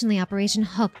unfortunately Operation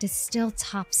Hooked is still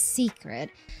top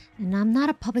secret, and I'm not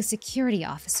a public security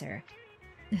officer.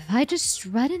 If I just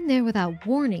strut in there without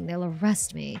warning, they'll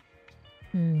arrest me.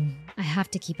 I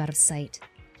have to keep out of sight.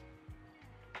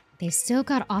 They've still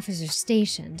got officers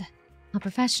stationed. Not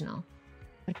professional,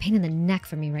 but a pain in the neck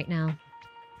for me right now.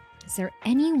 Is there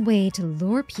any way to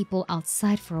lure people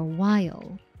outside for a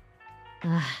while?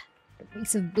 The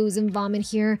reeks of booze and vomit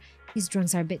here. These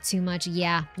drunks are a bit too much.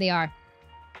 Yeah, they are.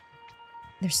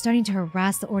 They're starting to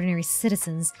harass the ordinary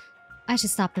citizens. I should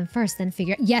stop them first, then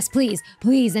figure... Yes, please!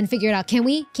 Please, then figure it out. Can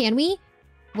we? Can we?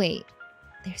 Wait.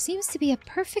 There seems to be a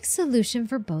perfect solution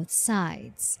for both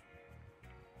sides.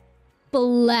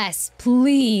 Bless.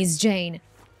 Please, Jane.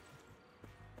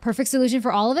 Perfect solution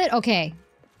for all of it? Okay.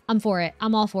 I'm for it.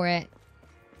 I'm all for it.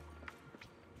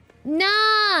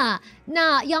 Nah!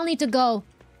 Nah, y'all need to go.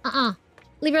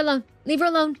 Leave her alone. Leave her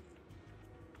alone.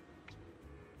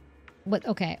 What?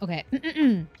 Okay.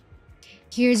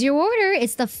 Here's your order.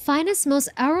 It's the finest, most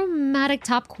aromatic,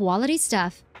 top quality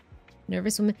stuff.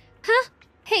 Nervous woman. Huh?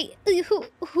 Hey,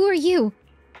 who are you?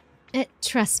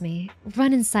 Trust me.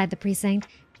 Run inside the precinct.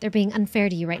 They're being unfair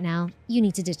to you right now. You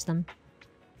need to ditch them.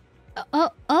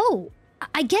 Oh,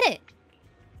 I get it.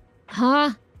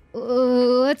 Huh?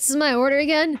 What's my order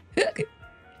again?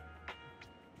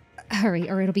 Hurry,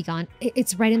 or it'll be gone.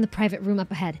 It's right in the private room up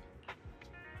ahead.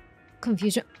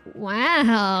 Confusion.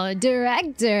 Wow,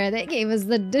 director, they gave us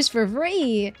the dish for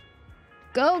free.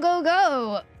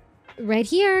 Go. Right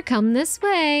here, come this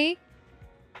way.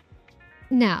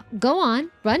 Now, go on.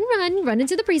 Run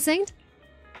into the precinct.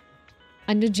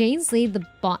 Under Jane's lead,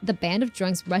 the band of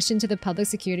drunks rushed into the public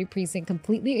security precinct,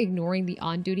 completely ignoring the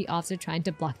on-duty officer trying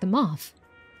to block them off.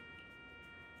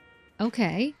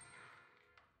 Okay.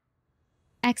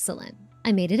 Excellent.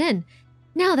 I made it in.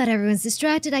 Now that everyone's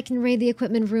distracted, I can raid the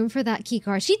equipment room for that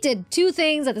keycard. She did two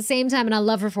things at the same time, and I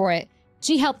love her for it.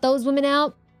 She helped those women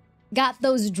out, got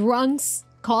those drunks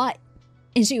caught,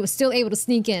 and she was still able to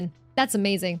sneak in. That's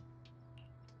amazing.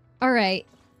 All right.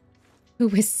 Who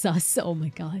is sus? Oh my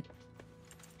god.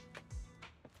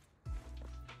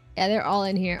 Yeah, they're all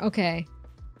in here. Okay.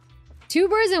 2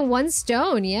 birds and 1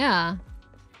 stone. Yeah.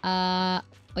 Oh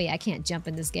yeah, I can't jump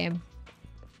in this game.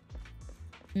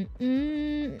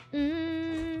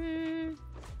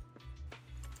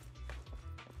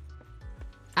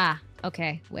 Ah,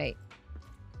 okay. Wait.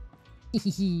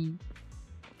 The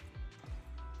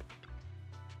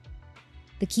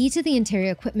key to the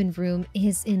interior equipment room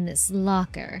is in this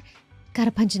locker.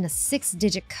 Gotta punch in a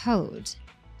 6-digit code.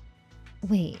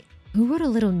 Wait, who wrote a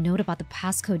little note about the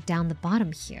passcode down the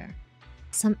bottom here?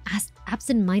 Some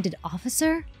absent-minded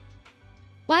officer?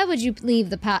 Why would you leave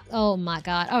the oh my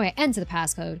god. Okay, enter the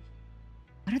passcode.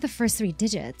 What are the first 3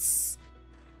 digits?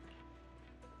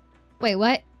 Wait,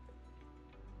 what?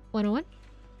 101?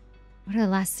 What are the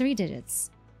last 3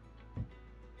 digits?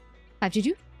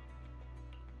 522?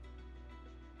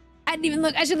 I didn't even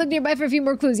look. I should look nearby for a few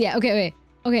more clues. Yeah, okay.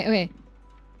 Okay.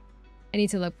 I need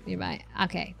to look nearby.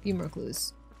 Okay, a few more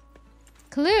clues.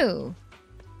 Clue.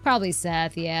 Probably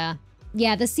Seth, yeah.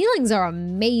 Yeah, the ceilings are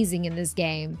amazing in this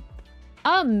game.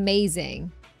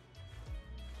 Amazing.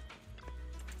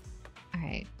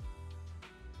 Alright.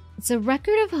 It's a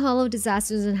record of hollow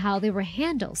disasters and how they were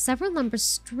handled. Several number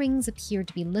strings appear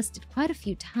to be listed quite a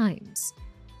few times.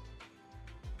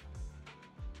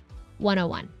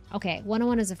 101. Okay,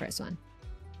 101 is the first one.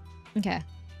 Okay.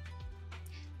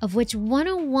 Of which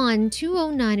 101,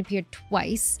 209 appeared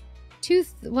twice.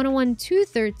 101,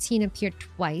 213 appeared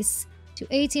twice.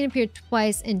 218 appeared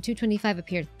twice, and 225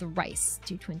 appeared thrice.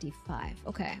 225.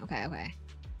 Okay.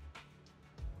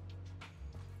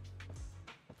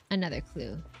 Another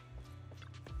clue.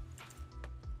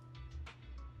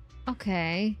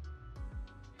 Okay.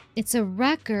 It's a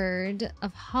record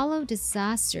of hollow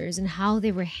disasters and how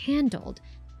they were handled.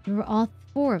 There were all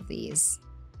 4 of these.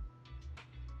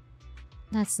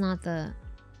 That's not the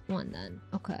one then.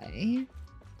 Okay.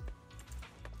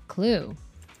 Clue.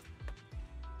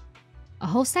 A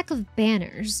whole stack of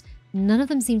banners. None of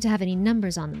them seem to have any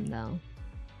numbers on them, though.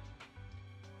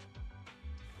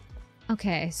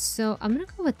 Okay, so I'm gonna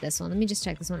go with this one. Let me just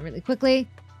check this one really quickly.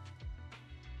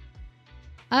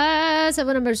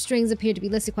 Several number of strings appear to be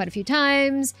listed quite a few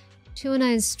times.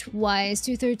 209 is twice.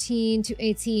 213,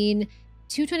 218,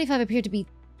 225 appear to be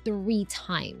 3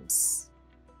 times.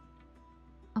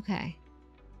 Okay.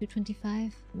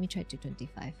 225? Let me try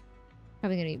 225.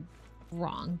 Probably gonna be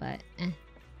wrong, but eh.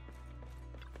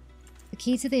 The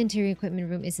key to the interior equipment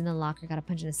room is in the locker. Gotta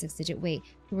punch in a 6-digit. Wait,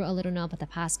 we wrote a little note about the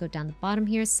passcode down the bottom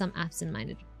here. Some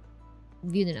absent-minded.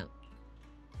 View the note.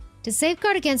 To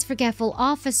safeguard against forgetful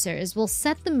officers, we'll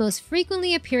set the most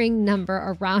frequently appearing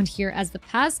number around here as the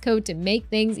passcode to make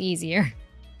things easier.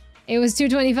 It was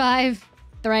 225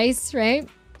 thrice, right?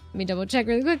 Let me double check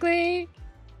really quickly.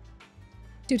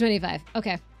 225.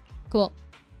 Okay, cool.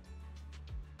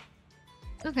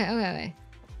 Okay.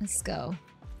 Let's go.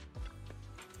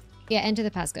 Yeah, enter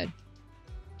the passcode.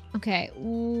 Okay,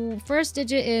 first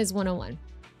digit is 101.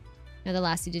 Now the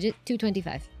last 2 digit,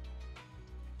 225.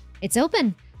 It's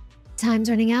open! Time's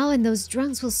running out and those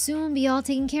drunks will soon be all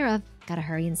taken care of. Gotta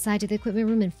hurry inside to the equipment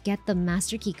room and get the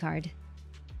master key card.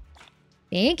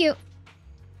 Thank you!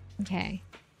 Okay.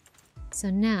 So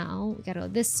now, we gotta go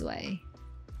this way.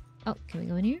 Oh, can we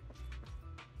go in here?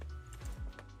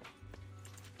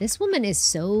 This woman is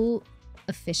so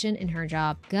efficient in her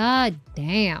job. God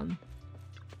damn.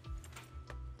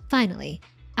 Finally,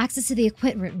 access to the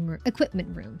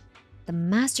equipment room. The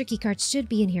master keycard should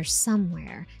be in here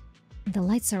somewhere. The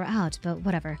lights are out, but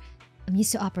whatever. I'm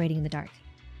used to operating in the dark.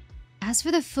 As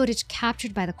for the footage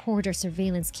captured by the corridor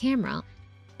surveillance camera,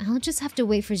 I'll just have to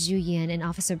wait for Zhu Yin and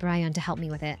Officer Brian to help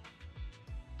me with it.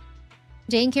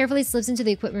 Jane carefully slips into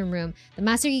the equipment room. The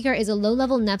master keycard is a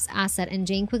low-level NEPS asset, and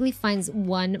Jane quickly finds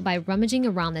one by rummaging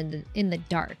around in the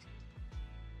dark.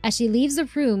 As she leaves the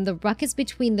room, the ruckus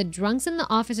between the drunks and the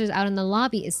officers out in the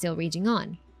lobby is still raging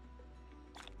on.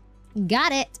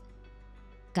 Got it!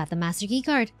 Got the master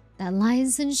keycard. That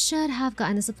license should have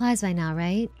gotten the supplies by now,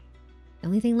 right? The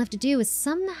only thing left to do is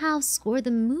somehow score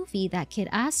the movie that kid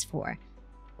asked for.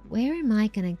 Where am I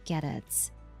gonna get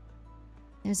it?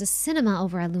 There's a cinema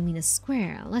over at Lumina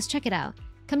Square. Let's check it out.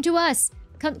 Come to us!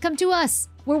 Come to us!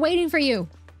 We're waiting for you!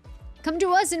 Come to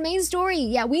us in main story.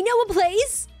 Yeah, we know a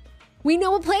place. We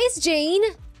know a place, Jane.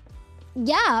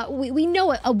 Yeah, we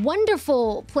know a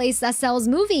wonderful place that sells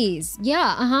movies.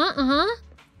 Yeah,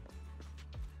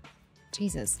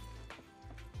 Jesus.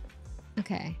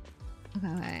 Okay.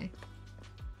 Okay.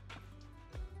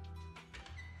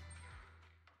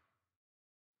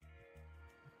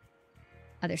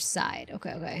 Other side.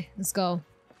 Okay. Let's go.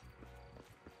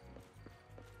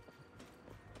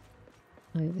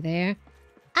 Over there.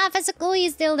 Officer Chloe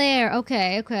is still there.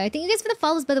 Okay. Thank you guys for the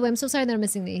follows, by the way. I'm so sorry that I'm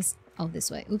missing these. Oh,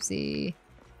 this way. Oopsie.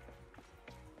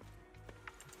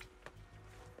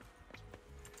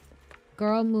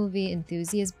 Girl movie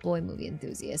enthusiast, boy movie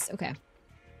enthusiast. Okay.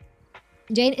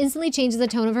 Jane instantly changes the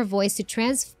tone of her voice to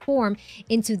transform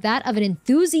into that of an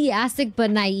enthusiastic but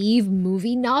naive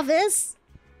movie novice.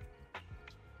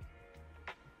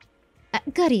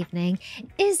 Good evening.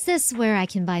 Is this where I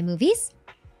can buy movies?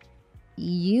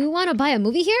 You want to buy a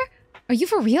movie here? Are you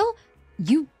for real?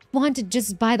 You want to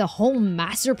just buy the whole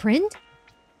master print?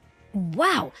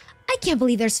 Wow, I can't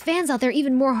believe there's fans out there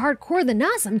even more hardcore than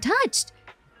us. I'm touched.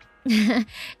 Good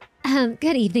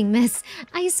evening, miss.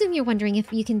 I assume you're wondering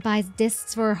if you can buy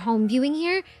discs for home viewing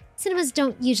here? Cinemas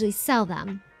don't usually sell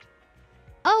them.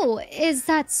 Oh, is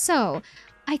that so?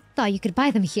 I thought you could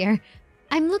buy them here.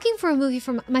 I'm looking for a movie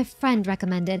from my friend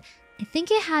recommended. I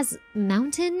think it has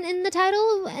Mountain in the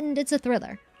title, and it's a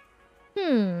thriller.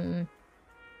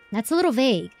 That's a little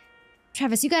vague.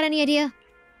 Travis, you got any idea?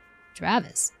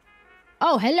 Travis?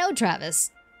 Oh, hello,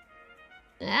 Travis.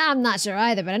 I'm not sure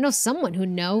either, but I know someone who'd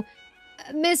know.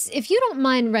 Miss, if you don't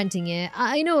mind renting it,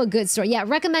 I know a good store. Yeah,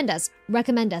 recommend us.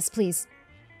 Recommend us, please.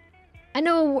 I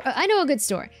know a good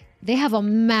store. They have a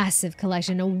massive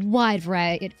collection, a wide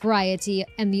variety,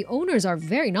 and the owners are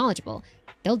very knowledgeable.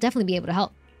 They'll definitely be able to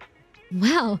help.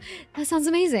 Wow, that sounds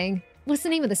amazing. What's the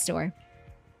name of the store?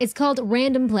 It's called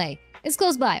Random Play. It's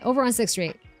close by, over on 6th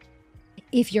Street.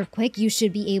 If you're quick, you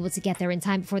should be able to get there in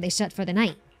time before they shut for the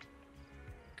night.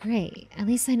 Great, at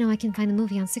least I know I can find the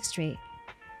movie on 6th Street.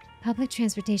 Public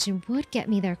transportation would get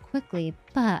me there quickly,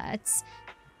 but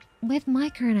with my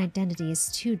current identity,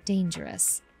 it's too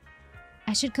dangerous.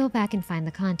 I should go back and find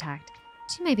the contact.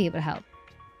 She may be able to help.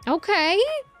 Okay.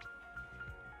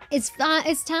 It's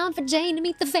time for Jane to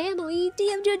meet the family.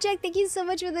 DM Joe Jack, thank you so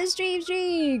much for the stream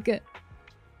streak.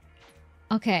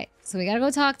 Okay, so we gotta go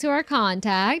talk to our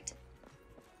contact.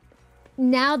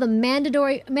 Now the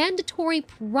mandatory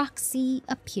proxy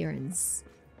appearance.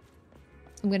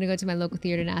 I'm gonna go to my local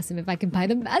theater and ask him if I can buy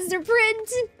the master print.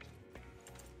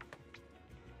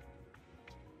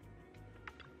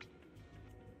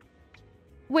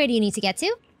 Where do you need to get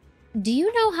to? Do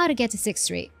you know how to get to 6th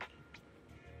Street?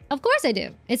 Of course I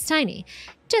do. It's tiny.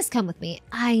 Just come with me.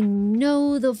 I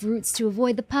know the routes to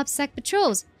avoid the PopSec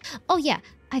patrols. Oh yeah,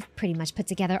 I've pretty much put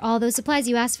together all those supplies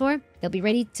you asked for. They'll be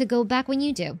ready to go back when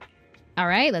you do. All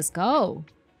right, let's go.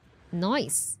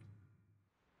 Nice.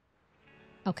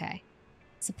 Okay.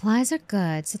 Supplies are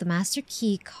good, so the master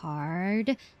key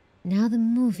card. Now the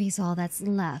movie's all that's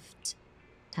left.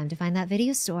 Time to find that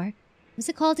video store. What's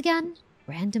it called again?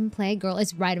 Random Play. Girl,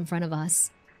 it's right in front of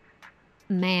us.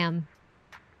 Ma'am.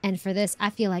 And for this,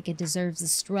 I feel like it deserves a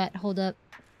strut. Hold up.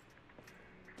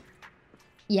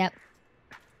 Yep.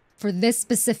 For this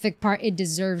specific part, it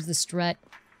deserves the strut.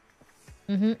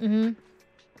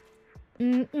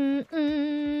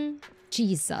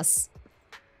 Jesus.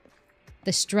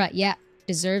 The strut, yeah.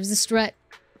 Deserves the strut.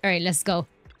 Alright, let's go.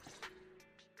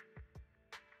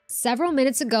 Several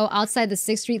minutes ago, outside the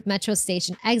 6th Street Metro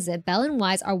Station exit, Belle and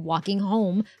Wise are walking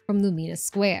home from Lumina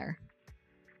Square.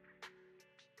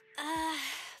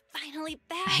 Finally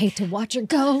back. I hate to watch her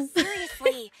go.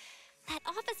 Seriously. That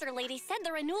officer lady said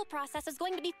the renewal process is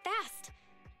going to be fast.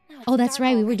 Oh, that's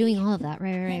right. We were doing all of that.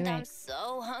 Right. I'm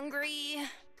so hungry.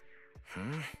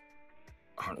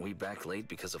 Aren't we back late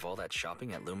because of all that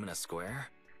shopping at Lumina Square?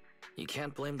 You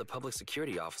can't blame the public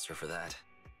security officer for that.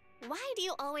 Why do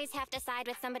you always have to side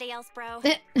with somebody else, bro?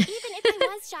 Even if I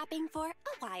was shopping for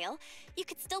a while, you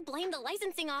could still blame the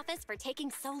licensing office for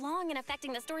taking so long and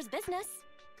affecting the store's business.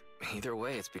 Either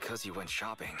way, it's because you went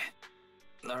shopping.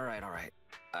 All right.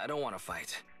 I don't want to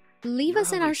fight. Leave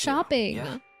us in our shopping.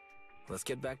 Yeah? Let's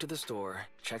get back to the store,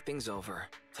 check things over,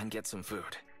 then get some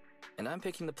food. And I'm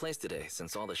picking the place today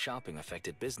since all the shopping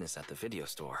affected business at the video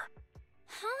store.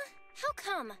 Huh? How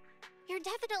come? You're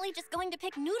definitely just going to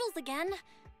pick noodles again.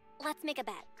 Let's make a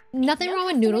bet. Nothing wrong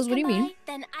with noodles. What do you mean?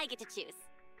 Then I get to choose.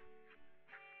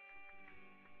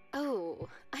 Oh,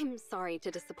 I'm sorry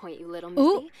to disappoint you, little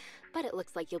missy, but it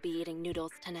looks like you'll be eating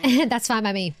noodles tonight. That's fine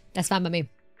by me. That's fine by me.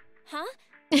 Huh?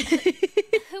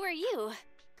 Who are you?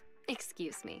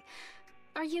 Excuse me.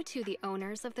 Are you two the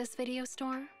owners of this video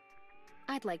store?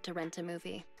 I'd like to rent a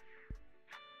movie.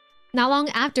 Not long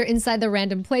after, inside the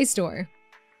random play store.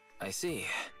 I see.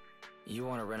 You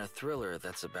want to rent a thriller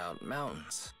that's about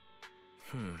mountains.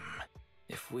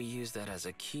 If we use that as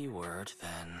a keyword,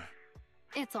 then...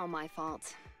 It's all my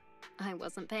fault. I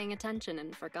wasn't paying attention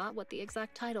and forgot what the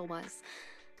exact title was.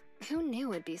 Who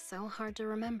knew it'd be so hard to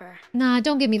remember? Nah,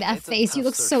 don't give me that It's a face. You tough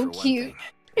look search so for one cute.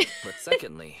 thing. But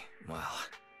secondly, well,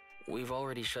 we've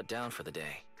already shut down for the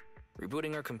day.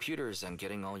 Rebooting our computers and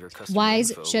getting all your customer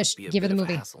Wise, info shush, would be a give her bit the of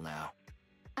a movie. hassle now.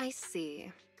 I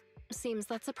see. Seems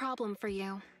that's a problem for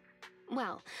you.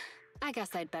 Well, I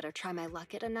guess I'd better try my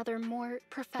luck at another more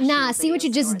professional Nah, see what you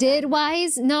video just store did, then.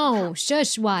 Wise? No,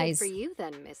 shush, Good Wise. for you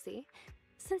then, Missy.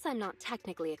 Since I'm not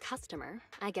technically a customer,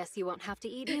 I guess you won't have to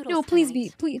eat noodles No, please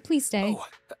tonight. please stay. Oh,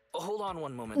 hold on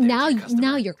one moment there, Now, dear customer.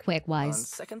 now you're quick, On Wise.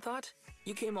 second thought,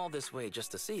 you came all this way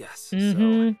just to see us,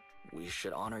 Mhm. so we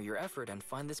should honor your effort and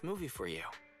find this movie for you.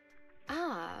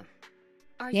 Ah.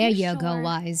 Are There you you go, sure?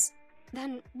 Wise.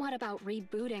 Then what about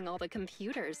rebooting all the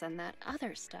computers and that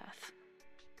other stuff?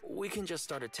 We can just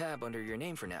start a tab under your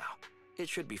name for now. It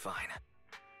should be fine.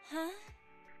 Huh?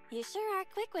 You sure are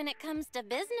quick when it comes to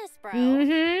business, bro.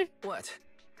 Mm-hmm. What?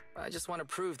 I just want to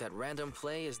prove that Random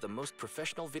Play is the most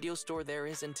professional video store there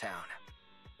is in town.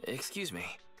 Excuse me,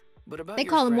 but about They your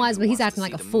call him friend Wise, who but he's wants to acting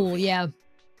like see a the fool, movie, yeah.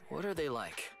 What are they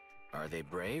like? Are they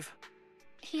brave?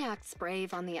 He acts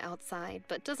brave on the outside,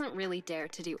 but doesn't really dare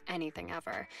to do anything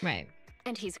ever. Right.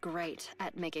 And he's great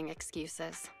at making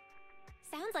excuses.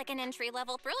 Sounds like an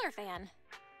entry-level thriller fan.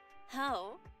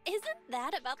 Oh, isn't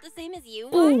that about the same as you,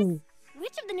 Ooh. Wise?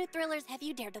 Which of the new thrillers have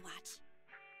you dared to watch?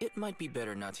 It might be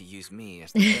better not to use me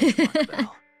as the benchmark,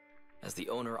 Belle. As the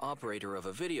owner-operator of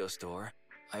a video store,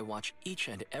 I watch each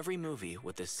and every movie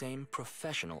with the same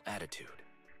professional attitude.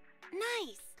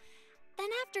 Nice. Then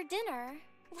after dinner,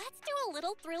 let's do a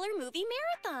little thriller movie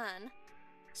marathon.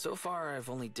 So far, I've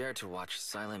only dared to watch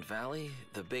Silent Valley,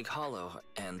 The Big Hollow,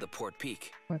 and The Port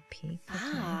Peak. Port Peak.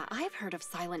 Ah, I've heard of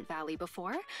Silent Valley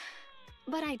before,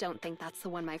 but I don't think that's the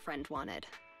one my friend wanted.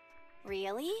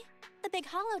 Really? The Big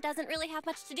Hollow doesn't really have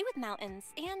much to do with mountains,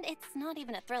 and it's not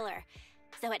even a thriller.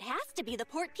 So it has to be the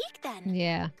Port Peak then.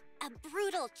 Yeah. A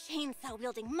brutal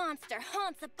chainsaw-wielding monster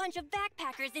haunts a bunch of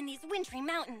backpackers in these wintry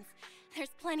mountains. There's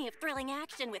plenty of thrilling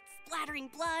action with splattering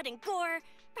blood and gore.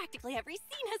 Practically every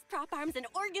scene has prop arms and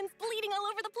organs bleeding all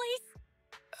over the place.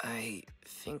 I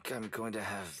think I'm going to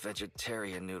have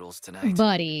vegetarian noodles tonight.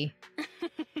 Buddy.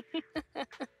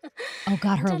 Oh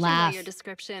god, her Judging laugh. by your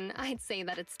description, I'd say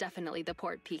that it's definitely the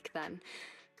Port Peak then.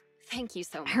 Thank you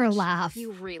so much. Her laugh.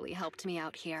 You really helped me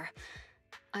out here.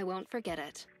 I won't forget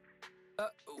it.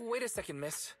 Wait a second,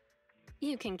 miss.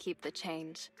 You can keep the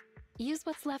change. Use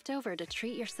what's left over to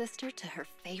treat your sister to her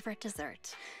favorite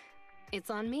dessert. It's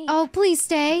on me. Oh, please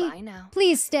stay. Bye now.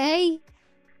 Please stay.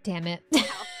 Damn it.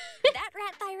 That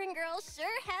rat Thyron girl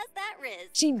sure has that riz.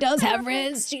 She does have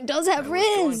Riz. She does have I was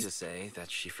going Riz. to say that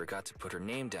she forgot to put her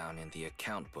name down in the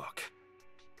account book.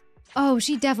 Oh,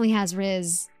 she definitely has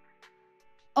Riz.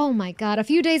 Oh my god. A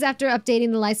few days after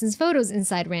updating the licensed photos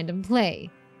inside Random Play.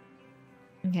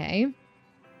 Okay.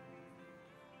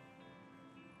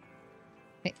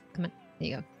 Wait, come on. There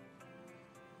you go.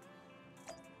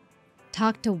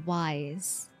 Talk to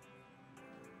Wise.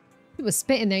 He was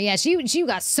spitting there. Yeah, she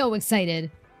got so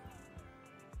excited.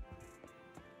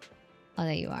 Oh,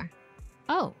 there you are.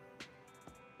 Oh.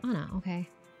 Oh, no. Okay.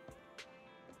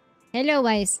 Hello,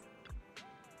 Wise.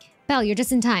 Belle, you're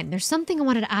just in time. There's something I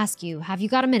wanted to ask you. Have you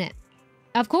got a minute?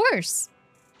 Of course.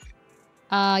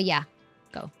 Yeah.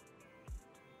 Go.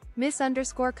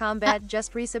 Miss_combat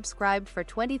just resubscribed for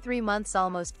 23 months,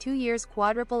 almost 2 years.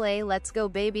 Quadruple A. Let's go,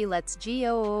 baby. Let's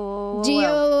go.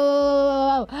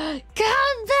 Geo.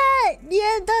 Combat!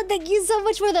 Yeah, thank you so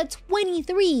much for the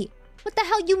 23. What the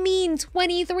hell you mean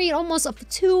 23? Almost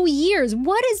 2 years.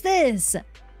 What is this?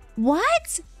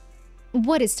 What?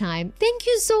 What is time? Thank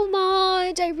you so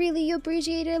much. I really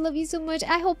appreciate it. I love you so much.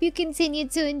 I hope you continue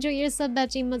to enjoy your sub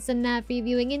batching months and not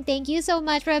reviewing. And thank you so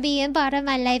much for being part of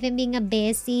my life and being a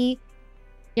bestie.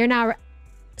 You're not.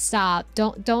 Stop.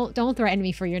 Don't threaten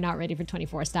me for you're not ready for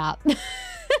 24. Stop.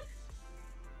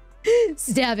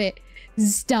 Stop it.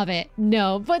 Stop it.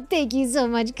 No, but thank you so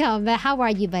much, Combat. How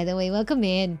are you, by the way? Welcome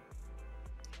in.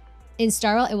 In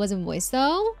Starl, it wasn't voice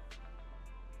though.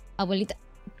 Abuelita.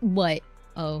 What?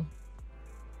 Oh.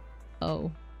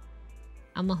 Oh.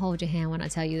 I'm gonna hold your hand when I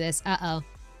tell you this. Uh-oh.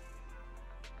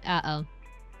 Uh-oh.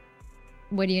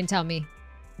 What are you gonna tell me?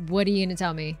 What are you gonna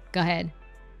tell me? Go ahead.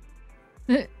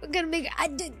 We're gonna make...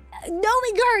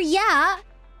 knowing her, yeah!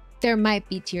 There might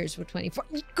be tears for 24.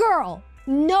 Girl!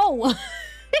 No!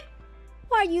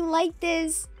 Why are you like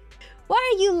this?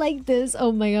 Why are you like this?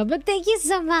 Oh my god, but thank you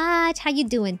so much. How you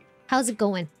doing? How's it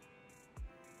going?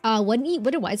 What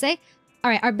did I say?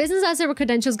 Alright, our business officer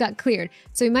credentials got cleared,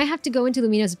 so we might have to go into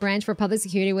Lumina's branch for public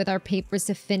security with our papers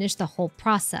to finish the whole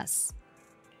process.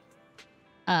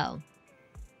 Oh.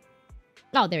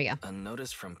 Oh, there we go. A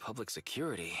notice from public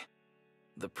security.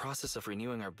 The process of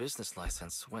renewing our business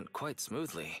license went quite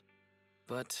smoothly.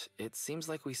 But it seems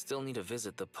like we still need to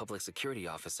visit the public security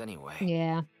office anyway.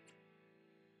 Yeah.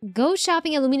 Go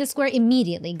shopping at Lumina Square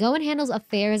immediately. Go and handle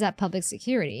affairs at public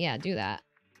security. Yeah, do that.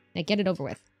 Like, get it over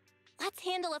with. Let's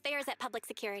handle affairs at public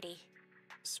security.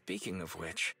 Speaking of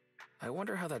which, I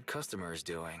wonder how that customer is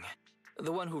doing.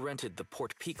 The one who rented the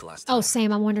Port Peak last time. Oh,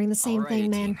 same. I'm wondering the same thing,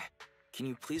 man. Can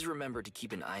you please remember to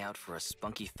keep an eye out for a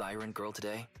spunky Thyron girl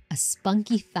today? A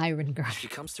spunky Thyron girl. If she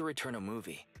comes to return a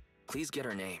movie, please get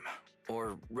her name,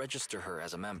 or register her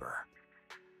as a member.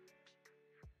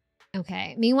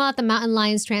 Okay. Meanwhile, at the Mountain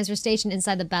Lions transfer station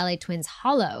inside the Ballet Twins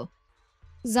Hollow.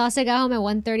 Zase got home at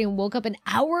 1:30 and woke up an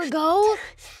hour ago?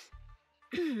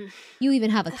 You even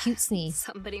have a cute sneeze.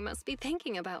 Somebody must be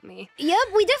thinking about me. Yep,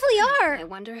 we definitely are. I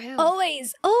wonder who.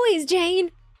 Always, always,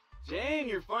 Jane. Jane,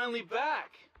 you're finally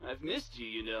back. I've missed you,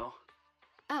 you know.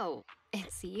 Oh,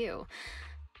 it's you.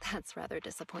 That's rather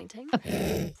disappointing.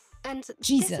 And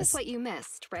Jesus. This is what you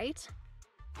missed, right?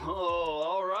 Oh,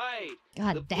 all right.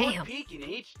 God the damn. Port Peak in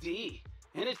HD.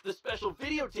 And it's the special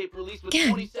videotape release with God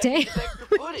 20 seconds damn. of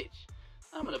extra footage.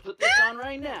 I'm gonna put this on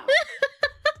right now.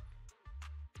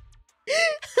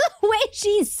 Wait,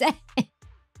 she said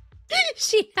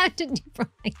she had to do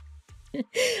right.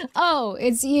 Oh,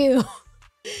 it's you.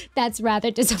 That's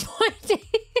rather disappointing.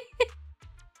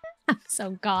 I'm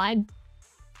so gone.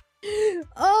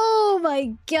 Oh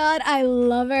my god, I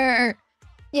love her.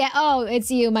 Yeah, oh,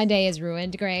 it's you. My day is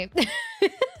ruined. Great. That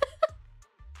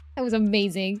was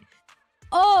amazing.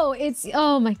 Oh,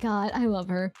 oh my god, I love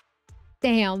her.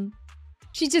 Damn.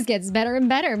 She just gets better and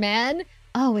better, man.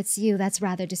 Oh, it's you. That's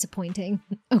rather disappointing.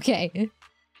 Okay.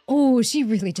 Oh, she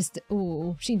really just...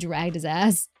 Oh, she dragged his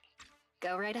ass.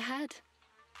 Go right ahead.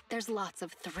 There's lots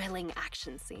of thrilling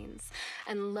action scenes,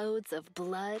 and loads of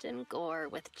blood and gore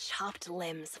with chopped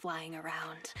limbs flying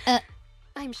around.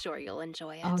 I'm sure you'll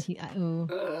enjoy it.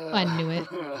 Oh, I knew it.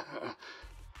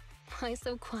 Why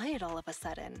so quiet all of a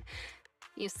sudden?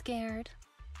 You scared?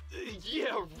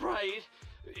 Yeah, right.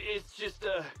 It's just,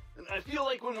 I feel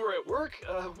like when we're at work,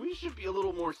 we should be a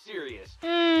little more serious.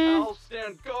 I'll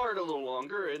stand guard a little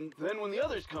longer, and then when the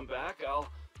others come back, I'll...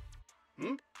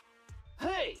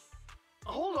 Hey!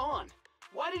 Hold on.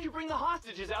 Why did you bring the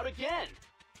hostages out again?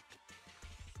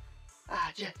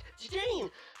 Jane,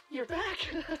 you're back.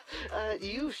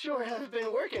 You sure have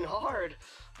been working hard.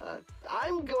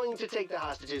 I'm going to take the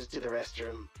hostages to the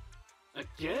restroom.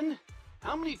 Again?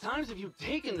 How many times have you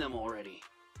taken them already?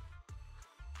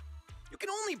 You can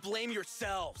only blame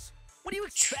yourselves. What do you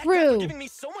expect True. after giving me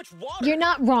so much water? You're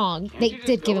not wrong. Can't They you just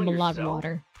did give go him a in lot of yourself?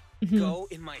 water. Go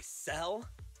in my cell?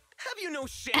 Have you no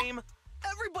shame?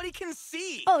 Everybody can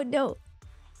see. Oh no.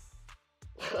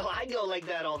 Well, I go like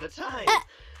that all the time.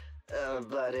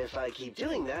 But if I keep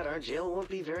doing that, our jail won't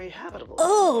be very habitable.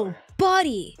 Oh, anymore.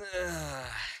 buddy.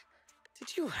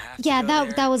 Did you have Yeah, to go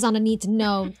there? that was on a need to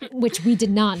know, which we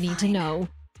did not need to know.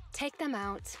 Take them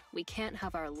out. We can't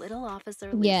have our little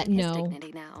officer losing Yeah, his no.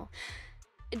 dignity now.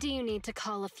 Do you need to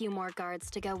call a few more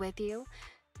guards to go with you?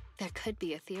 There could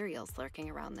be ethereals lurking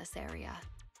around this area.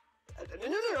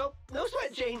 No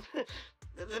sweat, Jane.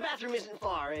 The bathroom isn't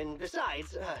far, and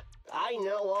besides, I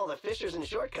know all the fissures and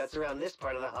shortcuts around this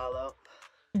part of the hollow.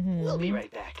 We'll be right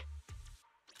back.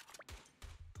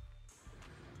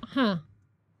 Huh.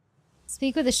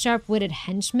 Speak with a sharp-witted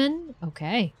henchman?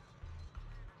 Okay.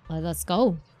 Well, let's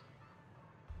go.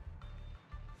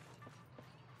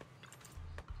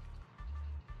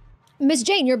 Miss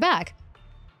Jane, you're back.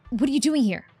 What are you doing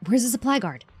here? Where's the supply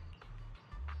guard?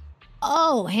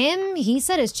 Oh, him? He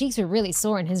said his cheeks were really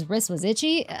sore and his wrist was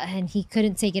itchy, and he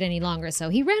couldn't take it any longer, so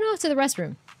he ran off to the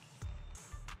restroom.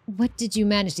 What did you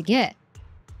manage to get?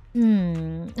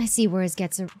 I see where it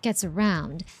gets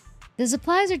around. The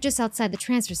supplies are just outside the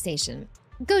transfer station.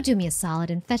 Go do me a solid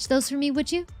and fetch those for me,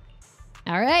 would you?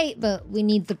 All right, but we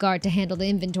need the guard to handle the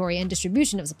inventory and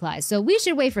distribution of supplies, so we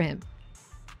should wait for him.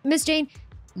 Miss Jane,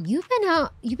 you've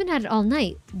been at it all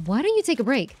night. Why don't you take a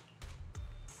break?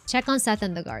 Check on Seth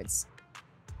and the guards.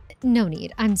 No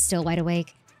need, I'm still wide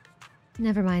awake.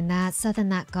 Never mind that, Seth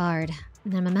and that guard.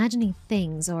 And I'm imagining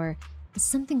things, or is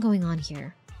something going on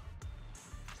here?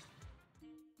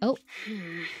 Oh.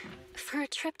 For a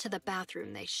trip to the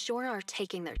bathroom, they sure are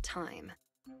taking their time.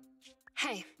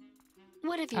 Hey,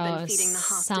 what have you been feeding the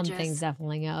hostages? Something's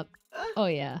definitely up. Oh,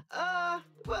 yeah.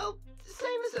 Well,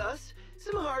 same as us.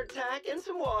 Some hardtack and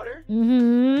some water.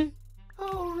 Mm-hmm.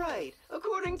 Oh, right.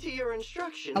 According to your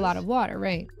instructions... A lot of water,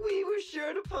 right. We were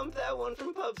sure to pump that one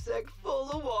from PubSec full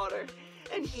of water.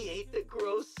 And he ate the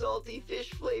gross, salty,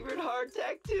 fish-flavored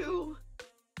hardtack, too.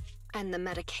 And the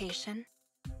medication?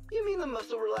 You mean the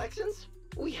muscle relaxants?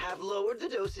 We have lowered the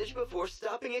dosage before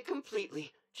stopping it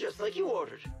completely, just like you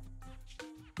ordered.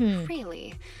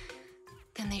 Really?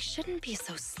 Then they shouldn't be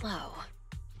so slow.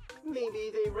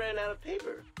 Maybe they ran out of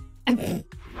paper.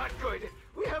 Not good.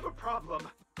 We have a problem.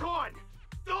 Gone.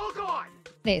 All gone.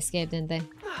 They escaped, didn't they?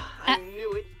 I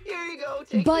knew it. Here you go.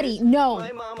 Take Buddy, this. no.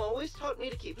 My mom always taught me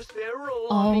to keep a spare roll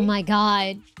Oh on me. my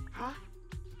god. Huh?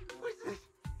 What's this?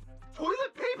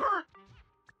 Toilet paper?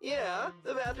 Yeah,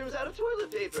 the bathroom's out of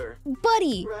toilet paper.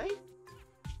 Buddy! Right?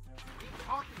 What are you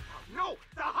talking about? No!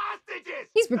 The hostages!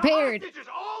 He's prepared. The hostages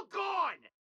all gone!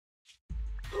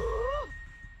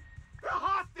 The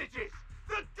hostages!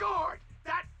 The guard!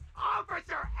 That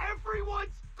officer! Everyone's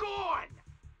gone!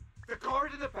 The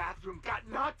guard in the bathroom got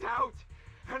knocked out,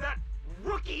 and that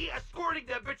rookie escorting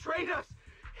them betrayed us!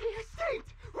 He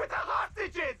escaped with the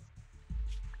hostages!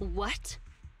 What?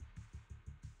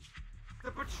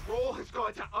 The patrol has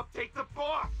gone to update the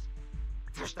boss!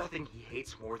 There's nothing he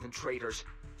hates more than traitors.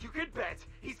 You can bet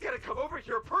he's gonna come over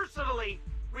here personally!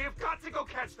 We have got to go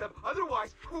catch them,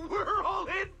 otherwise we're all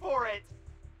in for it!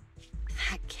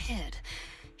 That kid,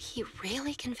 he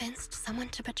really convinced someone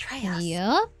to betray us.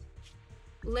 Yup.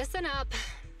 Listen up.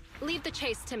 Leave the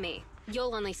chase to me.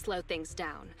 You'll only slow things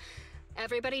down.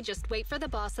 Everybody just wait for the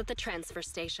boss at the transfer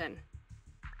station.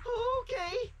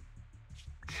 Okay.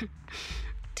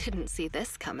 Didn't see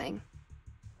this coming.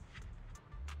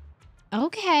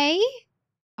 Okay.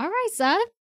 Alright, son.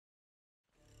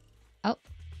 Oh.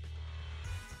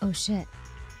 Oh, shit.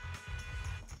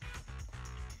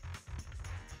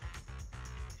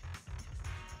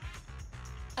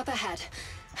 Up ahead.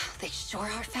 They sure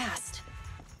are fast.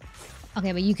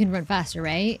 Okay, but you can run faster,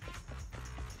 right?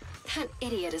 That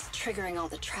idiot is triggering all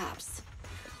the traps.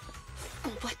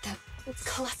 What the?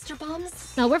 Cluster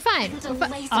bombs? No, we're fine. And a We're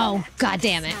laser oh, net. god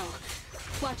damn it.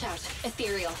 Smell. Watch out.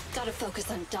 Ethereal. Gotta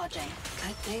focus on dodging.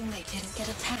 Good thing they didn't get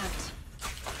attacked.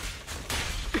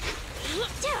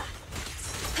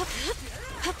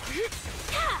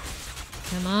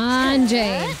 Come on,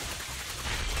 Jane.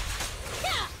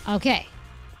 Okay.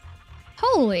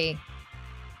 Holy.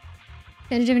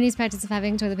 Then Japanese practice of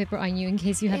having toilet paper on you in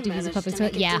case you have to use a public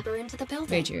toilet. Yeah.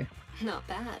 Very true. Not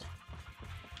bad.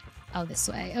 Oh, this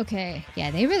way. Okay.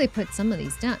 Yeah, they really put some of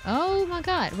these down. Oh my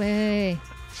god. Wait.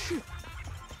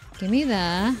 Give me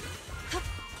the...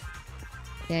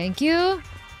 Thank you.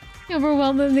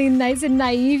 Overwhelmingly nice and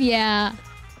naive. Yeah.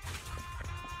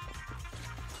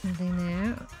 Nothing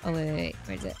there. Oh, wait.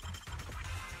 Where is it?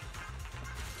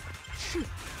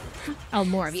 Oh,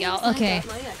 more of y'all. Okay. I got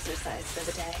my exercise for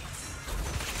the day.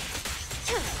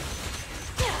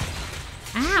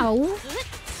 Ow.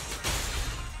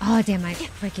 Oh, damn. I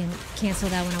freaking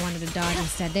canceled that when I wanted to dodge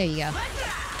instead. There you go.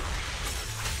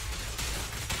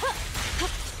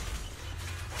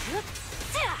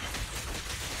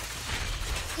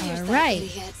 All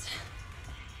right.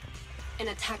 An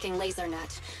attacking laser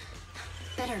net.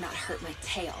 Better not hurt my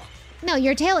tail. No,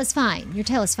 your tail is fine. Your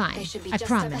tail is fine. They should be I just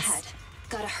promise. up ahead.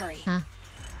 Gotta hurry. Huh?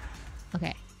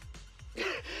 Okay.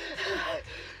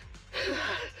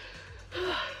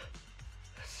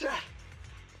 Seth,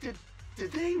 did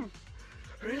they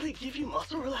really give you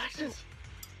muscle relaxants?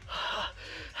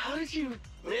 How did you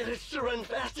manage to run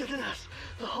faster than us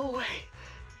the whole way?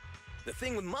 The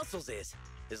thing with muscles is,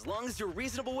 as long as you're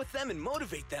reasonable with them and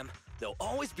motivate them, they'll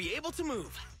always be able to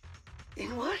move.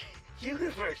 In what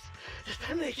universe does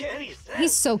that make any sense?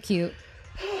 He's so cute.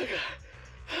 Oh,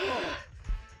 God.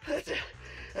 That's it.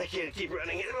 I can't keep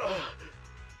running it.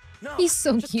 No, He's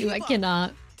so just cute. keep I up.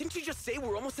 cannot. Didn't you just say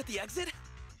we're almost at the exit?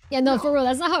 Yeah, no, for real.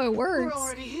 That's not how it We're works.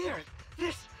 already here.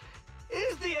 This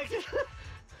is the exit.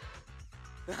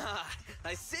 Ah,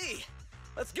 I see.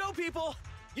 Let's go, people.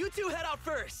 You two head out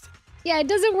first. Yeah, it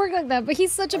doesn't work like that, but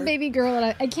he's such a baby girl,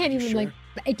 and I can't even, sure? like...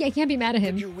 I can't be mad at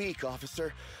him. You're weak,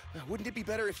 officer. Wouldn't it be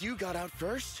better if you got out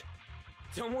first?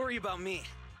 Don't worry about me.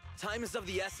 Time is of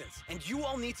the essence, and you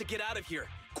all need to get out of here.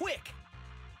 Quick!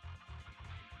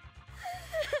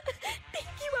 Thank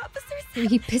you, Officer Seth.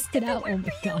 He pissed it out. Oh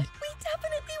my god. We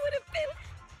definitely would have been.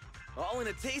 All in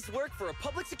a day's work for a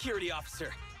public security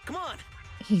officer. Come on.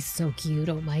 He's so cute.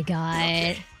 Oh my god.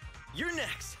 Okay, you're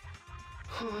next.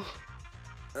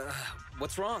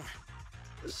 What's wrong?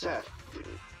 Seth,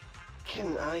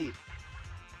 can I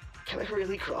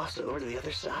really cross over to the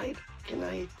other side? Can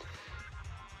I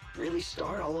really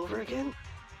start all over again?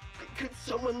 Could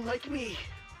someone like me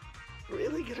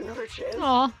really get another chance?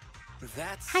 Aw.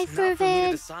 That's Hi, not for me to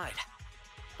Fervid. decide.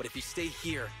 But if you stay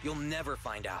here, you'll never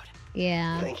find out.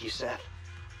 Yeah. Thank you, Seth.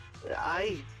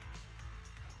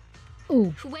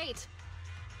 Ooh. Wait.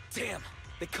 Damn,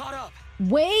 they caught up.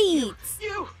 Wait.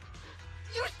 You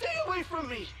stay away from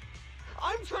me.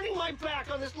 I'm turning my back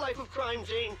on this life of crime,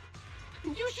 Jane.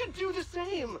 You should do the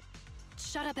same.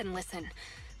 Shut up and listen.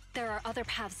 There are other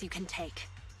paths you can take.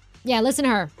 Yeah, listen to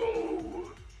her.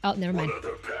 Oh, never mind. what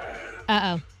other path?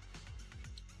 Uh-oh.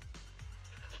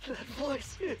 That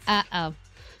voice is... Uh-oh.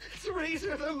 It's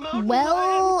Razor the Mountain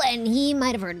Well, Lion. and he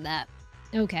might have heard that.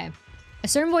 Okay. A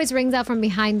certain voice rings out from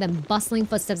behind them. Bustling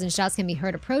footsteps and shouts can be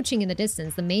heard approaching in the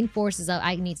distance. The main force is out.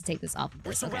 I need to take this off of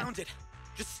We're this. Okay. surrounded.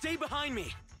 Just stay behind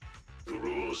me. The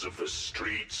rules of the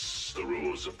streets, the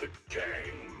rules of the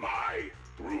gang, my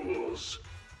rules.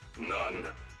 None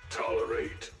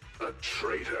tolerate a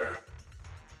traitor.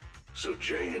 So,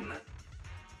 Jane,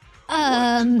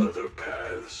 what other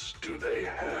paths do they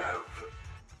have?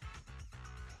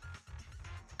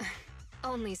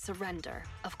 Only surrender,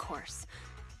 of course.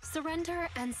 Surrender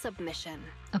and submission.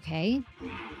 Okay.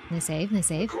 Nice save, nice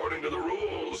save. According to the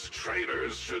rules,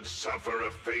 traitors should suffer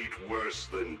a fate worse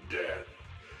than death.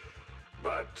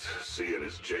 But seeing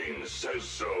as Jane says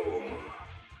so,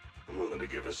 I'm willing to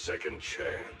give a second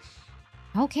chance.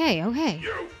 Okay, okay.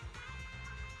 You,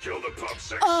 kill the pub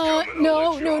sex scum and I'll No,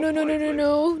 let you no, off no, no, no, lightly.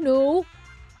 no, no.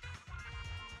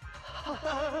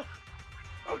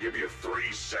 I'll give you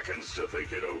 3 seconds to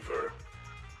think it over.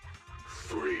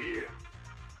 3,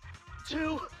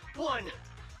 2, 1.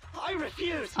 I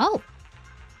refuse. Oh.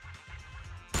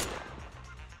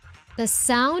 The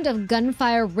sound of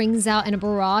gunfire rings out and a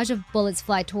barrage of bullets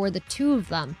fly toward the two of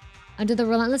them. Under the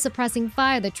relentless suppressing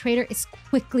fire, the traitor is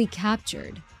quickly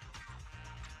captured.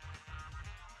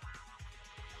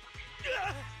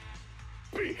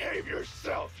 behave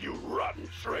yourself, you rotten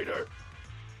traitor.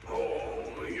 Oh,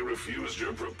 you refused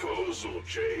your proposal,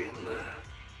 Jane.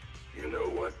 You know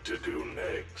what to do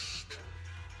next.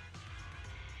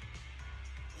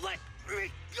 Let me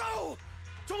go!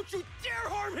 Don't you dare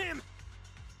harm him!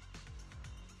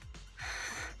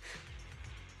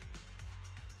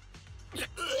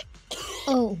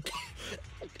 Oh.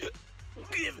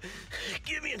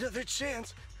 Give me another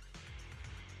chance.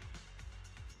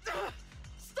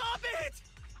 Stop it!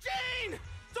 Jane!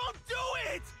 Don't do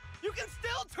it! You can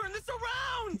still turn this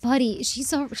around! Buddy,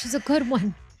 she's a good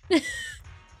one.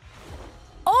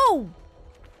 Oh!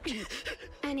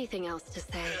 Anything else to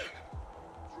say?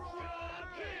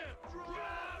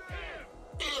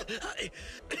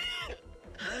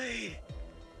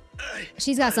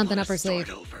 She's got something up her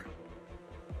sleeve.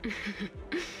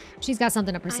 She's got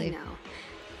something up her sleeve. I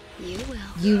know. You will.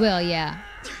 You will, yeah.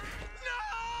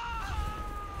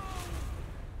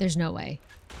 There's no way.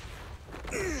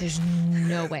 There's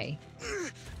no way.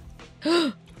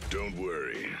 Don't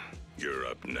worry. You're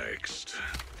up next.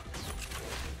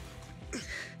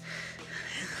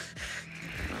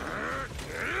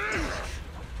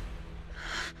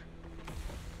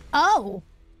 Oh!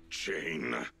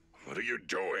 Jane, what are you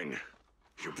doing?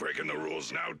 You breaking the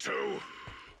rules now, too?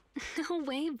 No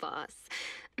way, boss.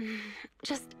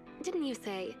 Just, didn't you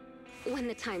say, when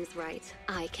the time's right,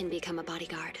 I can become a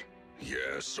bodyguard?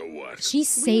 Yeah, so what? She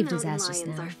saved his Mountain ass just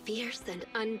lions now. are fierce and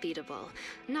unbeatable.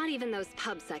 Not even those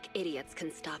pubsec idiots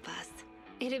can stop us.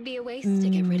 It'd be a waste to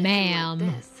get rid of him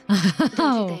like this.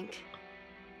 Don't you think?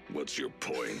 What's your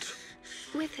point?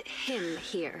 With him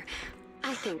here,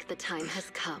 I think the time has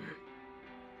come.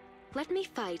 Let me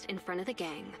fight in front of the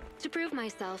gang to prove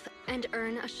myself and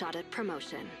earn a shot at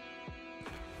promotion.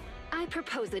 I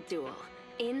propose a duel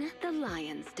in the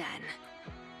Lion's Den.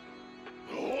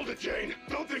 Hold it, Jane.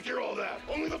 Don't think you're all that.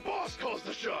 Only the boss calls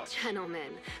the shots.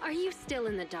 Gentlemen, are you still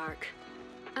in the dark?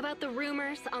 About the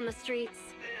rumors on the streets?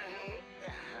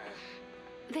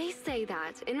 They say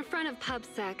that in front of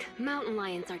PubSec, mountain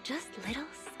lions are just little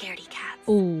scaredy cats.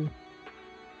 Ooh.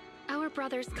 Our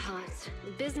brothers caught,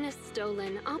 business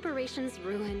stolen, operations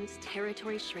ruined,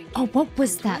 territory shrinking. Oh, what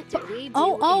was that? What did we do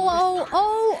Oh, in oh,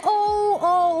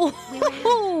 oh, response? oh,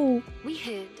 oh. We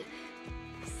hid,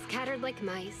 scattered like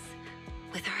mice,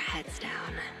 with our heads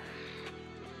down.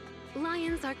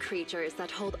 Lions are creatures that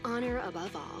hold honor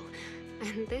above all,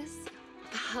 and this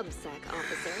PubSec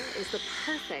officer is the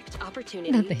perfect Not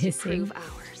opportunity the to hissing. prove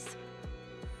ours.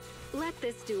 Let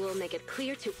this duel make it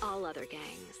clear to all other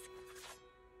gangs.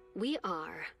 We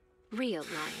are real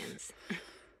lions.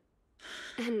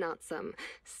 And not some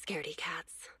scaredy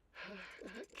cats.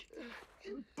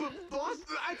 Boss,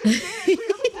 I think they actually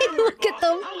have a point, Look at boss.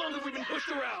 them. How long have we been pushed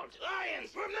around?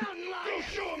 Lions, we're mountain lions.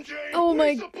 Go show 'em, Jane. Oh We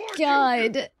my support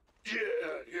god. Yeah.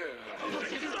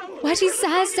 Why'd she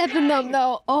sidestepping them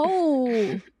though?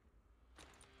 Oh.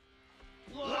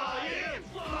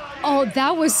 Oh,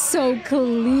 that was so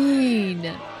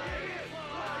clean.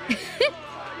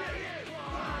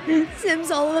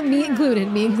 Sims, all of them, me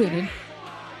included, me included.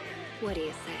 What do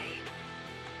you say?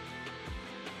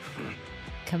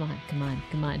 Come on, come on,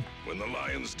 come on. When the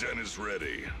lion's den is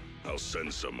ready, I'll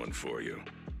send someone for you.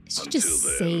 She just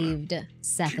saved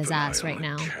Seth's ass right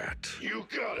now. You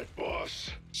got it, boss.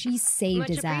 She saved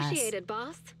his ass. Much appreciated,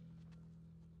 boss.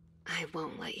 I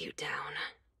won't let you down.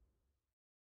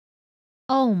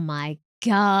 Oh my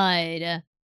god.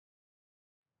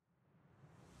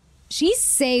 She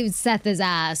saved Seth's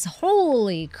ass.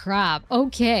 Holy crap.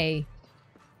 Okay.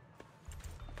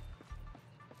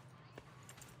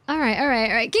 Alright, alright,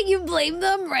 alright. Can you blame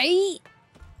them, right?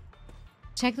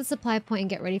 Check the supply point and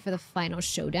get ready for the final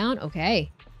showdown.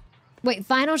 Okay. Wait,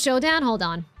 final showdown? Hold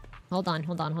on. Hold on,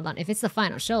 hold on, hold on. If it's the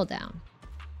final showdown.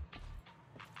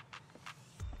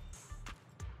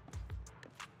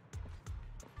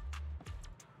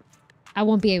 I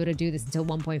won't be able to do this until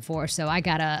 1.4, so I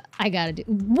gotta do—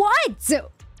 What?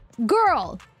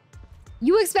 Girl!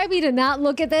 You expect me to not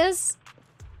look at this?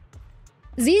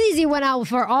 ZZZ went out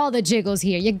for all the jiggles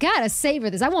here. You gotta savor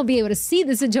this. I won't be able to see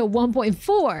this until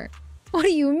 1.4. What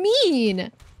do you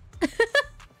mean?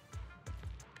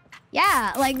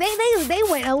 Yeah, like they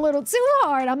went a little too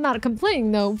hard. I'm not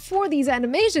complaining though for these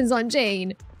animations on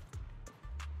Jane.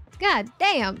 God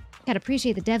damn. Gotta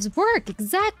appreciate the devs' work.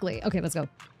 Exactly. Okay, let's go.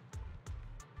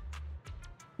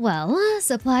 Well,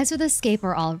 supplies for the escape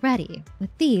are all ready.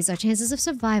 With these, our chances of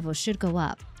survival should go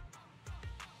up.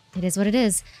 It is what it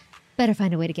is. Better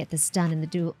find a way to get this done in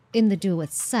the duel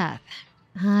with Seth.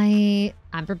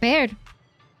 I'm prepared.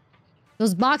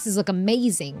 Those boxes look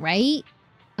amazing, right?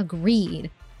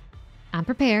 Agreed. I'm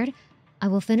prepared. I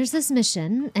will finish this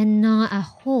mission and gnaw a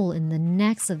hole in the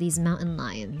necks of these mountain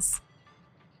lions.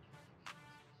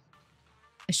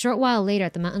 A short while later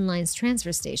at the mountain lions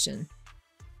transfer station.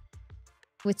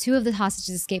 With 2 of the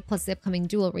hostages escaped plus the upcoming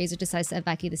duel, Razor decides to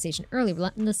evacuate the station early.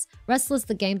 Restless,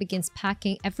 the gang begins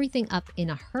packing everything up in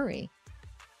a hurry.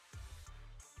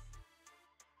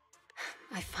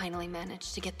 I finally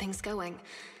managed to get things going,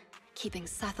 keeping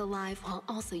Seth alive while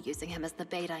also using him as the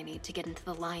bait I need to get into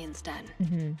the lion's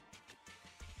den.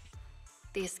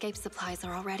 The escape supplies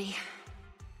are all ready.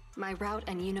 My route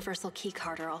and universal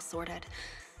keycard are all sorted.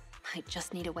 I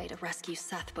just need a way to rescue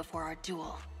Seth before our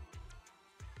duel.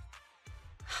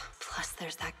 Plus,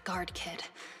 there's that guard kid.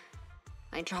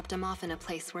 I dropped him off in a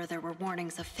place where there were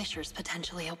warnings of fissures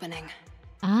potentially opening.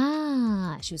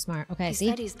 Ah, she was smart. Okay, He see?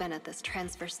 said he's been at this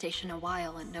transfer station a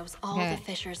while and knows all the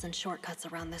fissures and shortcuts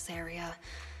around this area.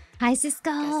 Hi,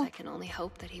 Cisco. Guess I can only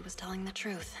hope that he was telling the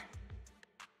truth.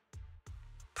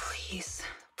 Please,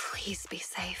 please be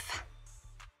safe.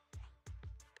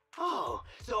 Oh,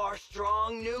 so our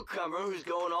strong newcomer who's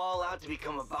going all out to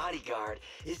become a bodyguard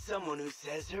is someone who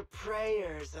says her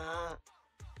prayers, huh?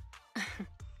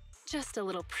 Just a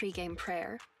little pregame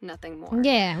prayer, nothing more.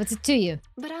 Yeah, what's it to you?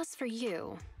 But as for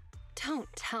you, don't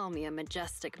tell me a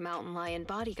majestic mountain lion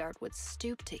bodyguard would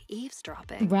stoop to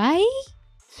eavesdropping. Right?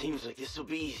 Seems like this will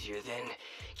be easier then,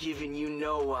 given you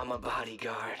know I'm a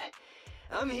bodyguard.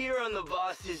 I'm here on the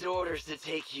boss's orders to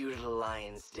take you to the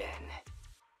lion's den.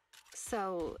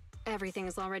 So,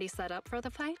 everything's already set up for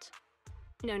the fight?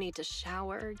 No need to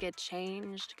shower, get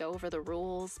changed, go over the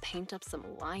rules, paint up some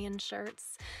lion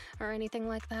shirts, or anything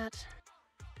like that?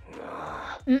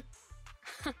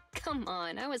 Come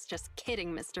on, I was just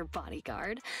kidding, Mr.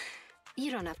 Bodyguard.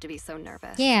 You don't have to be so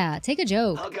nervous. Yeah, take a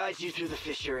joke. I'll guide you through the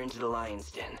fissure into the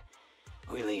lion's den.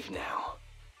 We leave now.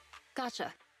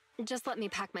 Gotcha. Just let me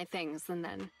pack my things and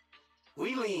then...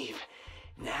 We leave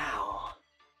now.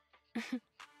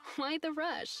 Why the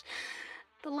rush?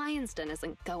 The lion's den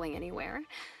isn't going anywhere.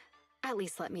 At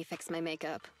least let me fix my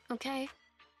makeup, okay?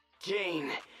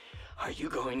 Jane, are you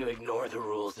going to ignore the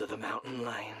rules of the mountain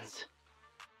lions?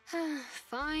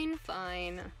 Fine,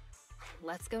 fine.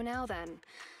 Let's go now then.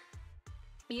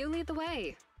 You lead the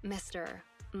way, Mr.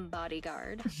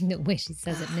 Bodyguard. The way she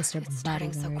says it, Mr. It's starting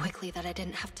Bodyguard. so quickly that I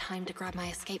didn't have time to grab my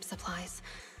escape supplies.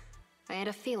 I had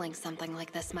a feeling something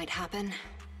like this might happen.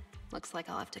 Looks like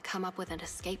I'll have to come up with an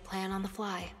escape plan on the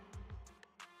fly.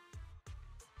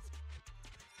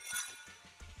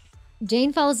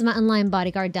 Jane follows the mountain lion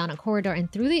bodyguard down a corridor and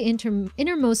through the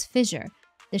innermost fissure.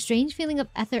 The strange feeling of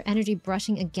ether energy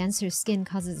brushing against her skin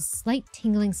causes a slight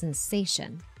tingling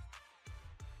sensation.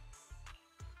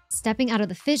 Stepping out of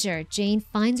the fissure, Jane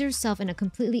finds herself in a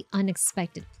completely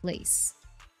unexpected place.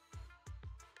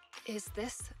 Is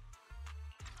this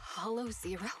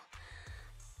HoYoCreators?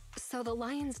 So the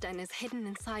lion's den is hidden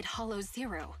inside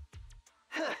HoYoCreators.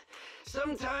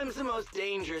 Sometimes the most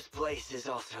dangerous place is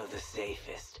also the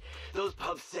safest. Those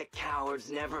pub-sick cowards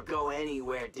never go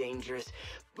anywhere dangerous,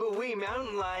 but we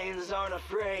mountain lions aren't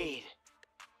afraid.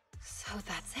 So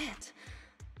that's it.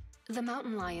 The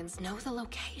mountain lions know the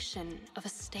location of a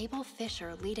stable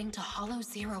fissure leading to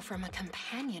HoYoCreators from a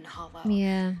companion hollow.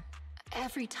 Yeah.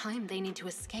 Every time they need to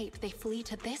escape, they flee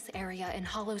to this area in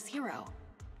HoYoCreators.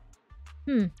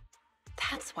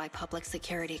 That's why public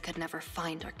security could never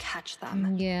find or catch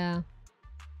them. Yeah.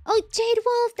 Oh, Jade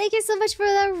Wolf, thank you so much for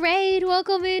the raid.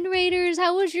 Welcome in, Raiders.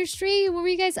 How was your stream? What were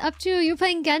you guys up to? You're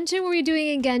playing Genshin? What were you doing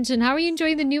in Genshin? How are you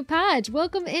enjoying the new patch?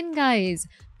 Welcome in, guys.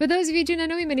 For those of you who do not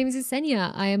know me, my name is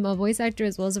Yesenia. I am a voice actor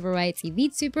as well as a variety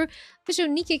VTuber, official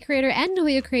Nikkei creator, and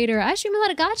HoYo creator. I stream a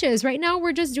lot of gachas. Right now,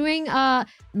 we're just doing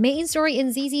main story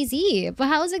in ZZZ. But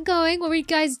how's it going? What were you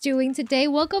guys doing today?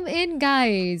 Welcome in,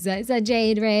 guys. It's a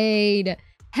Jade raid.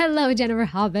 Hello, Jennifer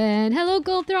Hobbin. Hello,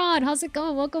 Goldthron. How's it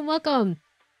going? Welcome, welcome.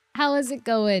 How is it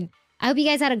going? I hope you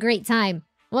guys had a great time.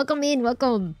 Welcome in,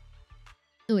 welcome.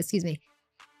 Oh, excuse me.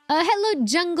 Hello,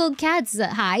 Jungle Cats.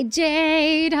 Hi,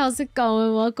 Jade. How's it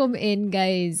going? Welcome in,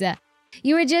 guys.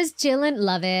 You were just chilling.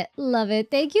 Love it. Love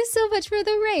it. Thank you so much for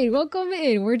the raid. Welcome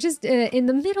in. We're just in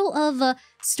the middle of a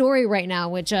story right now,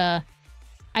 which I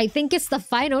think it's the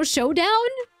final showdown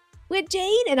with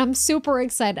Jade, and I'm super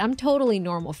excited. I'm totally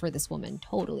normal for this woman.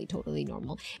 Totally, totally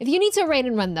normal. If you need to raid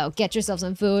and run, though, get yourself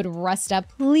some food, rest up.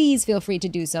 Please feel free to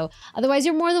do so. Otherwise,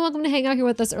 you're more than welcome to hang out here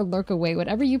with us or lurk away,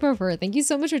 whatever you prefer. Thank you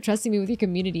so much for trusting me with your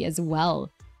community as well.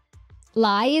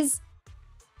 Lies?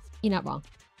 You're not wrong.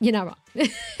 You're not wrong.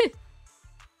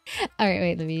 All right,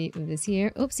 wait, let me move this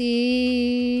here.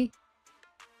 Oopsie.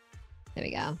 There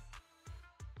we go.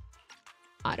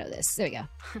 Auto this. There we go.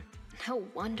 No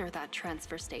wonder that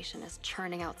transfer station is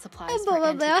churning out supplies Blah, for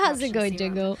blah, blah. How's it anti-corruption going,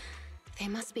 serum. Jingle? They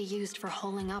must be used for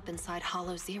holing up inside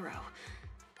HoYoCreators.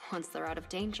 Once they're out of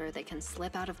danger, they can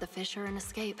slip out of the fissure and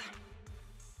escape.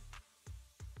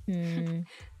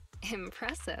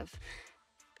 Impressive.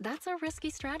 That's a risky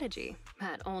strategy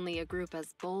that only a group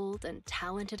as bold and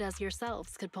talented as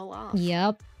yourselves could pull off.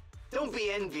 Yep. Don't be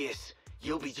envious.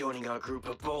 You'll be joining our group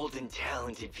of bold and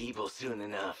talented people soon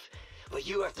enough. But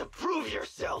you have to prove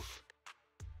yourself.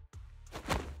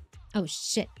 Oh,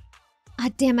 shit. Ah,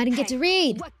 damn, I didn't get to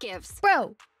read. What gives?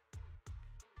 Bro.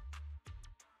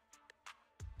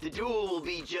 The duel will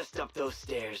be just up those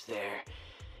stairs there.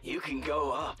 You can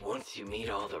go up once you meet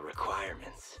all the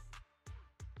requirements.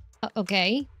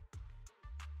 Okay.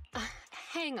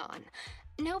 Hang on.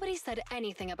 Nobody said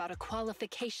anything about a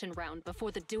qualification round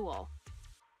before the duel.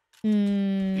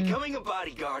 Becoming a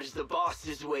bodyguard is the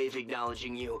boss's way of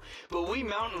acknowledging you, but we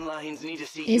mountain lions need to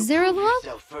see you there a prove log?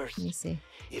 yourself first. Let me see.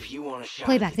 If you want a shot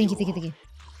Playback. Thank you, thank you, thank you.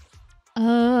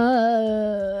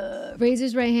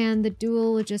 Razor's right hand. The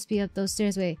duel would just be up those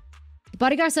stairs. Wait. The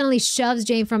bodyguard suddenly shoves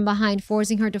Jane from behind,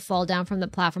 forcing her to fall down from the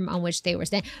platform on which they were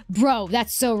standing. Bro,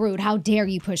 that's so rude. How dare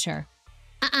you push her?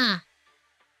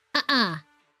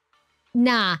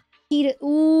 Nah.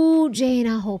 Ooh, Jane,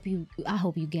 I hope you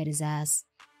get his ass.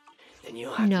 Then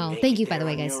you'll have to make thank it you, by the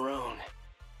there way, on guys. your own.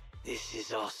 This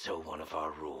is also one of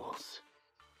our rules.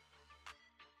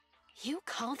 You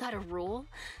call that a rule?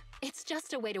 It's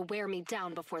just a way to wear me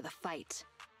down before the fight.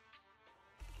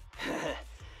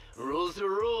 Rules are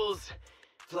rules.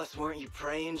 Plus, weren't you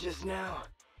praying just now?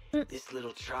 This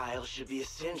little trial should be a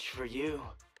cinch for you.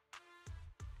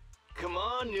 Come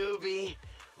on, newbie.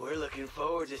 We're looking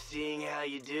forward to seeing how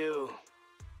you do.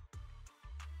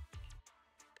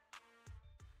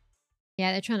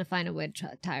 Yeah, they're trying to find a way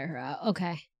to tire her out.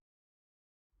 Okay.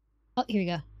 Oh, here we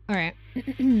go. All right.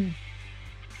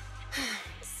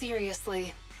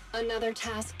 Seriously, another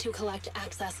task to collect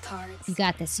access cards. You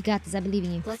got this. You got this. I believe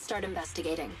in you. Let's start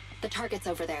investigating. The target's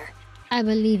over there. I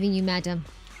believe in you, madam.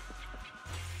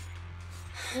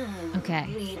 Okay.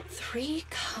 Need 3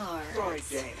 cards. Sorry,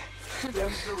 Jane.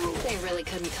 That's the rule. They really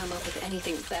couldn't come up with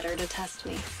anything better to test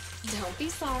me. Don't be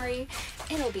sorry.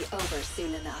 It'll be over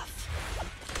soon enough.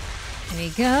 Here we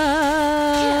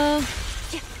go.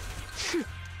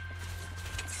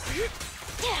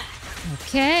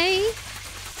 Okay.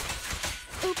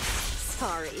 Oops,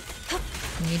 sorry.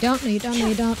 No, you don't. No, you don't. No,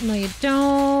 you don't. No, you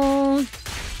don't.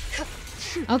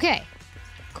 Okay.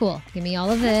 Cool. Give me all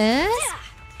of this.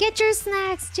 Get your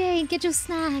snacks, Jane. Get your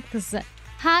snacks.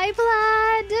 Hi,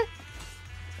 Blood.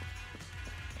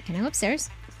 Can I go upstairs?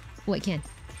 Oh, I can.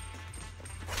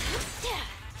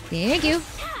 Thank you.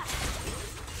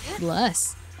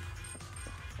 Bless.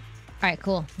 Alright,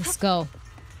 cool. Let's go.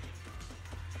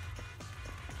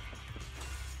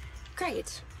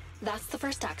 Great. That's the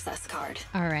first access card.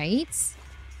 Alright.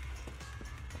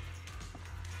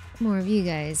 more of you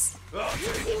guys.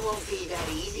 It won't be that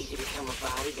easy to become a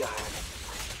bodyguard.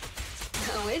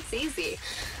 Oh, it's easy.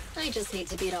 I just need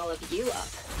to beat all of you up.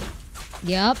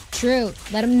 Yup, true.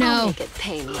 Let him know. I'll make it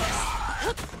painless.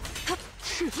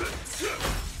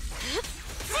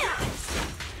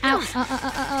 Ow,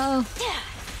 oh.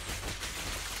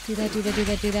 Do that, do that, do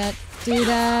that, do that. Do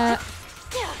that.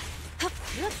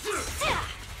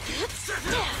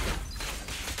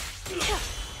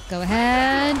 Go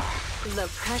ahead. The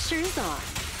pressure's on.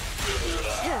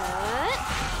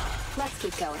 Let's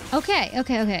keep going. Okay.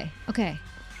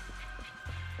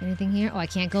 Anything here? Oh, I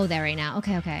can't go there right now.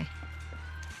 Okay.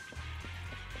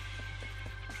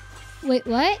 Wait,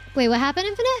 what? Wait, what happened,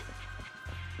 Infinite?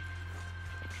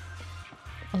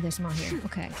 Oh, there's more here.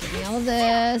 Okay, give me all of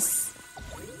this.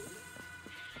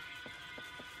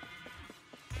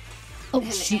 Oh,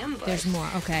 shoot. Ambush. There's more.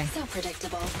 Okay. So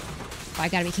predictable. Oh, I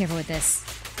gotta be careful with this.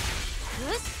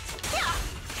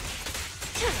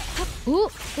 Ooh.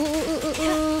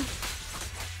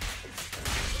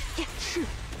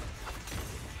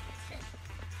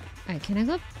 Alright, can I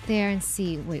go up there and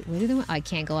see? Wait, what are the... I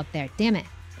can't go up there. Damn it.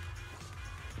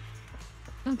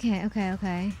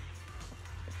 Okay.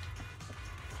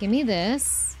 Give me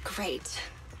this. Great.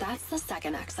 That's the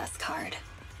second access card.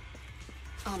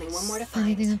 Only one more to find.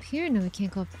 Anything up here? No, we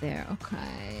can't go up there.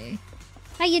 Okay.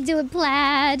 How you doing,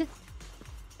 Plaid?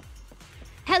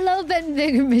 Hello, Ben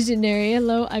Bigger Missionary.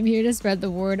 Hello, I'm here to spread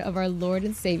the word of our Lord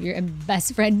and Savior and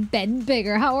best friend, Ben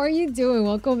Bigger. How are you doing?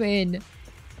 Welcome in.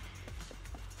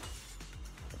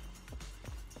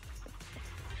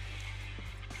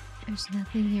 There's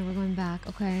nothing here. We're going back.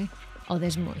 Okay. Oh,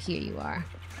 there's more. Here you are.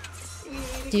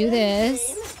 Do this.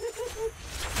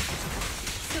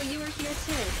 So you were here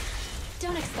too.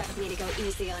 Don't expect me to go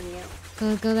easy on you.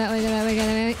 Go that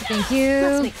way. Thank you.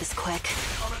 Let's make this quick.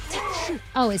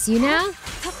 Oh, it's you now?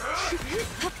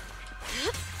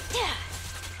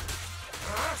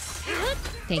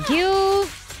 Thank you.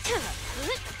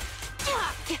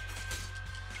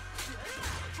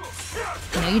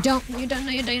 No, you don't. No,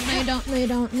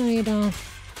 you don't.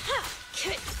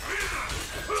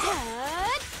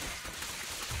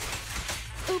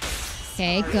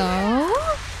 Okay, go.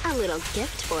 A little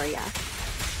gift for ya.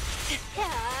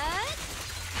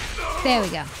 There we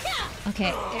go.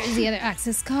 Okay, there's the other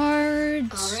access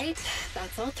card. All right,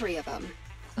 that's all 3 of them.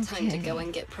 Okay. Time to go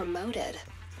and get promoted.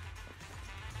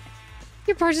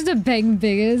 Your parts to bang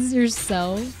big as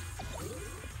yourself.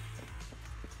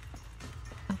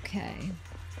 Okay.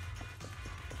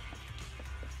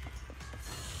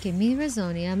 Give me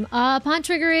Resonium. Upon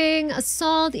triggering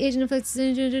assault, the agent inflicts...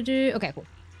 Okay, cool.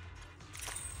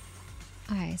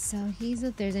 Alright, so he's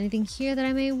up. There's anything here that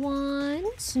I may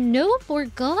want? Nope, we're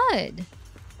good.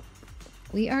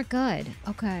 We are good.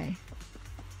 Okay.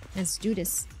 Let's do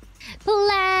this.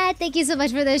 Plaid, thank you so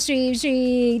much for the stream.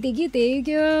 Thank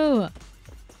you.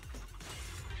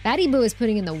 Batty Boo is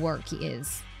putting in the work, he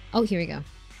is. Oh, here we go.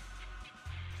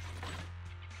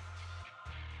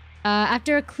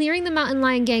 After clearing the Mountain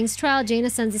Lion Gang's trail, Jane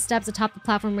ascends the steps atop the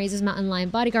platform, raises Mountain Lion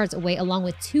bodyguards away along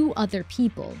with 2 other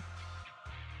people.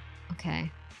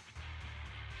 Okay.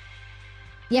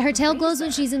 Yeah, her tail glows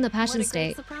when she's in the passion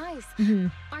state. What a great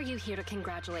surprise. Are you here to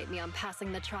congratulate me on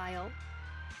passing the trial?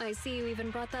 I see you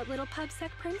even brought that little pubsec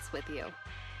prince with you.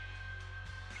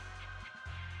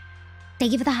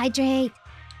 Thank you for the hydrate.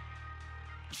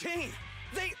 Jane,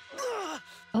 they...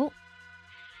 Oh.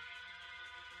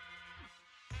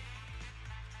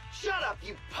 Shut up,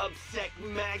 you pubsec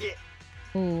maggot!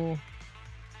 Ooh.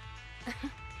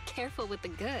 Careful with the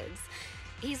goods.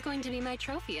 He's going to be my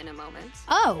trophy in a moment.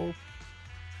 Oh.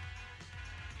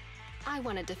 I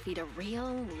want to defeat a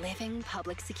real, living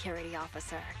public security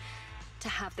officer. To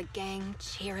have the gang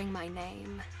cheering my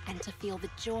name, and to feel the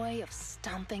joy of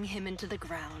stomping him into the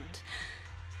ground.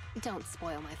 Don't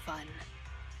spoil my fun.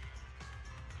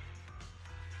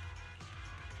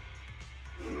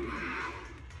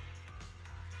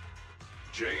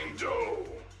 Jane Doe,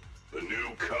 the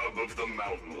new cub of the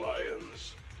Mountain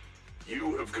Lions.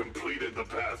 You have completed the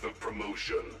path of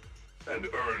promotion and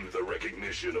earned the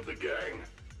recognition of the gang.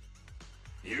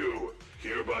 You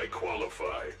hereby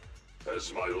qualify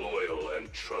as my loyal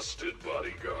and trusted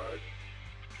bodyguard.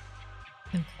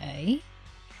 Okay.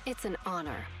 It's an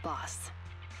honor, boss.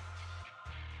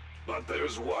 But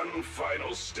there's one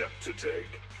final step to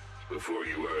take before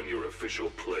you earn your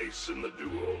official place in the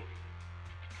duel.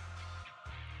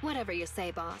 Whatever you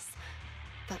say, boss.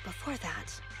 But before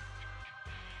that...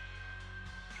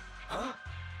 Huh?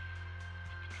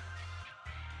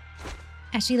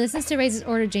 As she listens to Razor's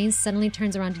order, Jane suddenly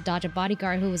turns around to dodge a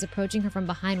bodyguard who was approaching her from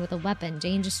behind with a weapon.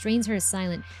 Jane restrains her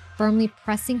assailant, firmly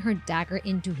pressing her dagger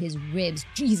into his ribs.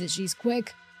 Jesus, she's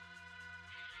quick.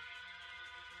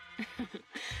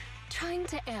 Trying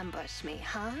to ambush me,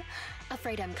 huh?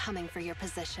 Afraid I'm coming for your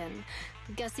position.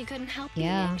 Guess you couldn't help being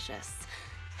anxious.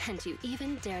 And you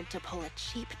even dared to pull a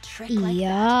cheap trick like that in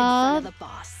front of the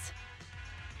boss.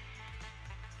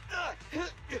 I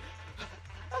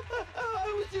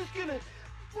was just gonna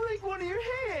break one of your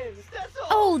hands, that's all.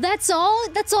 Oh, that's all?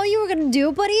 That's all you were gonna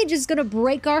do, buddy? Just gonna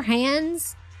break our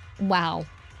hands? Wow.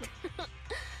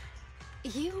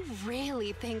 You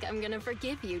really think I'm gonna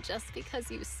forgive you just because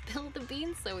you spilled the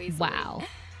beans so easily? Wow.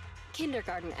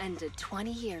 Kindergarten ended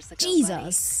 20 years ago,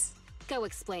 Jesus. buddy. Go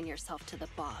explain yourself to the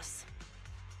boss.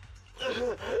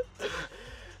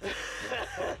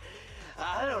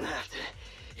 I don't have to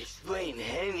explain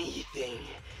anything,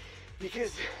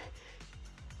 because...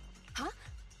 Huh?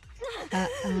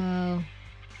 Uh-oh.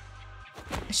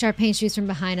 A sharp pain shoots from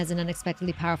behind as an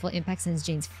unexpectedly powerful impact sends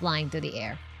James flying through the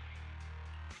air.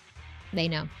 They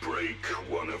know. Break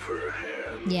one of her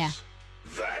hands. Yeah.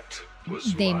 That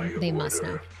was They my must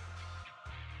order. know.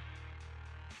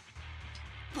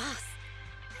 Boss,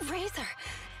 Razor,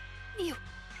 you,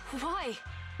 why?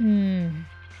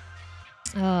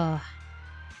 Oh.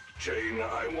 Jane,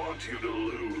 I want you to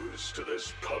lose to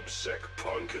this pubsec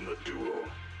punk in the duel.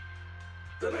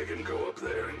 Then I can go up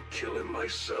there and kill him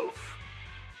myself.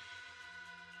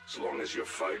 As long as you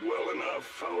fight well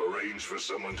enough, I'll arrange for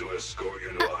someone to escort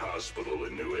you to a hospital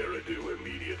in New Eridu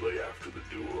immediately after the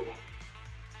duel.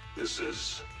 This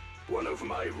is one of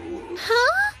my rules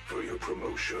for your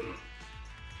promotion.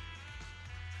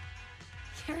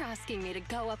 You're asking me to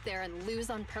go up there and lose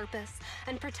on purpose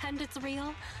and pretend it's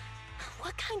real?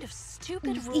 What kind of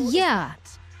stupid rule is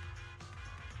that?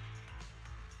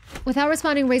 Without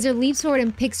responding, Razor leaps forward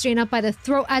and picks Jane up by the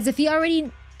throat as if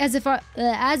already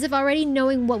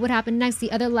knowing what would happen next.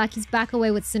 The other lackeys back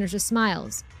away with sinister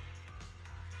smiles.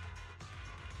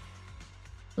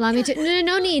 Allow me to...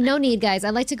 No need, guys. I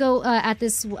like to go at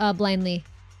this blindly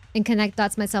and connect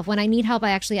dots myself. When I need help, I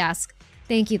actually ask.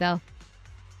 Thank you, though.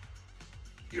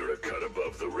 You're a cut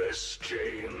above the rest,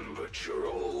 Jane, but you're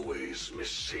always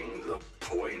missing the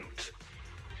point.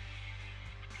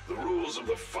 The rules of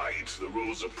the fight, the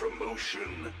rules of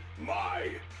promotion, my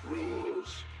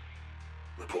rules.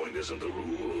 The point isn't the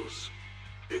rules,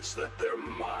 it's that they're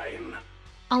mine.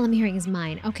 All I'm hearing is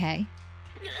mine. Okay.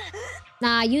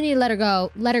 Nah, you need to let her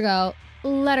go. Let her go.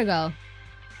 Let her go.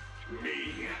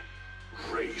 Me,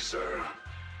 Razor.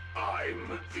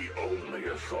 I'm the only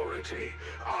authority.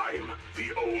 I'm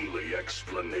the only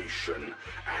explanation.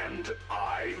 And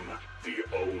I'm the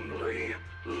only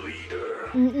leader.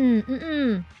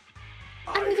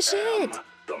 I don't give a shit.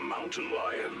 The mountain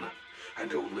lion.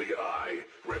 And only I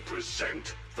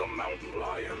represent the mountain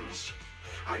lions.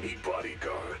 I need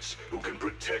bodyguards who can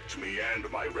protect me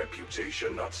and my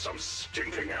reputation, not some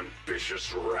stinking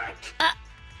ambitious rat.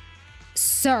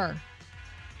 Sir.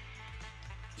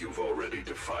 You've already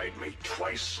defied me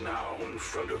twice now in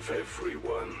front of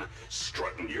everyone,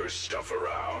 strutting your stuff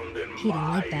around in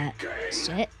my gang.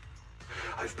 Shit.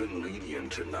 I've been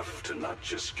lenient enough to not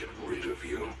just get rid of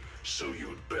you, so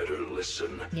you'd better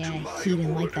listen to my he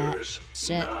didn't like that. orders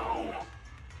Shit. now.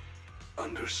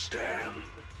 Understand?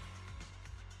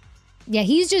 Yeah,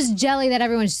 he's just jelly that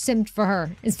everyone simped for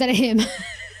her instead of him.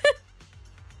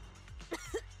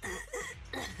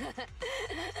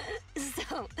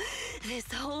 So,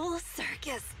 this whole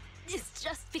circus is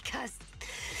just because...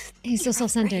 He's so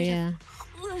self-centered, yeah.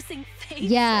 Losing face.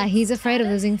 Yeah, he's afraid of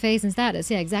losing face and status.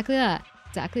 Yeah, exactly that.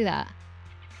 Exactly that.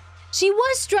 She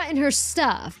was strutting her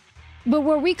stuff. But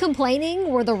were we complaining?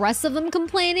 Were the rest of them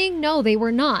complaining? No, they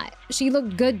were not. She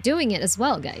looked good doing it as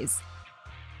well, guys.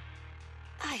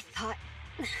 I thought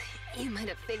you might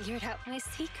have figured out my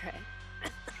secret.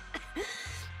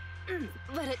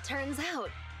 But it turns out,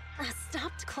 a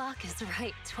stopped clock is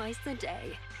right twice a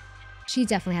day. She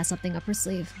definitely has something up her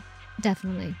sleeve.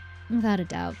 Definitely. Without a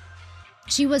doubt.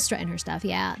 She was strutting her stuff,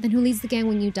 yeah. Then who leads the gang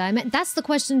when you die? Man, that's the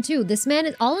question, too. This man,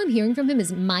 is all I'm hearing from him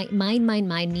is mine,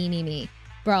 me.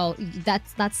 Bro,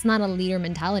 that's not a leader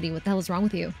mentality. What the hell is wrong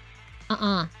with you?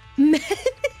 Men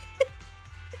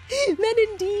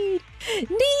indeed.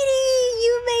 Needy,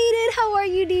 you made it. How are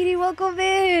you, Needy? Welcome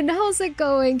in. How's it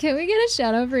going? Can we get a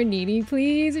shout out for Needy,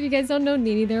 please? If you guys don't know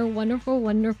Needy, they're a wonderful,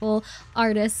 wonderful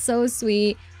artist. So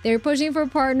sweet. They're pushing for a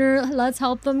partner. Let's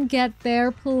help them get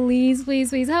there. Please, please,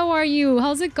 please. How are you?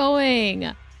 How's it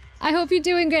going? I hope you're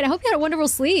doing great. I hope you had a wonderful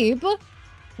sleep.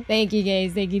 Thank you,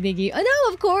 guys. Thank you, thank you. Oh,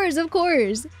 no, of course, of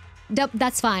course.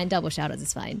 That's fine. Double shout outs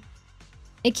is fine.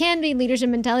 It can be leadership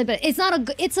mentality, but it's not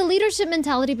a. It's a leadership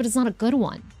mentality, but it's not a good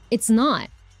one. It's not.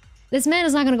 This man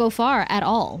is not going to go far at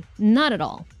all. Not at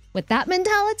all. With that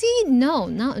mentality,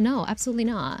 no, absolutely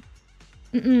not.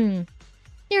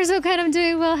 You're so kind. I'm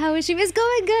doing well. How is she? It's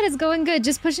going good. It's going good.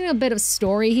 Just pushing a bit of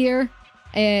story here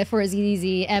for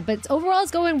ZZ, but overall,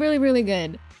 it's going really, really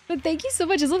good. But thank you so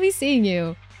much. It's lovely seeing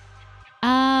you.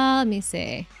 Let me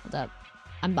see. Hold up.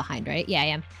 I'm behind, right? Yeah, I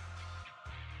am.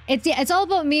 It's all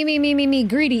about me.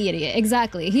 Greedy idiot.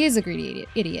 Exactly. He is a greedy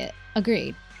idiot.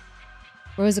 Agreed.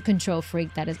 Bro's a control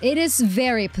freak. That is. It is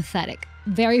very pathetic.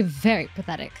 Very, very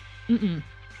pathetic.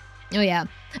 Oh yeah.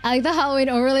 I like the Halloween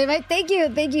overlay. Thank you.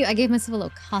 I gave myself a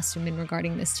little costume in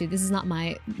regarding this too. This is not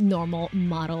my normal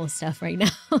model stuff right now.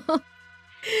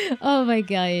 Oh my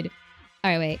god.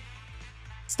 All right, wait.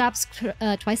 Stops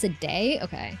twice a day?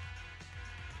 Okay.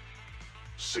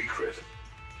 Secret?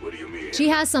 What do you mean? She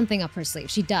has something up her sleeve.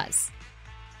 She does.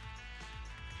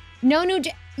 No new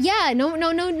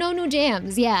no new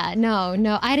jams. Yeah,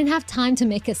 no. I didn't have time to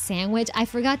make a sandwich. I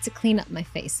forgot to clean up my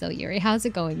face. So Yuri, how's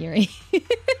it going, Yuri?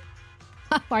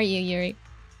 How are you, Yuri?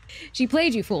 She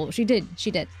played you, fool. She did.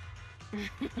 The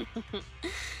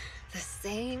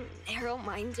same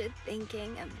narrow-minded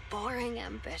thinking and boring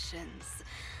ambitions.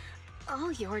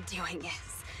 All you're doing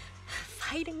is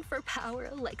fighting for power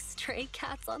like stray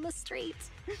cats on the street.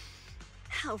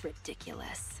 How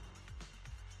ridiculous.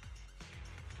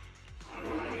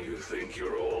 You think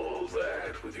you're all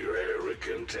that with your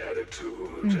arrogant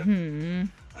attitude.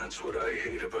 That's what I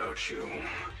hate about you.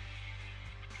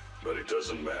 But it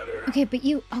doesn't matter. Okay, but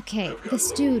you... Okay,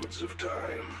 this dude... Of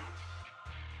time.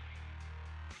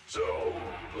 So,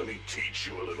 let me teach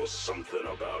you a little something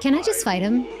about. Can I just fight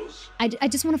him? I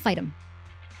just want to fight him.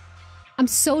 I'm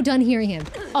so done hearing him.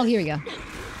 Oh, here we go.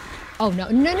 Oh, no.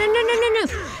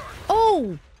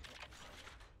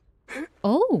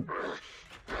 Oh.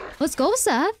 Let's go,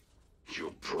 Seth.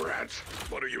 You brat.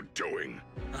 What are you doing?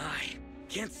 I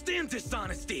can't stand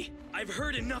dishonesty. I've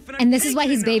heard enough and this is why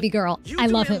he's baby girl. I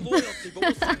love him. Loyalty, but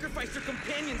will sacrifice your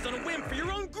companions on a whim for your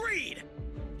own greed.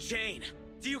 Jane,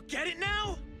 do you get it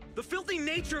now? The filthy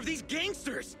nature of these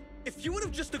gangsters. If you would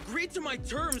have just agreed to my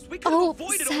terms, we could have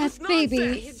avoided all this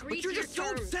nonsense. But you're just so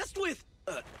obsessed with...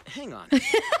 hang on.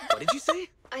 What did you say?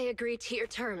 I agreed to your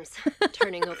terms.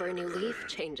 Turning over a new leaf,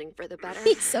 changing for the better.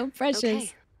 He's so precious.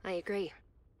 Okay, I agree.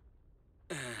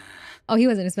 Oh, he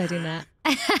wasn't expecting that.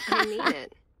 I mean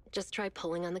it. Just try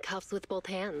pulling on the cuffs with both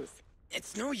hands.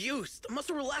 It's no use. The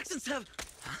muscle relaxants have...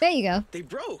 There you go. They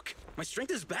broke. My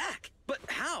strength is back. But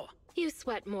how? You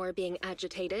sweat more being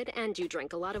agitated, and you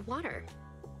drink a lot of water.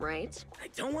 Right? I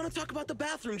don't want to talk about the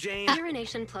bathroom, Jane.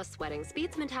 Urination plus sweating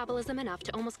speeds metabolism enough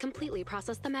to almost completely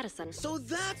process the medicine. So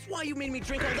that's why you made me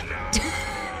drink all that.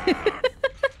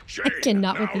 Jane, I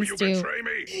cannot with these two.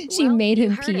 She made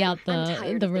him pee out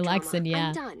the relaxant, yeah.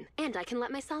 I'm done, and I can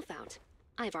let myself out.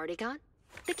 I've already got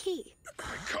the key.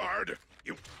 My card?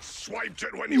 You swiped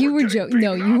it when you were joking.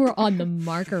 No, you were on the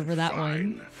marker for that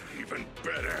one. Even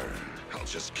better. I'll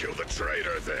just kill the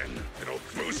traitor then. It'll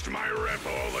boost my rep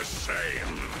all the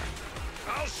same.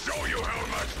 I'll show you how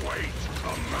much weight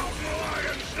a mountain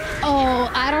lion takes.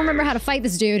 Oh, I don't remember how to fight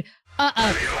this dude.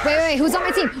 Wait, who's on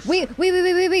my team? Wait.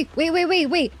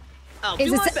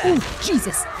 Is this... Oh,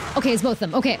 Jesus. Okay, it's both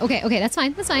of them. Okay, that's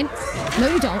fine. No,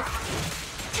 you don't.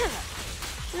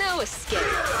 No escape.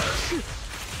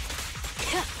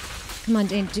 Come on,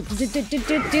 Jane. Do the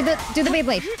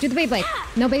Beyblade. Do the Beyblade.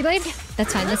 No Beyblade?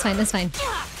 That's fine.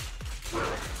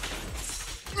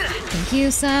 Thank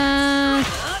you, Seth.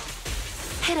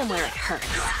 Hit him where it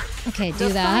hurts. Okay, do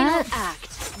that. The final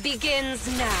act begins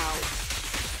now.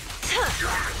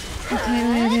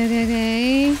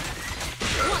 Okay.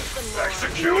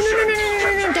 Execution.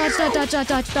 No. Dodge.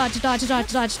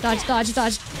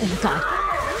 Oh my god.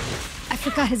 I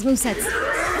forgot his movesets.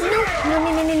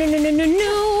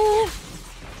 No.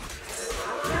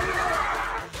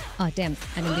 Oh, damn.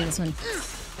 I didn't do this one.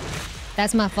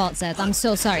 That's my fault, Seth. I'm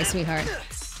so sorry, sweetheart.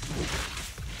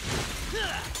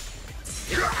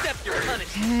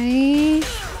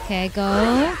 Okay,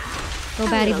 go. Go,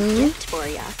 baddie boo.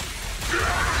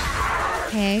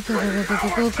 Okay,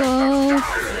 go.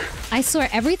 I swear,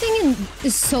 everything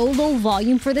is so low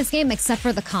volume for this game except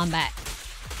for the combat.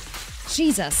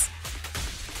 Jesus.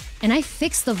 And I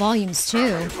fixed the volumes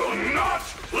too. Will not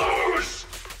lose.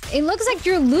 It looks like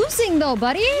you're losing though,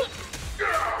 buddy.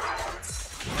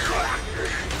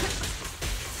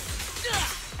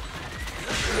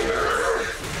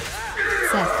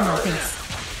 Seth, come on, thanks.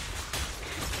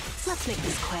 Let's make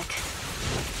this quick.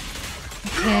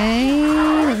 Okay,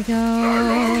 there we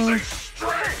go.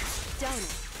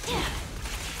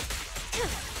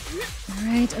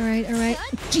 Alright.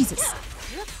 Jesus.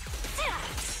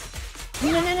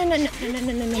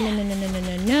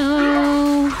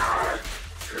 No.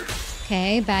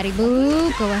 Okay, Batty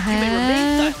Boo, go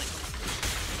ahead.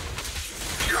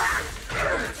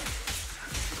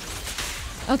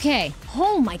 Okay.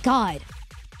 Oh my god.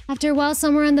 After a while,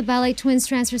 somewhere on the Ballet Twins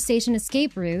transfer station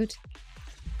escape route.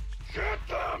 Get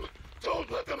them!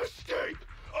 Don't let them escape!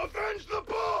 Avenge the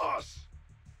boss!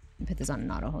 Put this on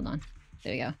an auto, hold on.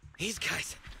 There we go. These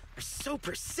guys are so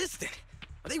persistent.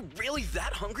 Are they really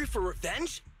that hungry for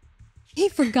revenge? He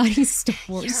forgot his story.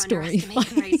 You're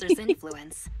underestimating Razor's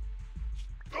influence.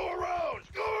 Go around!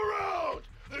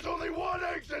 There's only one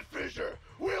exit fissure.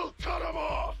 We'll cut them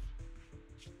off.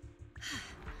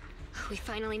 We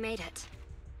finally made it.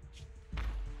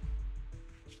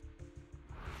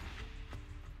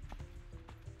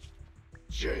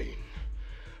 Jane,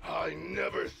 I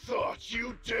never thought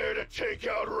you'd dare to take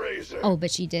out Razor. Oh, but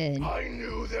she did. I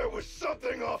knew there was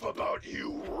something off about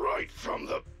you right from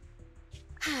the...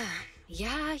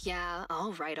 Yeah,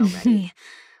 all right already.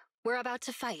 We're about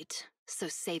to fight, so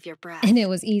save your breath. And it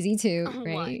was easy too,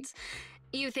 right? What?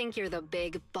 You think you're the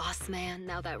big boss man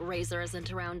now that Razor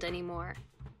isn't around anymore?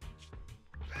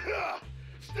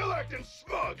 Still acting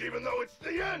smug even though it's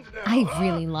the end now. I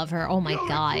really love her. Oh my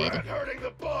god. Hurting the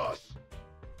boss.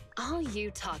 All you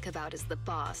talk about is the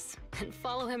boss, and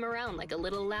follow him around like a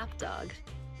little lapdog.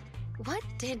 What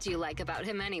did you like about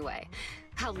him anyway?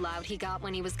 How loud he got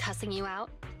when he was cussing you out?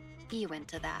 You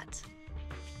into that.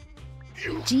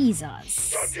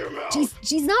 Jesus. Shut your mouth.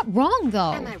 She's not wrong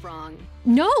though. Am I wrong?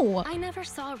 No. I never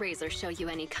saw Razor show you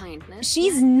any kindness.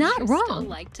 She's not you wrong. Still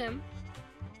liked him.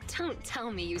 Don't tell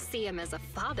me you see him as a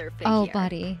father figure. Oh,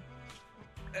 buddy.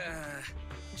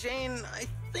 Jane, I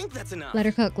think that's enough. Let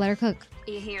her cook. Let her cook.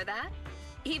 You hear that?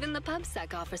 Even the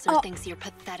PubSec officer thinks you're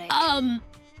pathetic.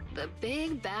 The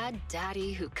big bad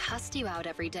daddy who cussed you out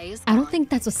every day is gone. I don't think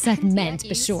that's what Seth meant,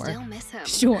 but sure. Still miss him.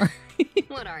 Sure.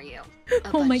 What are you?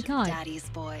 Oh my god. Daddy's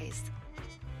boys.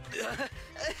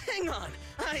 Hang on.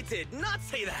 I did not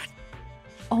say that.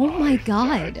 Oh my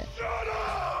god. Shut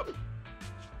up!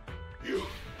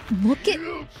 Look at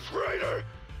you traitor!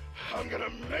 I'm gonna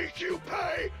make you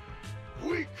pay!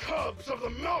 We cubs of the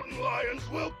mountain lions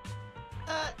will...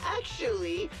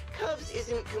 Actually, Cubs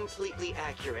isn't completely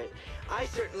accurate. I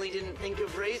certainly didn't think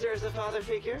of Razor as a father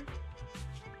figure.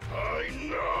 I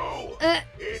know!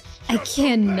 I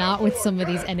cannot with some of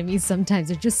these enemies sometimes.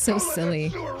 They're just so silly.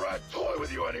 Don't let that sewer rat toy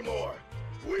with you anymore!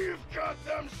 We've got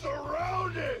them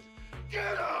surrounded!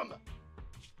 Get them!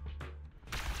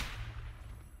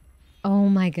 Oh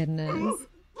my goodness.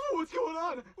 What's going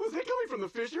on? Was that coming from the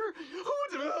fissure?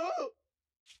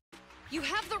 You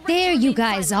have the right there to you remain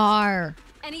guys silent. are.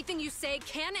 Anything you say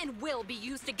can and will be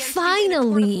used against Finally. you in a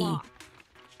court of law.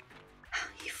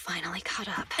 You finally caught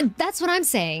up. That's what I'm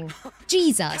saying.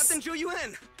 Jesus. Captain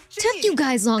Zhou, Took you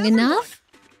guys long enough.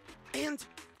 And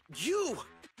you're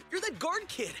that guard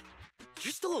kid.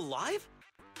 You're still alive?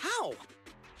 How?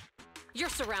 You're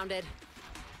surrounded.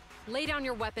 Lay down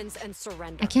your weapons and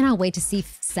surrender. I cannot wait to see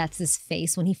Seth's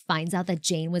face when he finds out that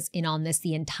Jane was in on this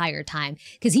the entire time,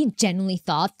 because he genuinely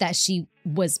thought that she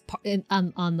was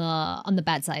on the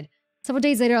bad side. Several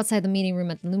days later, outside the meeting room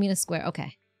at the Lumina Square.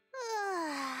 Okay.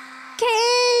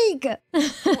 Cake.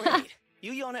 Wait,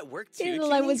 you yawn at work too?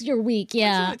 That was your week,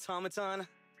 yeah. An automaton.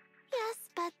 Yes,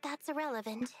 but that's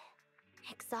irrelevant.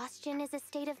 Exhaustion is a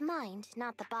state of mind,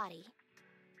 not the body.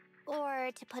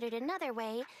 Or, to put it another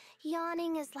way,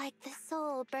 yawning is like the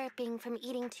soul burping from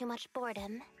eating too much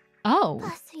boredom. Oh.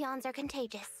 Plus, yawns are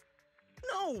contagious.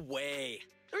 No way.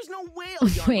 There's no way I'll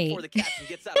yawn before the captain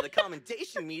gets out of the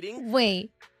commendation meeting.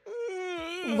 Wait.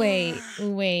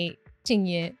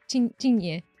 Jingye.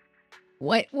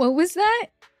 What was that?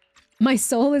 My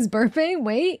soul is burping?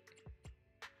 Wait.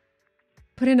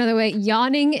 Put another way,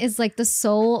 yawning is like the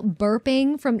soul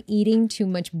burping from eating too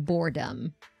much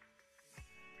boredom.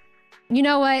 You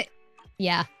know what?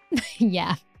 Yeah.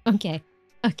 Yeah. Okay.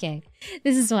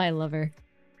 This is why I love her.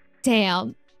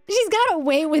 Damn. She's got a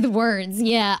way with words.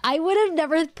 Yeah. I would have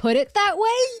never put it that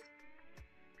way.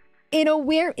 In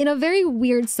a very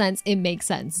weird sense, it makes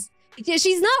sense. Yeah,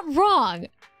 she's not wrong.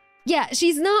 Yeah,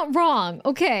 she's not wrong.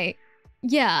 Okay.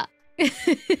 Yeah.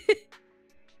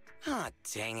 Ah,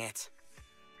 dang it.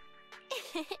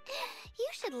 You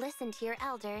should listen to your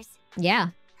elders. Yeah.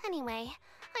 Anyway,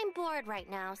 I'm bored right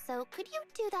now, so could you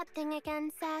do that thing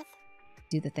again, Seth?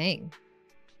 Do the thing.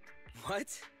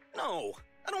 What? No,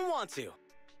 I don't want to.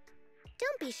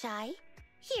 Don't be shy.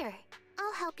 Here,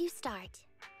 I'll help you start.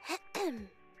 Captain,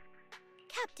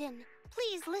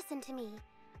 please listen to me.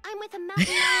 I'm with a mountain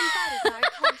lion bodyguard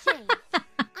called Jane.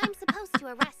 I'm supposed to to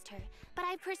arrest her, but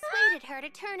I persuaded her to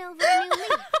turn over a new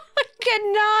leaf. I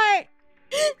cannot!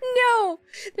 No!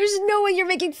 There's no way you're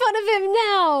making fun of him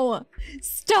now!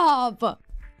 Stop!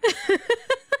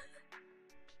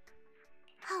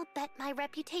 I'll bet my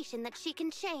reputation that she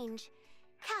can change.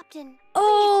 Captain,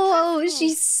 oh,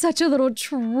 she's such a little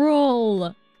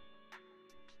troll.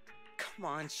 Come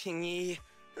on, Qingyi.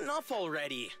 Enough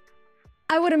already.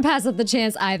 I wouldn't pass up the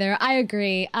chance either. I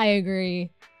agree. I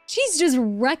agree. She's just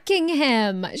wrecking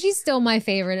him. She's still my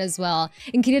favorite as well.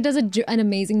 And Kita does an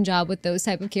amazing job with those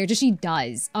type of characters. She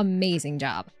does. Amazing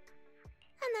job.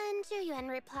 And then Juyuan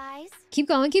replies. Keep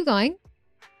going, keep going.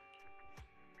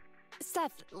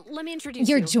 Seth, let me introduce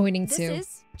you. You're joining too. This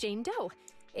is Jane Doe,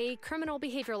 a criminal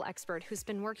behavioral expert who's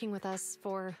been working with us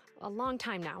for a long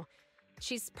time now.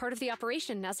 She's part of the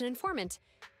operation as an informant.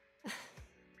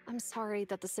 I'm sorry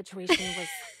that the situation was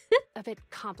a bit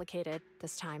complicated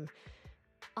this time.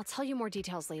 I'll tell you more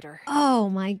details later. Oh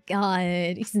my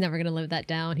god. He's never gonna live that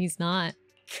down. He's not.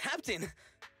 Captain,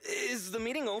 is the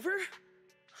meeting over?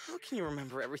 How can you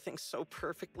remember everything so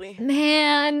perfectly?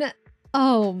 Man.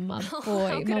 Oh, my boy,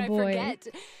 How could my I boy. forget?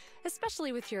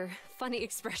 Especially with your funny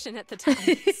expression at the time,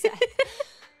 Seth.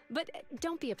 But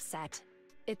don't be upset.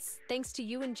 It's thanks to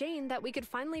you and Jane that we could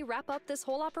finally wrap up this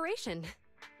whole operation.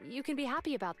 You can be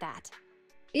happy about that.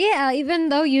 Yeah, even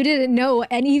though you didn't know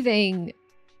anything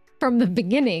from the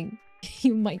beginning. Oh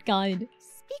my god.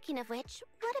 Speaking of which,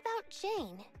 what about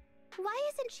Jane? Why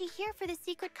isn't she here for the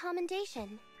secret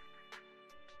commendation?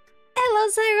 Hello,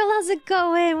 Cyril. How's it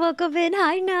going? Welcome in.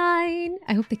 Hi, Nine.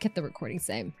 I hope they kept the recording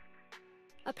same.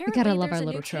 Apparently, we gotta love there's our a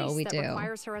little new troll. case We that do.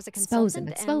 requires her as a Expose him. consultant,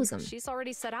 Expose him. and she's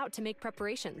already set out to make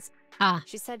preparations. Ah.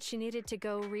 She said she needed to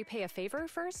go repay a favor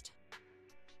first.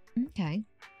 Okay.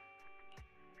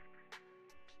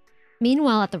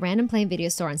 Meanwhile, at the Random Plane video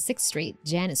store on 6th Street,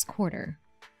 Janice Quarter.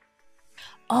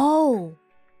 Oh!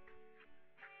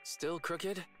 Still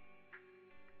crooked?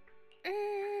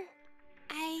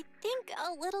 I think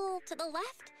a little to the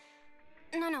left.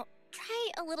 No, try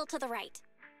a little to the right.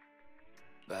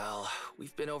 Val,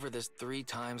 we've been over this 3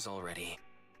 times already.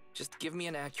 Just give me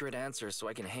an accurate answer so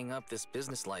I can hang up this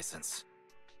business license.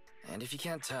 And if you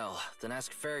can't tell, then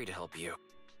ask Fairy to help you.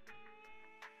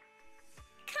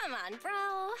 Come on, bro.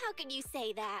 How could you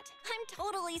say that? I'm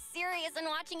totally serious in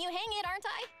watching you hang it, aren't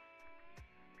I?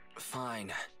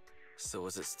 Fine. So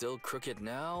is it still crooked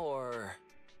now, or...?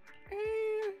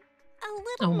 A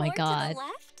little Oh my more God. to the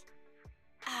left.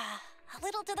 A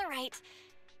little to the right.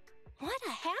 What a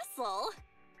hassle.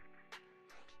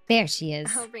 There she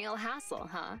is. A real hassle,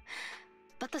 huh?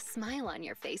 But the smile on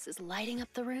your face is lighting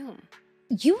up the room.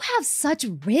 You have such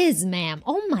riz, ma'am.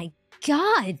 Oh my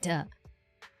god.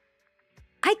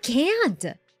 I can't.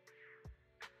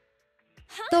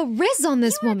 Huh? The riz on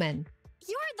this woman.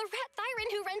 You're the rat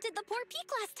Thyron who rented the poor peak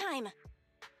last time.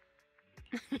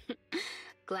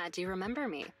 Glad you remember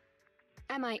me.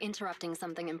 Am I interrupting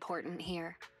something important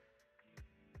here?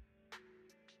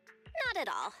 Not at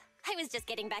all. I was just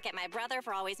getting back at my brother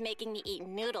for always making me eat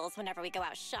noodles whenever we go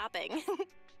out shopping.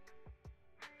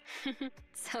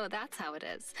 So that's how it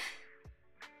is.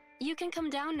 You can come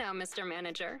down now, Mr.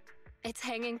 Manager. It's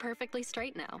hanging perfectly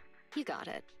straight now. You got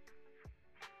it.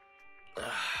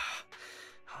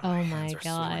 Oh my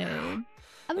god.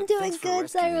 I'm doing good,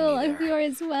 Cyril. I hope you are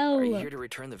as well. Are you here to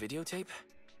return the videotape?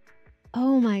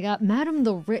 Oh my god. Madam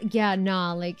the yeah,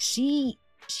 nah, like she's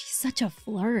such a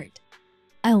flirt.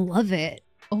 I love it.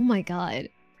 Oh my god.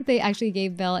 They actually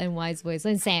gave Belle and Wise voice.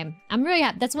 And Sam, I'm really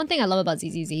happy. That's one thing I love about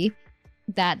ZZZ.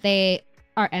 That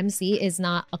our MC is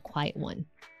not a quiet one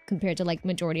compared to like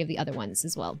majority of the other ones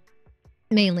as well.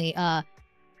 Mainly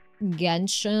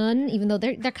Genshin, even though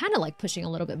they're kind of like pushing a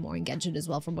little bit more in Genshin as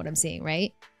well from what I'm seeing,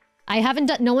 right? I haven't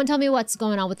done, no one tell me what's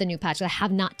going on with the new patch. I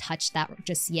have not touched that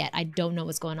just yet. I don't know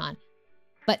what's going on.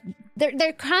 But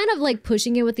they're kind of like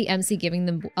pushing it with the MC giving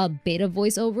them a bit of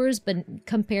voiceovers, but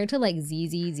compared to like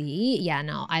ZZZ, yeah,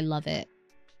 no, I love it.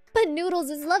 But Noodles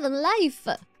is loving life.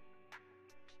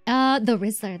 The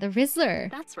Rizzler.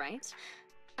 That's right.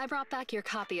 I brought back your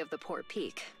copy of The Poor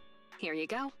Peak. Here you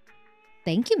go.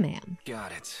 Thank you, ma'am.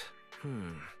 Got it.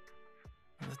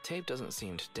 The tape doesn't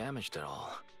seem damaged at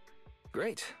all.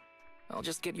 Great. I'll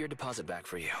just get your deposit back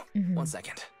for you. 1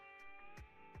 second.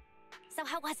 So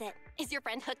how was it? Is your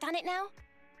friend hooked on it now?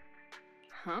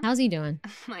 Huh? How's he doing?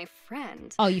 My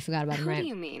friend. Oh, you forgot about him, right? Who do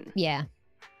you mean? Yeah.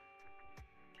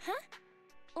 Huh?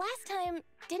 Last time,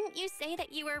 didn't you say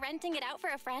that you were renting it out for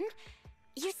a friend?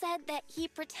 You said that he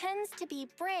pretends to be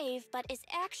brave, but is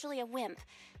actually a wimp.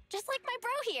 Just like my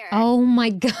bro here. Oh my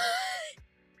god.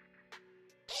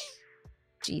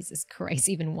 Jesus Christ,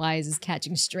 even Wise is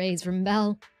catching strays from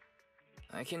Belle.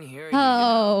 I can hear you.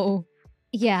 Oh,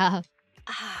 yeah.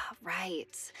 Ah,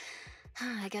 right.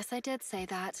 I guess I did say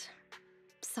that.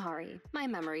 Sorry, my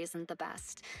memory isn't the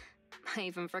best. I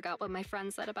even forgot what my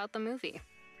friend said about the movie.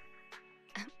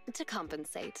 To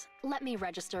compensate, let me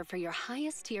register for your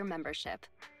highest tier membership.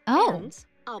 Oh. And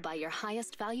I'll buy your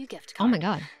highest value gift card. Oh my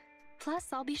god. Plus,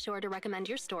 I'll be sure to recommend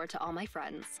your store to all my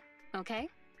friends. Okay?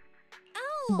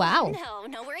 Oh, wow.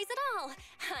 No worries at all.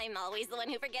 I'm always the one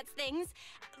who forgets things.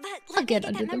 But I'll let me get get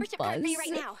under that the membership card for you buzz.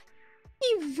 right now.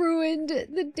 He ruined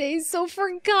the day so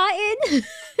forgotten.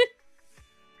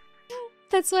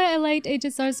 That's why I liked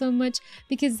HSR so much,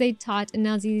 because they taught and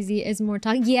now ZZ is more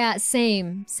talking. Yeah,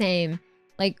 same.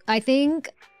 Like, I think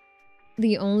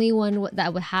the only one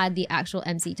that had the actual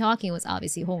MC talking was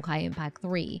obviously Honkai Impact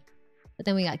 3. But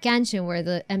then we got Genshin, where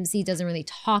the MC doesn't really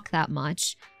talk that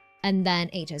much. And then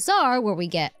HSR, where we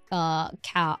get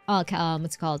what's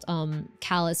it called?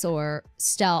 Callus or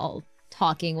Stell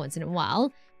talking once in a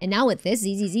while. And now with this,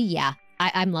 ZZZ, yeah,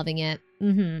 I'm loving it.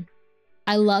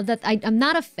 I love that. I'm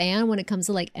not a fan when it comes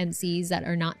to like MCs that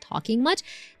are not talking much,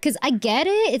 because I get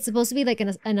it. It's supposed to be like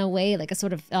in a way, like a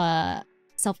sort of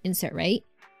self-insert, right?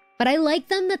 But I like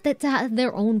them that have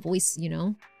their own voice, you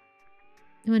know?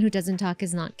 The one who doesn't talk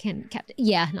is not canon captain.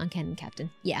 Yeah, non-canon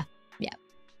captain. Yeah.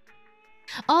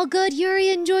 All good, Yuri.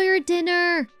 Enjoy your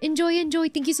dinner. Enjoy.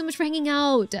 Thank you so much for hanging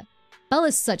out.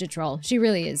 Bella's such a troll. She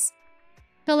really is.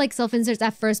 Felt like self-inserts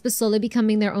at first, but slowly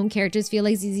becoming their own characters. Feel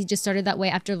like ZZ just started that way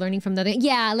after learning from the other.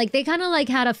 Yeah, like they kind of like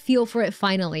had a feel for it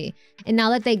finally. And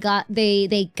now that they got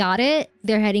it,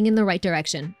 they're heading in the right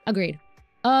direction. Agreed.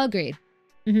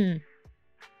 I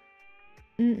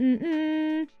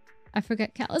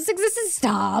forgot Callus exists.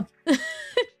 Stop.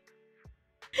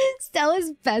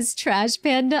 Stella's best trash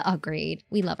panda. Agreed.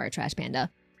 We love our trash panda.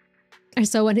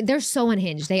 They're so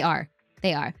unhinged. They are.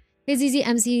 His easy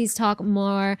MCs talk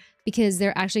more because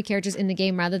they're actually characters in the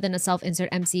game rather than a self-insert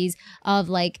MCs of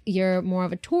like you're more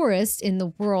of a tourist in the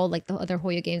world, like the other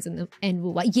Hoya games and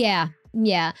Wuwa.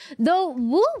 Yeah. Though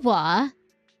Wuwa,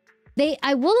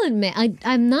 I will admit,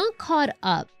 I'm not caught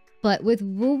up, but with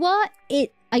Wuwa,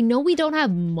 I know we don't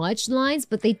have much lines,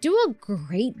 but they do a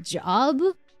great job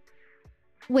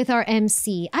with our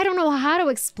MC. I don't know how to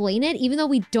explain it, even though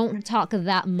we don't talk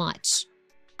that much.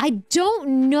 I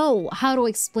don't know how to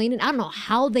explain it. I don't know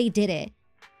how they did it.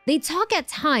 They talk at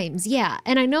times, yeah.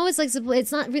 And I know it's like,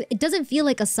 it's not really, it doesn't feel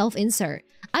like a self-insert.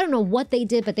 I don't know what they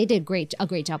did, but they did a great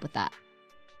job with that.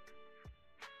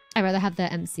 I'd rather have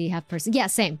the MC have person. Yeah,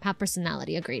 same. Have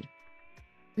personality. Agreed.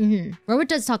 Robert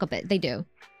does talk a bit. They do.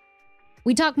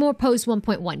 We talk more post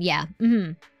 1.1. Yeah.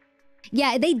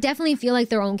 Yeah, they definitely feel like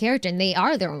their own character, and they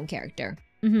are their own character.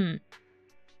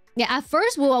 Yeah, at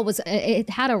first, it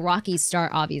had a rocky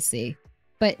start, obviously.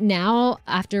 But now,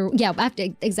 after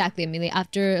immediately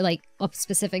after like a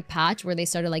specific patch where they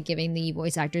started like giving the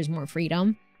voice actors more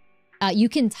freedom, you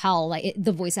can tell like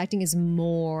the voice acting is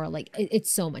more like,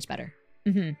 it's so much better.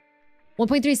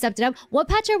 1.3 stepped it up. What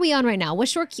patch are we on right now? What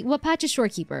patch is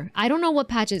Shorekeeper? I don't know what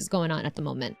patch is going on at the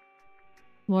moment.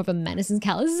 More of a menace than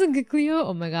Callus is a good Cleo.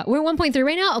 Oh my god. We're 1.3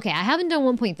 right now? Okay, I haven't done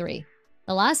 1.3.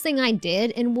 The last thing I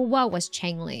did in WoW was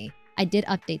Changli. I did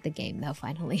update the game though,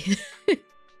 finally.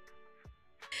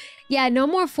 Yeah, no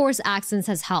more forced accents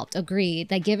has helped.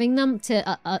 Agreed. Like giving them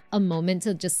to a moment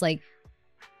to just like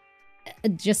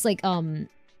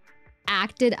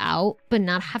act it out, but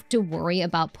not have to worry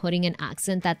about putting an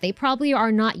accent that they probably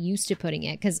are not used to putting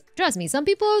it. Because trust me, some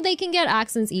people, they can get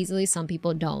accents easily, some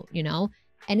people don't, you know?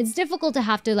 And it's difficult to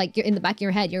have to, like, you're in the back of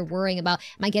your head, you're worrying about,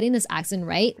 am I getting this accent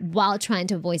right while trying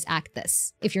to voice act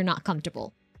this if you're not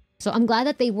comfortable. So I'm glad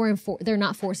that they're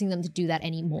not forcing them to do that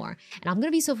anymore. And I'm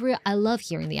gonna be so for real, I love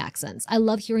hearing the accents. I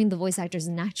love hearing the voice actors'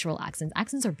 natural accents.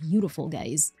 Accents are beautiful,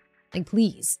 guys. Like,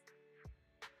 please.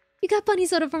 You got bunny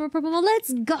soda from a purple mall.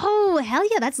 Let's go! Hell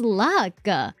yeah, that's luck!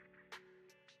 Doesn't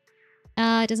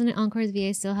an Encore's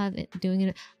VA still have it doing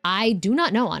it? I do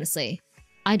not know, honestly.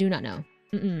 I do not know.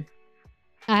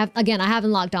 I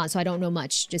haven't logged on, so I don't know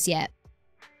much just yet.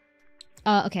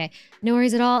 Okay. No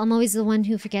worries at all. I'm always the one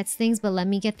who forgets things, but let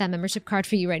me get that membership card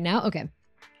for you right now. Okay.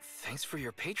 Thanks for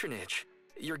your patronage.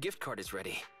 Your gift card is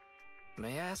ready.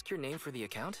 May I ask your name for the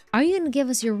account? Are you gonna give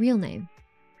us your real name?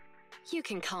 You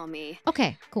can call me.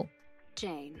 Okay, cool.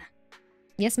 Jane.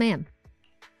 Yes, ma'am.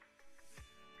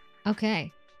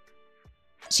 Okay.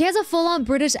 She has a full-on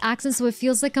British accent, so it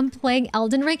feels like I'm playing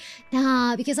Elden Ring.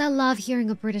 Nah, because I love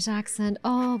hearing a British accent.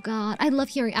 Oh god, I love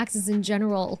hearing accents in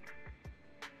general.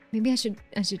 Maybe I should,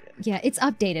 yeah, it's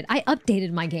updated. I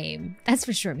updated my game. That's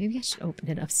for sure. Maybe I should open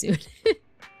it up soon.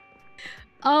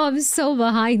 Oh, I'm so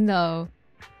behind though.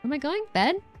 Where am I going?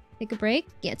 Bed? Take a break?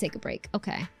 Yeah, take a break.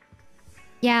 Okay.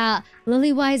 Yeah,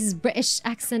 Lily Wise's British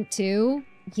accent too.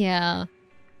 Yeah.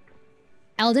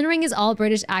 Elden Ring is all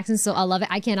British accents, so I love it.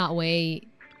 I cannot wait.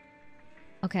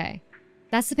 Okay.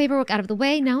 That's the paperwork out of the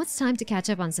way. Now it's time to catch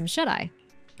up on some shut-eye.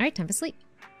 Alright, time for sleep.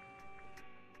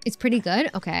 It's pretty good?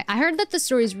 Okay. I heard that the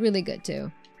story is really good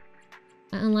too.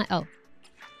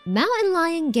 Mountain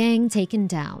Lion Gang taken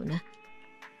down.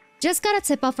 Just got a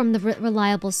tip-off from the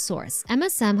reliable source.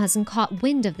 MSM hasn't caught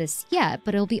wind of this yet,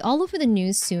 but it'll be all over the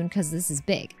news soon because this is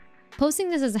big.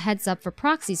 Posting this as a heads up for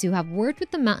proxies who have worked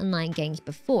with the Mountain Lion Gang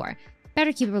before.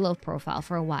 Better keep a low profile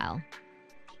for a while.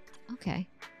 Okay.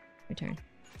 Return.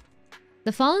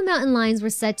 The fallen mountain lions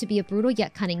were said to be a brutal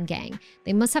yet cunning gang.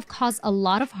 They must have caused a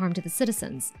lot of harm to the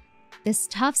citizens. This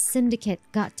tough syndicate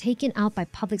got taken out by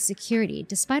public security.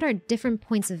 Despite our different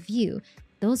points of view,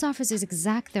 those officers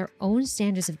exact their own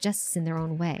standards of justice in their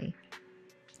own way.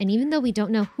 And even though we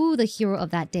don't know who the hero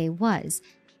of that day was,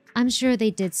 I'm sure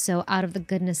they did so out of the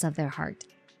goodness of their heart.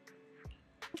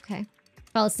 Okay.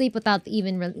 Fell asleep without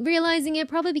even realizing it,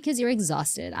 probably because you're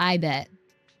exhausted, I bet.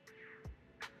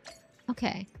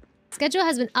 Okay. Schedule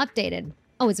has been updated.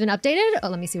 Oh, it's been updated? Oh,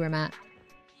 let me see where I'm at.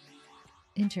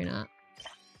 Internet.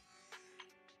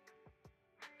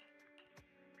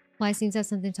 Why seems to have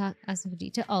something to ask for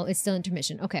detail? Oh, it's still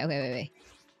intermission. Okay, wait.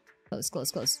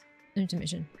 Close.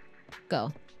 Intermission.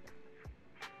 Go.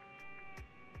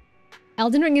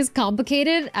 Elden Ring is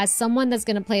complicated. As someone that's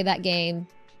gonna play that game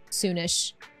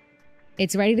soonish.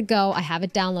 It's ready to go. I have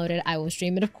it downloaded. I will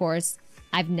stream it, of course.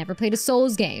 I've never played a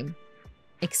Souls game.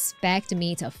 Expect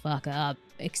me to fuck up.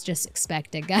 Just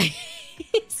expect it,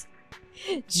 guys.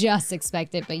 Just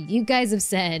expect it. But you guys have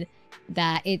said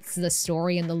that it's the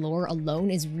story and the lore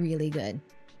alone is really good.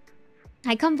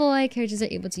 Hi, Convoy. Characters are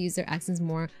able to use their accents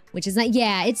more, which is not.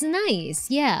 Yeah, it's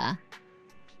nice. Yeah.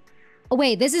 Oh,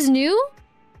 wait, this is new?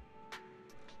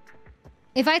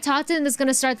 If I talk to him, it's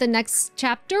gonna start the next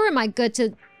chapter, or am I good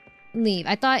to leave?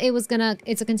 I thought it was gonna.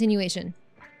 It's a continuation.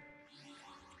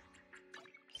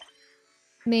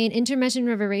 Main intermission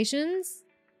reverberations?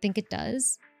 Think it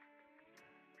does.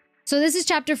 So this is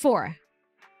chapter 4.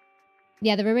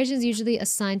 Yeah, the reverberations is usually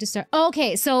assigned to start. Oh,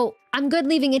 okay, so I'm good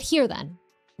leaving it here then,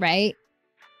 right?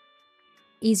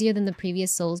 Easier than the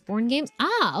previous Soulsborne games?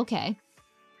 Ah, okay.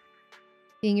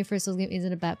 Being your first Souls game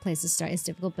isn't a bad place to start. It's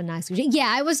difficult, but not exclusion.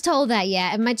 Yeah, I was told that,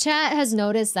 yeah. And my chat has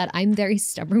noticed that I'm very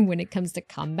stubborn when it comes to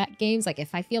combat games. Like,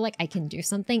 if I feel like I can do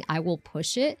something, I will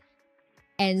push it.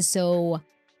 And so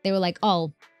they were like,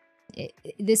 oh,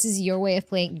 this is your way of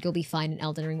playing. You'll be fine in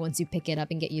Elden Ring once you pick it up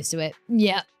and get used to it.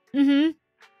 Yeah.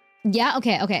 Yeah,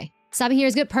 okay. Stopping here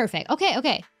is good. Perfect.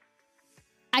 Okay.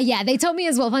 Yeah, they told me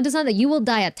as well, Fantasan, that you will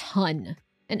die a ton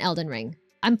in Elden Ring.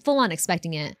 I'm full on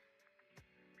expecting it.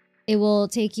 It will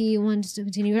take you one to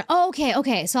continue. Oh,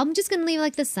 okay. So I'm just gonna leave it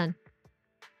like this then.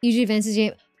 Usually advances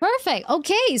game. Perfect.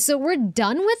 Okay, so we're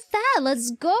done with that. Let's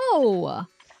go.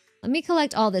 Let me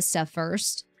collect all this stuff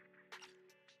first.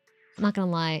 I'm not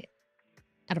gonna lie.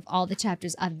 Out of all the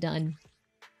chapters I've done,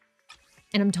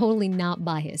 and I'm totally not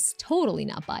biased. Totally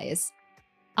not biased.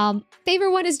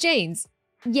 Favorite one is Jane's.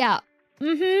 Yeah.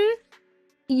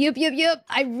 Yup.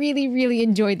 I really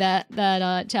enjoyed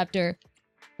that chapter.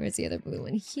 Where's the other blue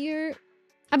one here?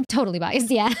 I'm totally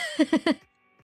biased, yeah.